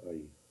so.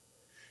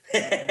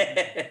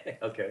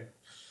 Okay.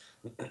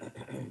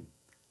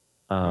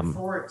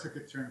 Before it took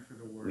a turn for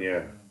the worse.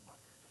 Yeah.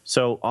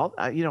 So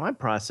I'm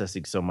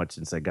processing so much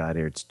since I got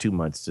here. It's 2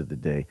 months to the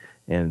day,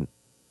 and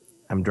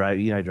I'm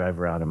driving. I drive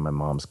around in my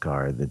mom's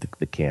car, the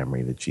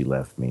Camry that she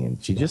left me,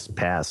 and she just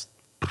passed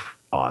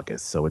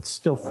August, so it's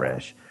still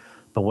fresh.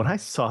 But when I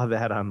saw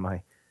that on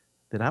my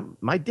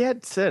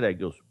dad said, "I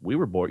goes, you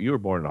were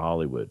born in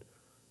Hollywood,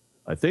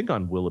 I think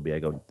on Willoughby." I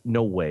go,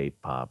 "No way,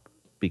 Pop,"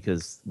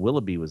 because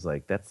Willoughby was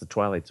like, that's the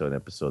Twilight Zone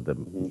episode that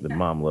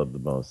Mom loved the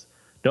most.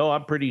 No,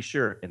 I'm pretty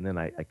sure, and then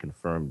I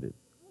confirmed it.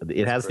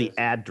 It has the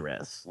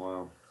address.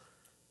 Wow.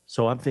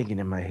 So I'm thinking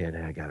in my head,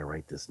 I got to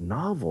write this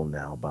novel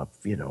now about,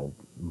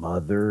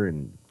 mother.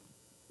 And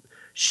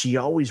she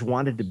always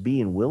wanted to be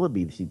in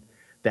Willoughby.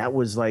 That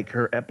was like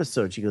her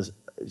episode. She goes,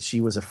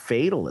 she was a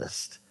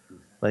fatalist.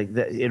 Like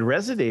that, it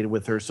resonated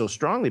with her so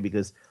strongly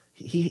because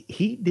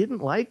he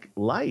didn't like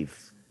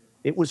life.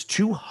 It was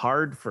too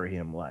hard for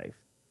him, life.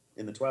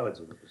 In the Twilight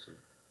Zone episode.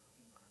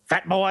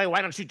 Fat boy,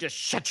 why don't you just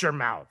shut your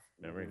mouth?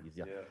 Remember?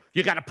 Yeah.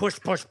 You got to push.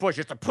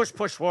 It's a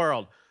push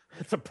world.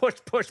 It's a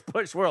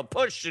push world.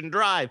 Push and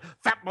drive.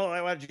 Fat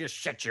boy, why don't you just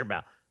shut your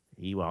mouth?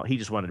 He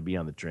just wanted to be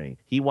on the train.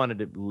 He wanted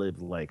to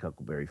live like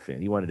Huckleberry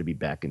Finn. He wanted to be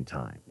back in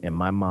time. And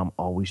my mom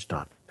always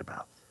talked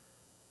about,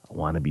 I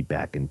want to be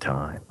back in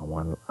time.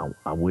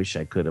 I wish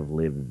I could have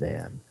lived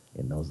then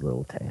in those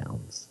little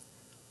towns.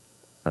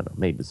 I don't know.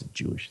 Maybe it's a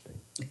Jewish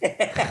thing.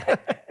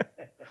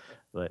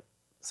 But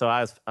so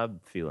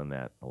I'm feeling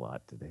that a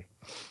lot today.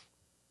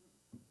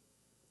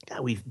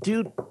 God,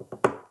 dude,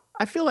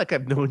 I feel like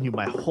I've known you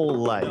my whole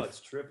life. No, it's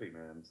trippy,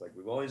 man. It's like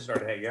we've only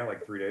started hanging out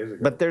like 3 days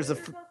ago.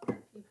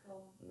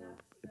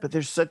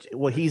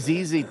 But he's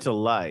easy to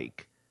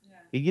like.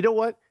 Yeah. You know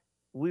what?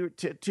 We were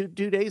 2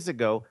 days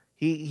ago.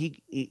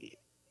 He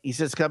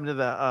says come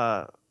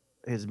to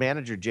his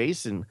manager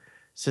Jason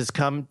says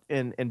come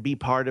and be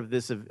part of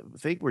this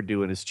thing we're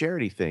doing, this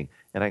charity thing.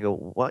 And I go,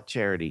 what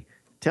charity?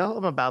 Tell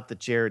him about the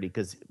charity,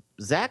 because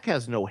Zach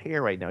has no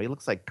hair right now. He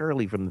looks like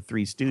Curly from the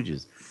Three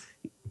Stooges.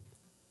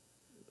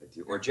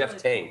 Or Jeff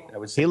Tate. I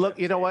would say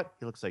you know what?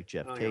 He looks like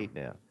Jeff Tate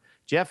now.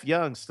 Jeff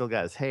Young still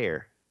got his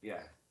hair. Yeah.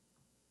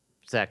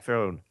 Zach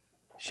Throne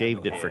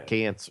shaved it for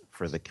cancer,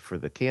 for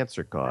the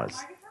cancer cause.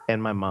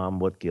 And my mom,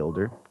 what killed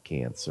her?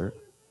 Cancer.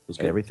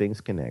 Okay. Everything's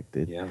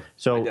connected. Yeah.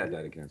 So my dad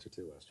died of cancer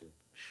too last year.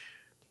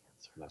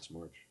 Last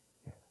March.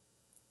 Yeah.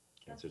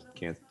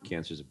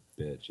 Cancer's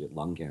a bitch. You had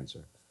lung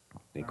cancer.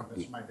 No,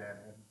 that's my dad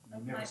had.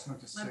 He never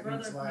smoked a My cigarette in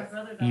his brother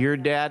life. died Your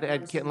from dad that. had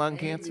That was in lung the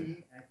cancer?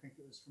 Navy. I think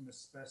it was from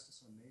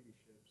asbestos on Navy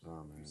ships. Oh,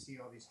 man. You see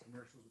all these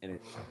commercials. And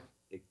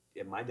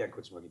with my dad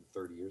quit smoking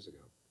 30 years ago.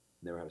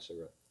 Never had a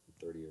cigarette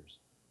in 30 years.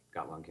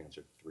 Got lung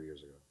cancer 3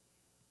 years ago.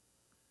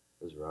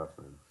 It was rough,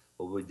 man.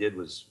 What we did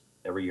was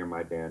every year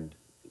my band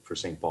for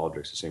St.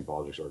 Baldrick's, the St.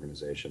 Baldrick's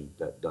organization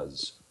that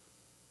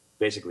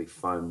basically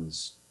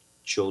funds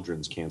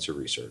children's cancer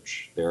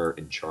research. They're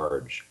in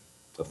charge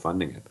of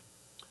funding it.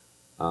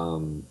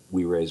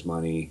 We raise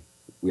money.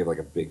 We have like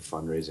a big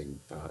fundraising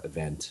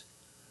event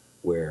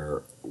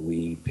where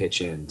we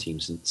pitch in, Team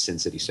Sin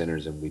City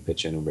Sinners, and we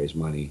pitch in and raise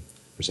money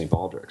for St.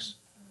 Baldrick's.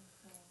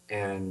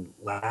 And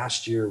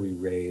last year we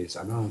raised,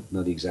 I don't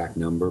know the exact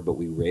number, but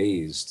we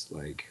raised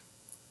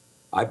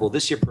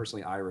this year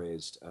personally I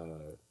raised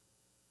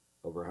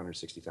over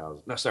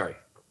 160,000. No, sorry.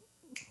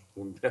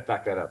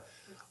 Back that up.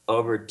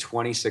 Over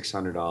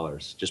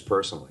 $2,600 just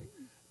personally.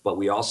 But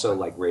we also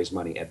raised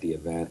money at the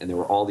event, and there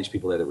were all these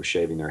people there that were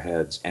shaving their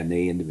heads, and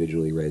they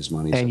individually raised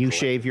money. And you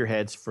shave your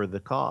heads for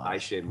the cause. I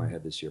shaved my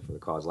head this year for the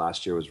cause.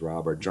 Last year was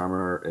Rob, our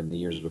drummer, and the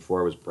years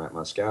before was Brent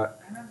Muscat,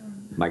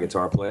 my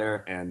guitar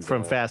player, and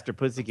from Faster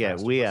Pussycat.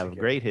 Faster We have Pussycat.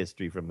 great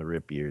history from the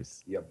Rip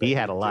years. Yeah, he bet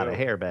had a you lot do. of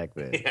hair back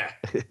then. Yeah,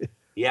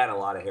 he had a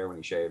lot of hair when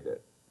he shaved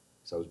it,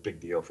 so it was a big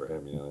deal for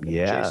him. And then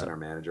Yeah. Jason, our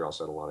manager,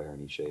 also had a lot of hair,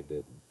 and he shaved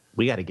it.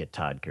 We got to get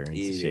Todd Kearns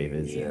to shave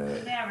his. Yeah.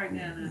 Never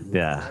gonna.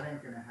 Yeah, That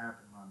ain't gonna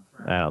happen,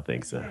 Ron. I don't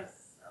think so.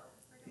 Yes.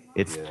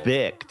 It's Yeah.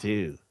 thick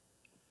too.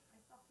 I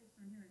saw pictures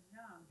when he was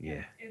young.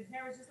 Yeah. His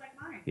hair was just like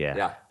mine. Yeah.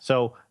 Yeah.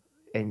 So,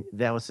 and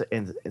that was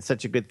and it's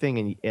such a good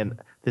thing. And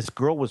this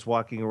girl was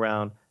walking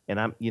around, and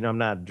I'm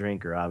not a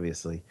drinker,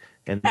 obviously.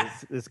 And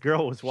this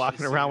girl was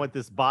walking around with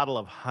this bottle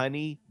of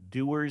Honey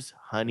Doers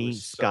honey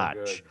was so scotch,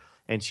 good.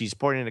 and she's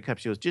pouring it in a cup.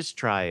 She goes, "Just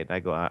try it." And I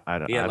go, "I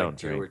don't, He had I like don't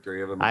 2 drink." or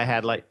 3 of them. I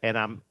had and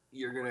I'm.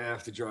 You're gonna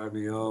have to drive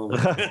me home.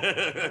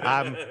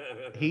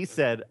 He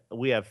said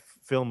we have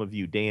film of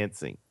you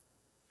dancing.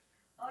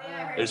 Oh, yeah, I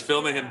heard There's you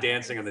filming say him that.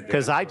 dancing on the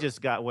Because dance I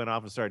floor. just went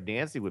off and started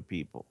dancing with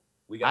people.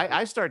 I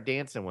I start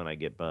dancing when I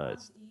get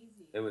buzzed.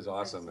 It was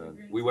awesome,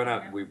 man. We went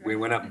up. We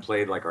went up and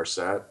played our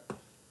set,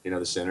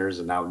 the Sinners,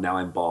 and now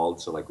I'm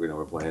bald, so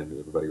we're playing.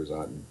 Everybody was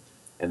on,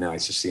 and then I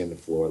just see on the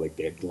floor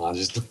Dave Delon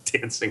just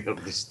dancing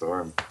up the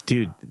storm.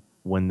 Dude,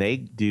 when they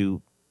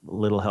do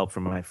Little Help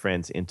from My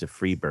Friends into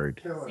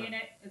Freebird, Seen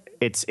it?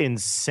 it's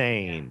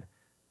insane.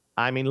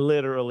 I mean,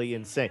 literally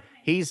insane.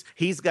 He's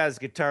got his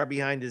guitar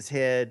behind his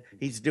head.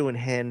 He's doing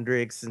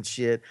Hendrix and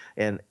shit,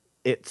 and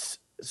it's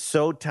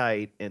so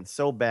tight and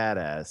so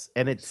badass.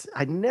 And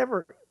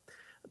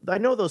I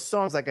know those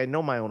songs like I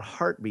know my own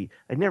heartbeat.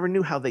 I never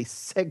knew how they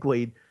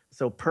segued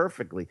so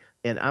perfectly.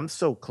 And I'm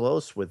so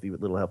close with you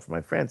with Little Help from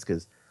My Friends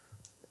because,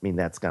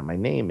 that's got my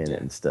name in it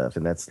and stuff.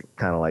 And that's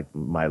kind of like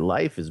my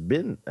life has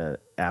been an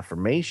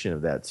affirmation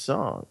of that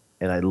song.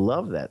 And I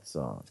love that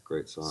song. It's a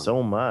great song.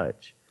 So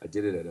much. I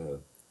did it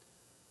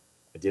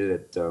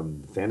at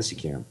Fantasy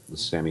Camp with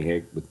Sammy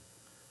Hagar.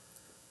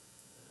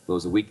 It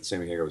was the week that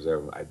Sammy Hagar was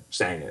there. I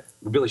sang it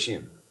with Billy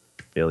Sheehan.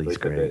 Billy's Billy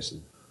played great. bass,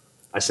 and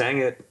I sang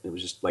it. It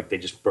was just they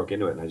just broke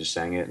into it, and I just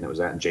sang it, and it was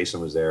that. And Jason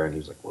was there, and he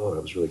was like, "Whoa,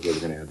 that was really good.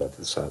 We're gonna add that to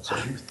the set." So,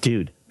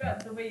 Dude,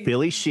 The way you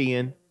Billy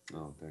Sheehan,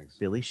 oh, thanks.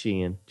 Billy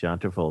Sheehan, John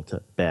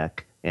Travolta,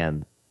 Beck,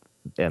 and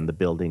the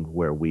building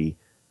where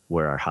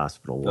our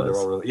hospital was. No, they're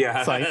all really,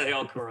 yeah, Sci- they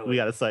all correlate. We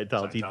got a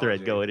Scientology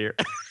thread going here.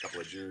 A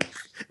couple of Jews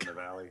in the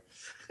valley.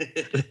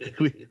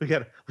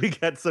 we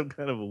got some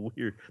kind of a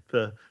weird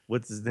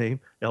what's his name?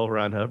 L.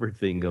 Ron Hubbard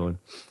thing going.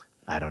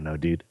 I don't know,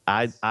 dude.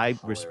 I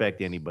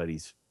respect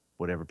anybody's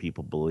whatever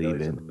people believe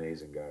Billy's in. an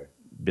amazing guy.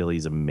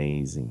 Billy's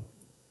amazing.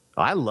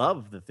 I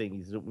love the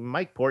thing.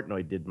 Mike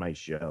Portnoy did my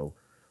show,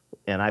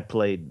 and I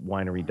played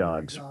Winery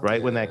Dogs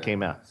right when that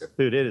came out.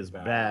 Dude, it is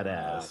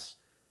badass.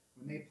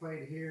 When they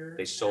played here,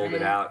 They sold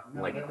it out.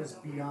 No, that was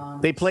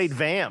beyond. They played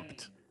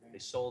Vamped. They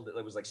sold it.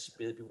 It was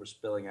people were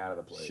spilling out of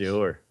the place.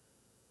 Sure.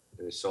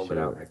 They sold it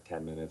out in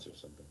 10 minutes or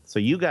something. So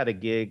you got a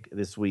gig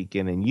this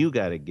weekend, and you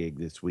got a gig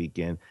this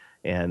weekend,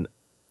 and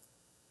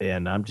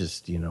I'm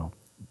just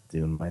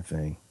doing my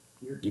thing.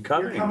 You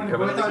coming? You're coming You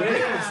coming with to the our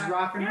gig? kids,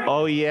 rocking it.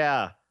 Oh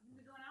yeah.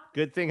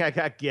 Good thing I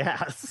got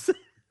gas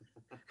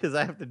because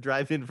I have to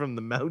drive in from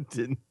the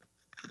mountain.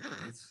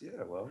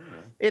 Yeah, well,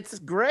 It's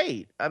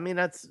great.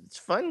 It's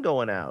fun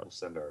going out. we'll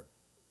send our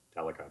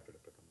helicopter to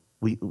pick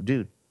them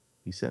Dude,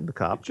 you send the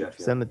cop, Jeff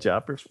Young send the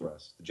chopper,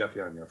 Express. The Jeff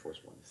Young Air Force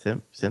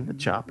One. send the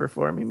chopper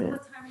for me, man.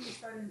 What time are you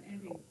starting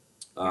and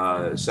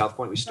ending? South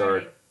Point, we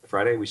start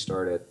Friday. We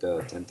start at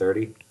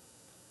 10:30.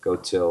 Go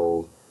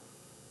till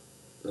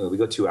we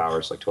go 2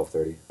 hours, like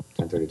 12:30,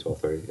 10:30,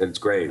 12:30, and it's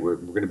great. We're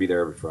going to be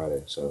there every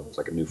Friday, so it's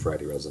like a new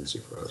Friday residency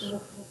for us.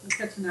 We'll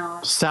catch an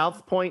hour.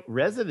 South Point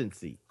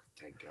residency.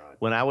 Thank God.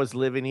 When I was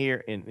living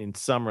here in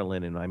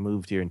Summerlin, and I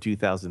moved here in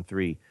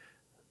 2003,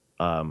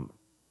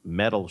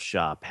 Metal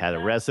Shop had a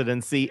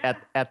residency at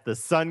the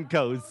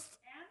Suncoast.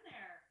 And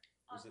there.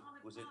 Was it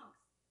Atomic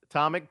Punks.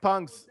 Atomic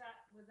Punks.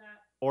 Was that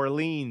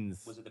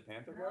Orleans. Was it the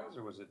Panther guys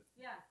or was it?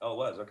 Yeah. Oh, it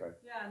was okay.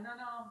 Yeah, no.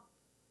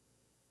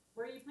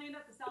 Where are you playing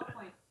at the South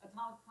Point?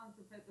 Atomic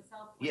Concert at the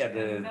South Point. Yeah,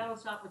 And the Metal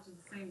Shop, which is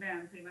the same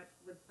band, pretty much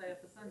would play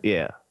at the Sun.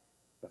 Yeah.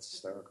 That's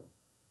hysterical.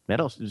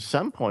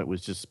 Some Point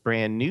was just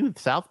brand new.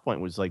 South Point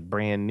was like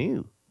brand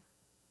new.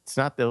 It's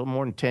not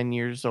more than 10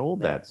 years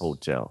old, that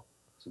hotel.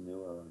 It's a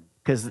newer one.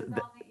 Because It's on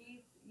the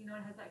east, it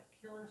has that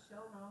killer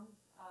showroom.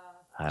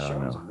 I don't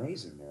Showroom's know.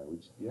 amazing there.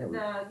 It's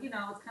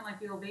kind of like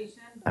the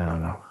Ovation. I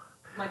don't know.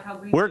 Like how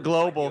Green We're Day-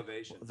 global.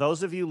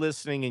 Those of you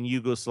listening in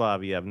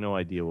Yugoslavia have no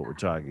idea what we're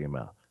talking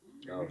about.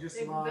 We just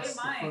They lost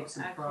the might, folks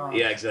in actually. Prague.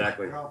 Yeah,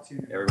 exactly. They're all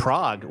tuned in. Everyone's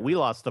Prague. talking We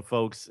lost the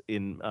folks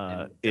in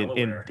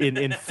Delaware.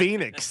 in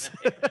Phoenix.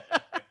 Van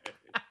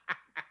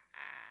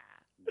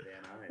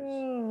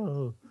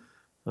Nuys.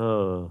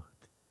 Oh.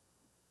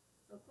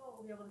 So cool.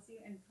 We'll be able to see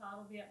it, and Todd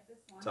will be at this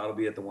one. Todd will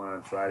be at the one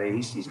on Friday.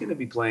 He's going to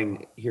be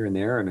playing here and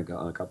there on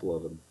a couple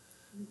of them.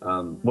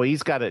 Well,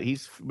 he's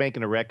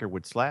making a record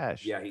with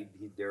Slash. Yeah,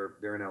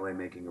 they're in LA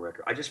making a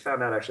record. I just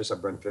found out actually I saw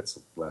Brent Fitz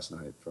last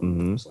night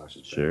from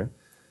Slash's band. Sure.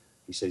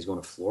 He said he's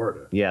going to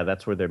Florida. Yeah,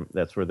 that's where they're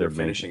They're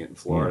finishing making it in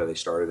Florida. Yeah. They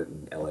started it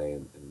in LA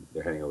and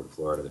they're heading over to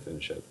Florida to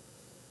finish it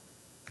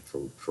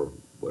for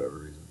whatever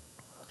reason.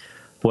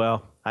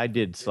 Well, I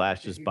did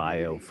Slash's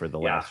bio for the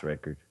last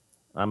record.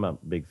 I'm a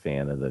big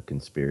fan of the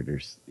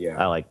Conspirators. Yeah.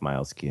 I like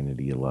Miles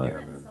Kennedy a lot. Yeah,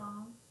 man.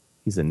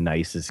 He's the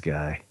nicest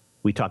guy.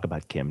 We talk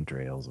about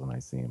chemtrails when I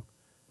see him.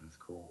 That's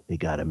cool. They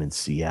got him in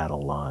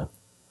Seattle, Lon.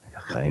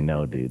 I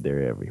know, dude.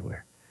 They're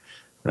everywhere.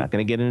 We're not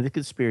going to get into the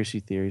conspiracy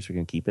theories. We're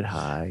going to keep it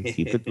high,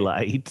 keep it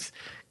light,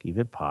 keep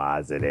it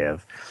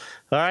positive.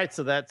 All right,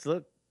 so that's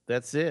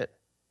it.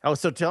 Oh,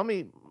 so tell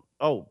me.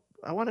 Oh,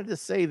 I wanted to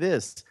say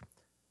this.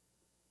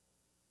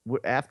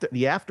 After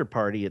the after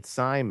party at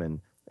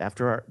Simon,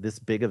 after this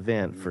big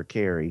event for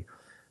Carrie,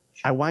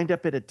 I wind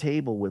up at a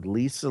table with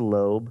Lisa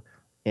Loeb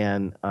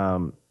and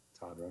Todd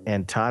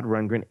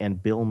Rundgren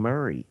and Bill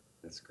Murray.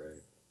 That's great.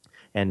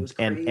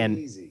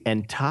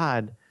 And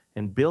Todd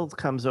and Bill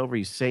comes over.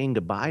 He's saying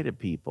goodbye to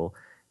people,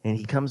 and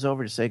he comes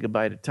over to say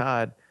goodbye to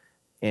Todd.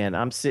 And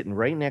I'm sitting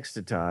right next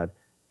to Todd,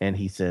 and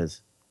he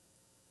says,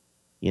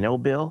 "You know,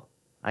 Bill,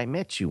 I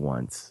met you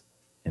once."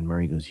 And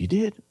Murray goes, "You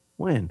did?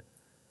 When?"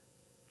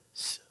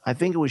 "I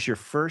think it was your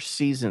first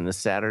season of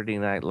Saturday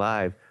Night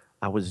Live.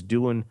 I was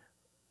doing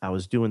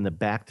the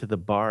Back to the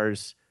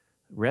Bars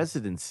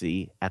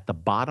residency at the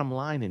Bottom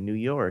Line in New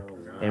York,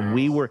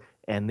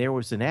 and there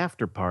was an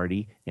after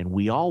party, and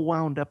we all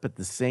wound up at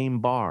the same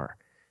bar.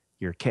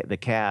 The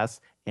cast,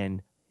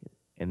 and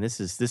this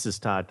is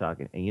Todd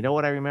talking. And you know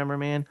what I remember,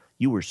 man?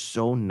 You were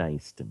so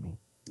nice to me.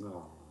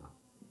 Oh.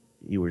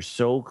 You were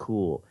so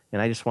cool,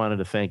 and I just wanted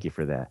to thank you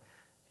for that."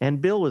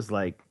 And Bill was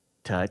like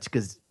touched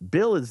because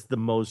Bill is the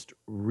most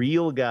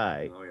real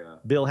guy. Oh yeah.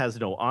 Bill has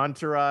no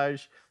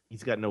entourage.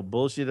 He's got no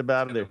bullshit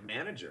about it.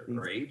 Manager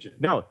or agent.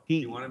 No,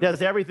 he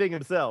does everything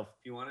himself.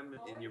 If you want him,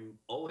 and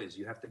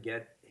you have to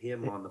get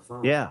him on the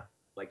phone. Yeah.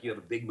 Like you have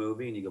a big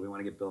movie and you go, "We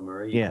want to get Bill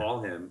Murray." Yeah. You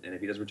call him, and if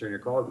he doesn't return your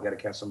call, you got to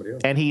cast somebody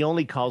else. And he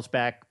only calls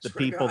back the Swear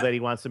to people God. that he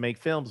wants to make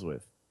films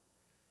with.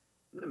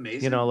 Isn't it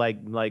amazing? You know, like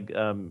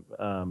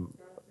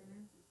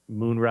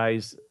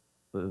Moonrise,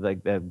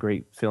 like that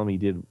great film he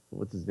did.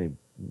 What's his name?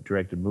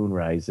 Directed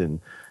Moonrise and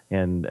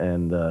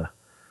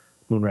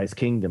Moonrise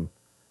Kingdom.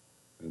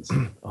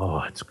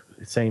 Oh, it's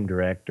the same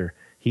director.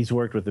 He's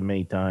worked with him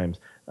many times.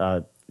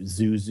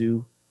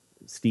 Zuzu,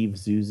 Steve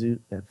Zuzu,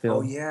 that film.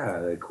 Oh yeah,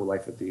 the Cool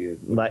Life at the.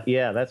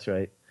 Yeah, that's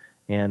right.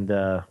 And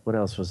what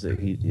else was it?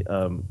 I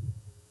don't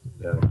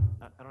have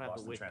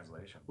Lost the in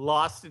Translation.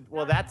 Lost.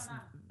 Well, that's a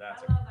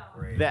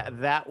great.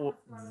 that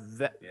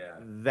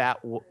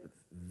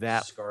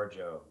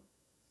ScarJo.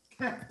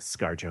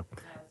 ScarJo.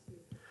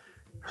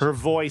 Her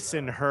voice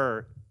in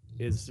her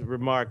is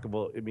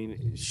remarkable. I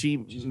mean, she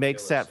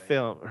makes that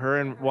film. Her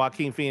and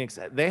Joaquin Phoenix,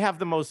 they have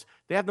the most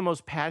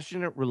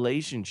passionate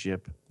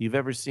relationship you've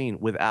ever seen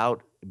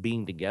without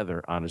being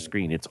together on a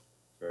screen. It's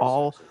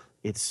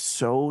it's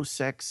so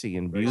sexy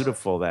and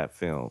beautiful, that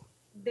film.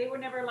 They were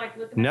never like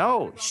looking.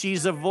 No,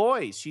 she's a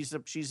voice.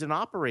 She's an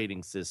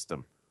operating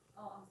system.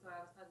 Oh, I'm sorry.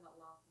 I was talking about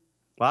Lost.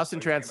 Lost in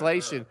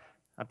Translation.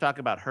 I'm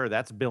talking about her.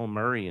 That's Bill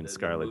Murray and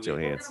Scarlett We're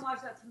Johansson. gonna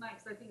watch that tonight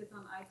because I think it's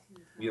on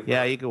iTunes.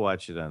 Yeah, you can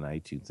watch it on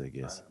iTunes, I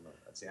guess.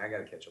 See, I got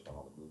to catch up on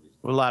all the movies.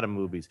 A lot of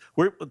movies.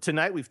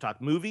 Tonight we've talked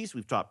movies.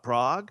 We've talked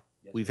Prague.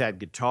 We've had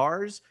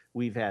guitars.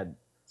 We've had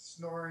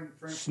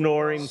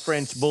snoring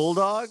French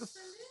bulldogs.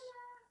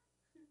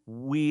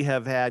 We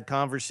have had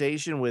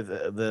conversation with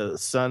the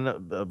son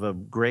of a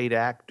great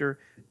actor.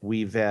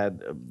 We've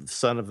had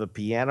son of a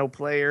piano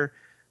player.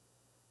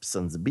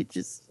 Sons of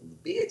bitches.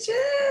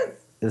 Bitches.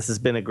 This has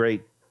been a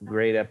great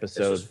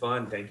episode. This was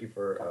fun. Thank you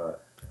for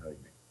having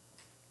me.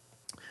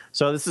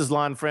 So this is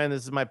Lon Friend.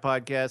 This is my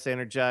podcast,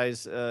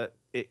 Energize.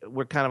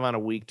 We're kind of on a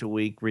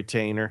week-to-week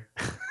retainer.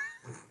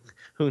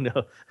 Who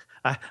knows?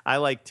 I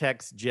like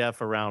text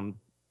Jeff around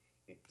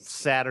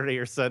Saturday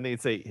or Sunday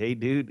and say, "Hey,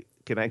 dude,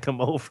 can I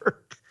come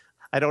over?"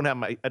 I don't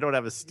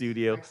have a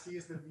studio. Likes to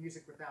use the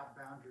Music Without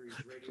Boundaries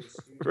radio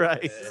studio.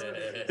 Right.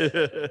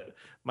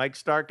 Mike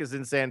Stark is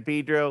in San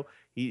Pedro.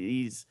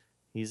 He's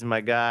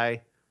my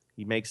guy.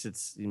 He makes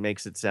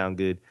it sound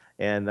good,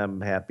 and I'm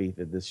happy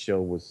that this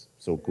show was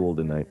so cool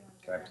tonight.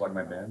 Can I plug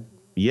my band?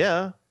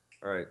 Yeah.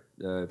 All right.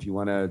 If you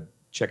want to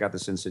check out the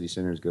Sin City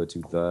Sinners, go to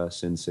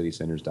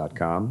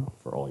thesincitysinners.com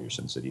for all your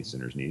Sin City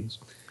Sinners needs.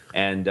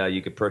 And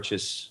you could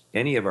purchase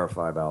any of our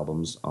 5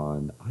 albums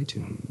on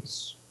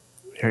iTunes.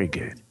 Very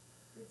good.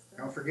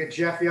 Don't forget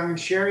Jeff Young and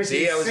Sherry's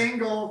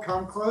single,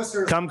 Come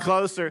Closer. Come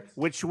Closer,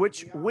 which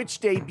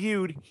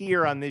debuted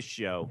here on this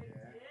show.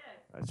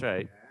 That's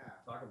right.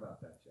 Talk about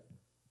that, Jeff.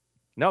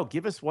 No,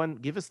 give us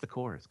the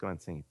chorus. Go on,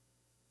 sing it.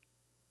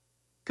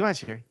 Come on,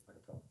 Sherry.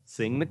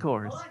 Sing the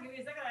chorus. Hold on, give me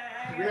a second.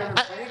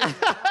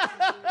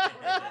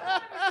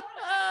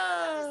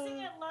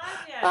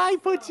 I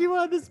put you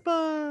on the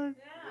spot.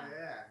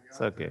 Yeah.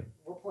 It's okay.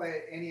 We'll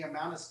play any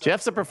amount of stuff.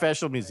 Jeff's a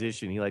professional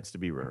musician. He likes to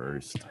be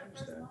rehearsed. I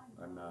understand.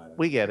 I'm not.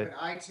 We get it.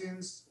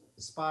 iTunes,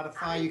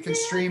 Spotify, you can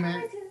stream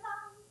it.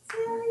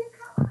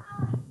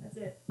 That's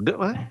it. Good,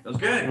 what? That was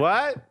good.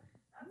 What?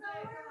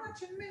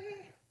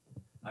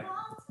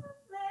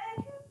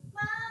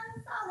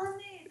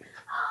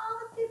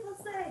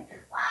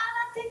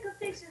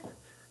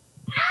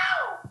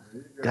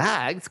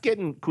 God, it's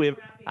getting quiv.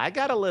 I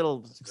got a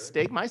little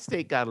steak. My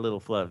steak got a little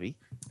fluffy.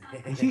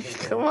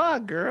 Come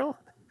on, girl.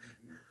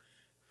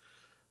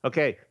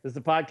 Okay, this is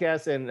the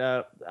podcast, and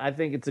I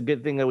think it's a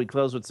good thing that we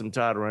close with some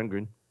Todd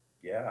Rundgren.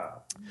 Yeah.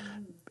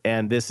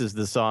 And this is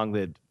the song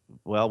that,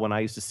 well, when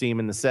I used to see him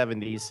in the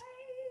 70s,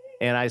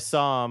 and I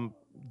saw him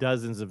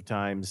dozens of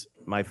times,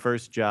 my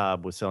first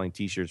job was selling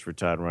T-shirts for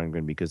Todd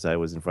Rundgren because I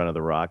was in front of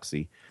the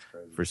Roxy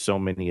for so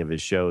many of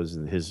his shows.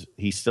 And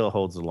he still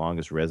holds the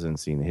longest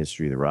residency in the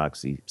history of the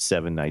Roxy,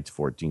 7 nights,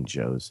 14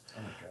 shows.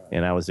 Oh,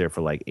 and I was there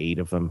for like 8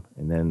 of them.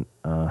 And then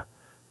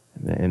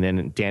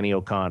Danny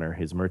O'Connor,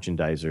 his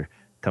merchandiser,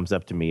 comes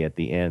up to me at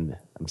the end.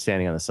 I'm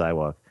standing on the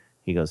sidewalk.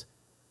 He goes,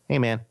 "Hey,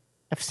 man,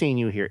 I've seen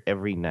you here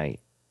every night."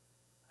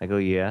 I go,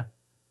 "Yeah,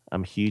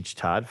 I'm a huge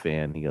Todd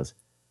fan." He goes,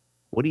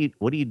 What are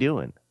you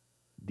doing?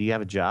 Do you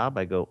have a job?"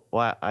 I go,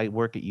 "Well, I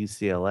work at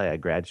UCLA. I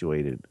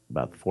graduated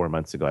about 4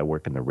 months ago. I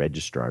work in the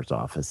registrar's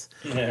office."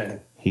 Yeah.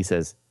 He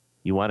says,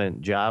 "You want a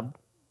job?"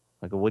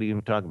 I go, "What are you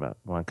talking about?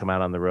 Want to come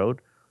out on the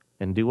road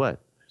and do what?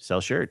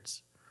 Sell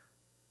shirts?"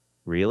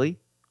 "Really?"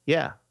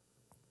 "Yeah.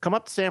 Come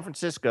up to San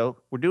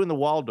Francisco. We're doing the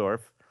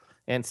Waldorf,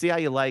 and see how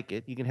you like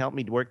it. You can help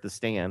me work the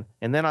stand,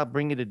 and then I'll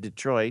bring you to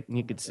Detroit, and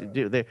you could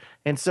do there."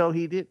 And so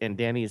he did. And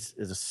Danny is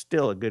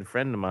still a good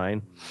friend of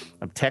mine.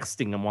 I'm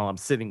texting him while I'm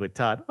sitting with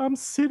Todd. I'm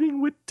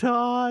sitting with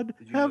Todd,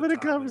 having a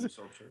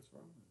conversation.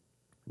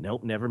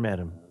 Nope, never met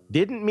him.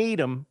 Didn't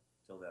meet him.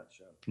 Till that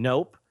show.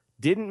 Nope,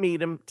 didn't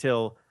meet him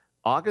till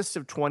August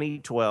of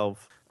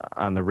 2012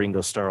 on the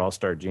Ringo Starr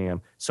All-Star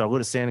Jam. So I go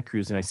to Santa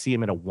Cruz, and I see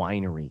him at a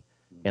winery.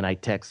 And I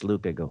text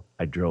Luke. I go,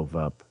 "I drove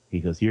up."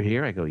 He goes, "You're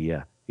here?" I go,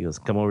 "Yeah." He goes,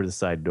 "Come over to the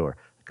side door."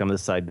 I come to the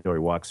side door. He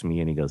walks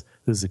me in. He goes,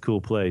 "This is a cool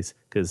place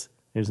because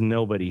there's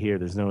nobody here.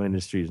 There's no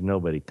industry. There's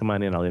nobody. Come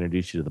on in. I'll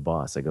introduce you to the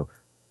boss." I go,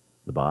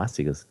 "The boss?"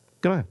 He goes,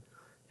 "Come on."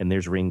 And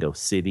there's Ringo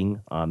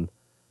sitting on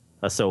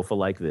a sofa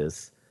like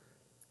this.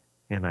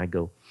 And I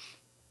go,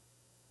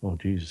 "Oh,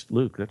 Jesus,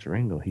 Luke, that's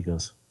Ringo." He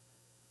goes,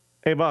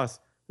 "Hey, boss,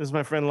 this is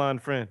my friend Lon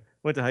Friend.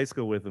 Went to high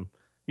school with him.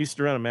 Used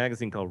to run a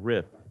magazine called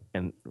Rip."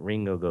 And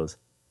Ringo goes,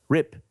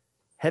 "Rip,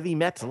 heavy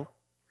metal?"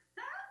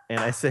 And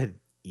I said,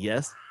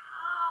 "Yes."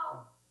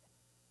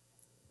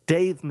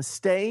 "Dave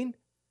Mustaine?"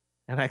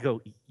 And I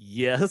go,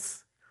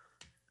 "Yes."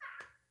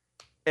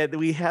 And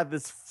we had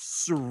this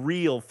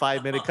surreal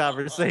 5-minute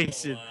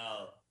conversation.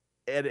 Wow.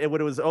 And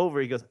when it was over,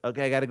 he goes,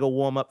 "Okay, I got to go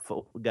warm up,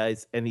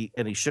 guys." And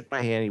he shook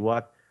my hand. He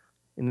walked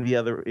in the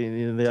other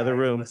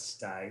room.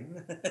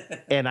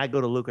 And I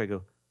go to Luke. I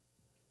go,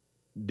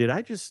 Did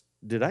I just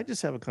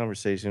have a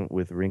conversation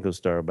with Ringo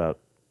Starr about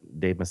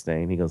Dave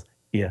Mustaine?" He goes,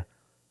 "Yeah,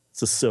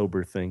 it's a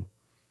sober thing."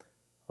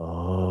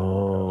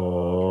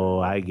 Oh,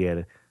 I get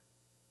it.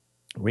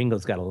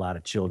 Ringo's got a lot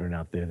of children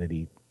out there that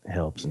he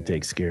helps and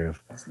takes care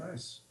of. That's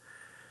nice.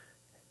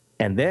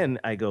 And then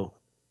I go,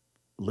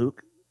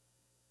 "Luke,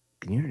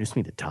 can you introduce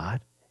me to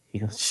Todd?" He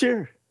goes,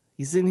 "Sure,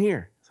 he's in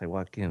here." So I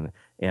walk in,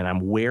 and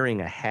I'm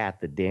wearing a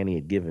hat that Danny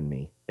had given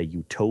me, a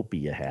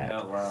Utopia hat.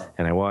 Oh, wow.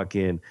 And I walk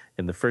in,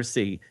 and the first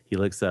thing he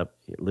looks up,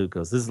 Luke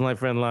goes, "This is my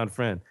friend Lon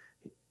Friend."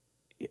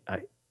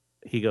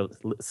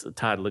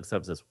 Todd looks up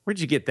and says, "Where'd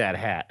you get that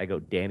hat?" I go,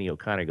 "Danny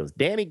O'Connor." He goes,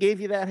 "Danny gave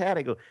you that hat?"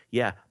 I go,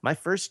 "Yeah, my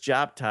first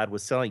job, Todd,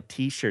 was selling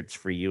T-shirts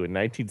for you in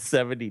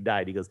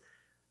 1979. He goes,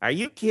 "Are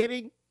you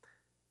kidding?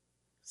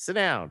 Sit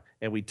down."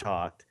 And we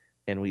talked,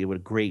 and we had a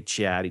great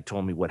chat. He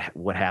told me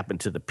what happened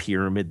to the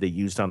pyramid they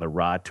used on the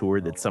Raw tour,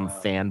 that some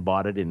fan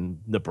bought it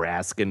in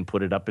Nebraska and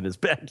put it up in his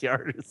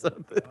backyard or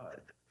something.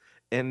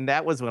 And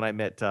that was when I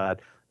met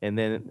Todd. And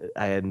then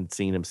I hadn't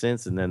seen him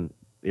since, and then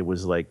it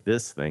was like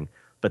this thing.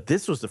 But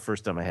this was the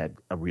first time I had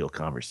a real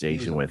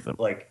conversation with him.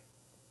 Like,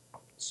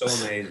 so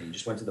amazing. You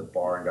just went to the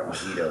bar and got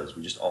mojitos.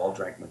 We just all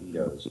drank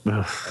mojitos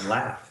and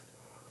laughed.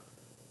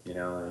 you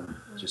know, and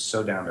just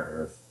so down to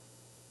earth.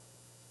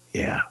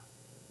 Yeah.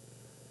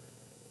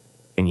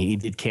 And he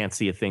did Can't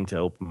See a Thing to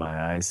Open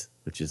My Eyes,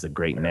 which is a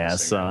great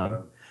Nas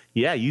song.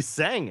 Yeah, you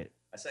sang it.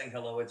 I sang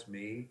Hello, It's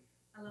Me.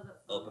 I love it.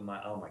 Oh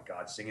my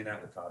God, singing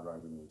that with Todd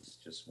Rundgren was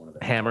just one of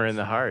the Hammer in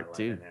the Heart,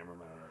 too.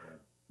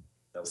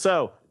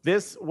 So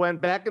this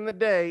went back in the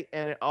day,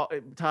 and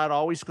Todd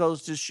always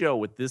closed his show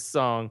with this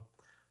song,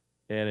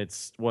 and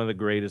it's one of the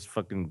greatest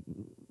fucking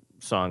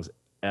songs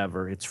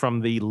ever. It's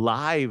from the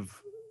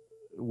live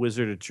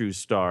Wizard of True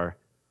Star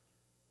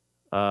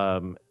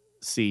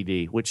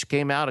CD, which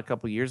came out a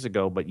couple years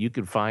ago, but you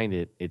can find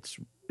it. It's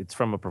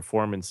from a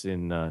performance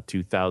in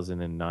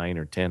 2009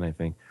 or 10, I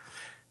think,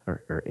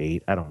 or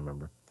 8. I don't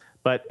remember.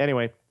 But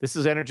anyway, this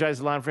is Energize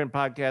the Lawn Friend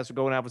Podcast. We're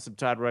going out with some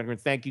Todd Rundgren.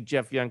 Thank you,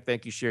 Jeff Young.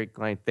 Thank you, Sherry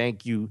Klein.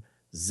 Thank you,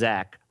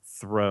 Zach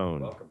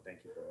Throne. Welcome. Thank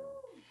you.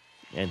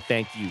 And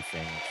thank you,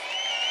 fans.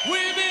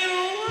 We've been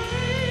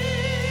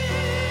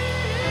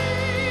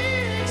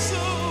waiting so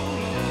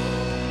long.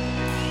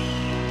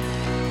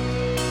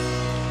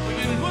 We've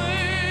been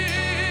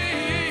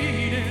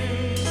waiting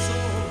so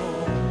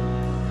long.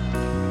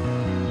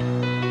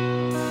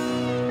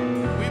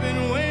 We've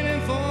been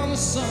waiting for the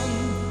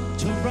sun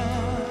to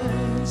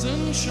rise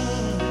and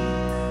shine,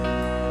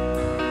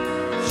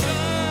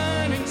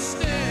 shining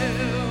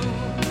still.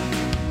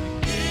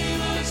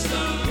 Give us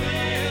the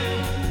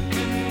will.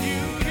 Can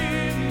you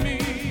hear me?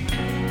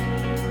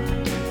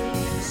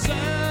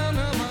 Sound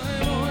of my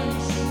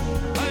voice.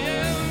 I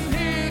am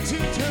here to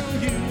tell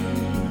you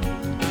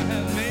I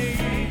have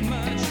made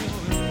my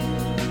choice.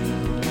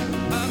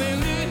 I've been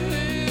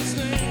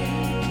listening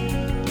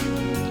to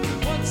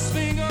what's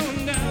been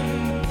going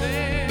down.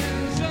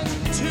 There's just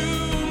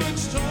too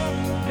much talk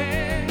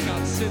and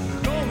gossip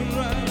going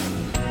round.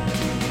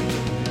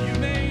 You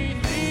may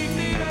think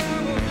that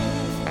I'm a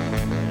fool,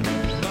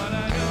 but I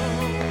know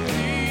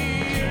the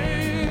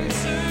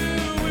answer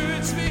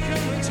words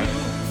become a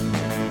tool.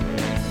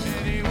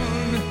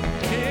 Anyone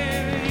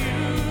can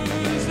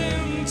use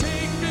them.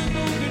 Take the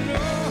broken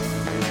door.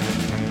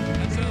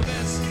 That's the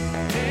best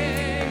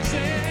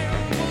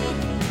example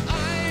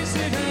eyes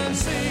that have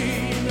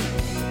seen.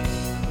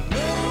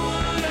 Know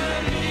what I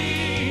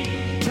mean?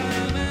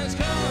 Time has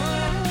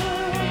come.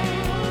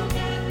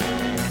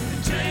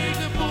 Take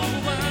the bull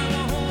by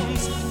the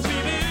horns.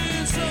 We've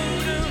been so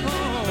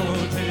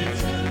devoted.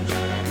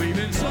 We've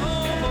been so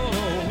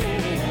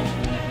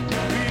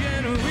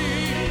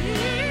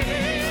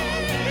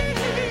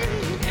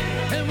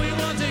and we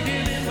want to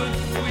get in, but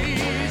we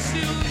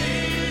still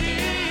need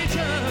each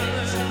other.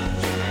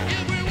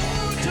 If we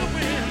want to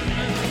win,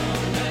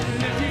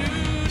 and if you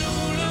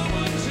don't know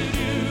what to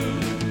do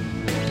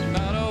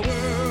about a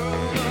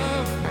world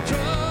of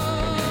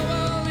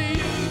trouble,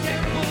 you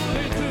can pull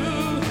it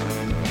through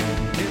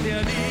if you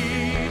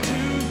need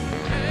to,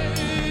 and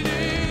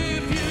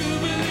if you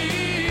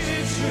believe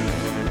it's true,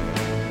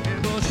 it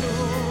will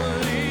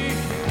surely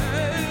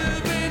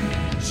have been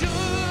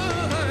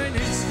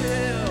shining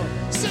still.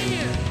 Sing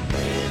it.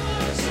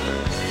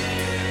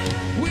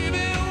 We've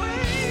been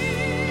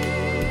waiting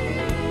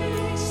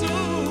so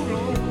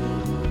long.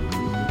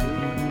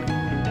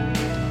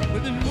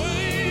 We've been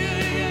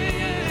waiting.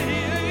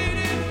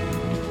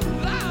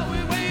 Now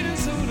we're waiting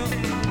so long.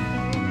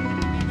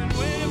 We've been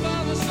waiting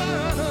for the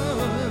sun,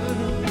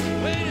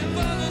 waiting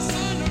for the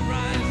sun to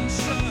rise and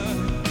shine,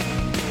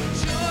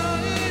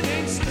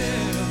 shining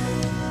still.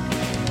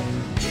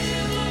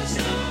 Give us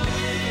the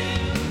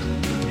will.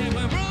 Yeah,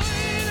 we're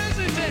bright as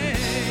the day.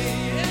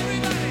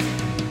 Everybody,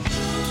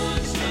 show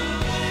us the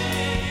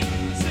way.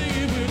 Sing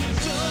it with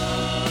us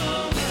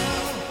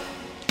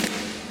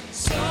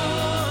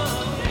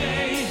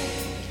someday.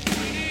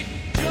 We need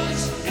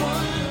just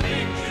one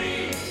victory,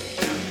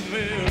 and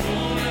we're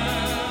on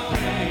our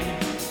way.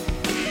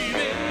 We've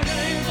been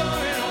praying for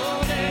it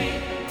all day,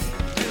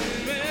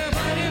 and we're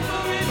fighting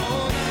for it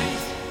all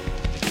night.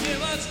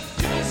 Give us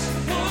just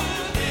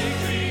one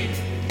victory,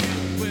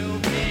 we'll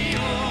be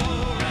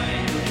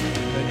alright.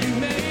 You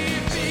may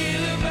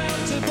feel about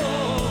to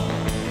fall,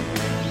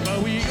 but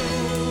we go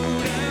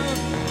down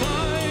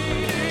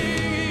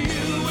fighting.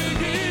 You will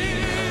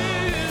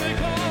hear the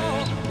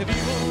call if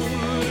you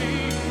only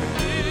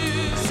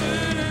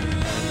listen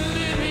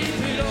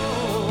underneath it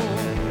all.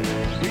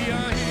 We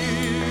are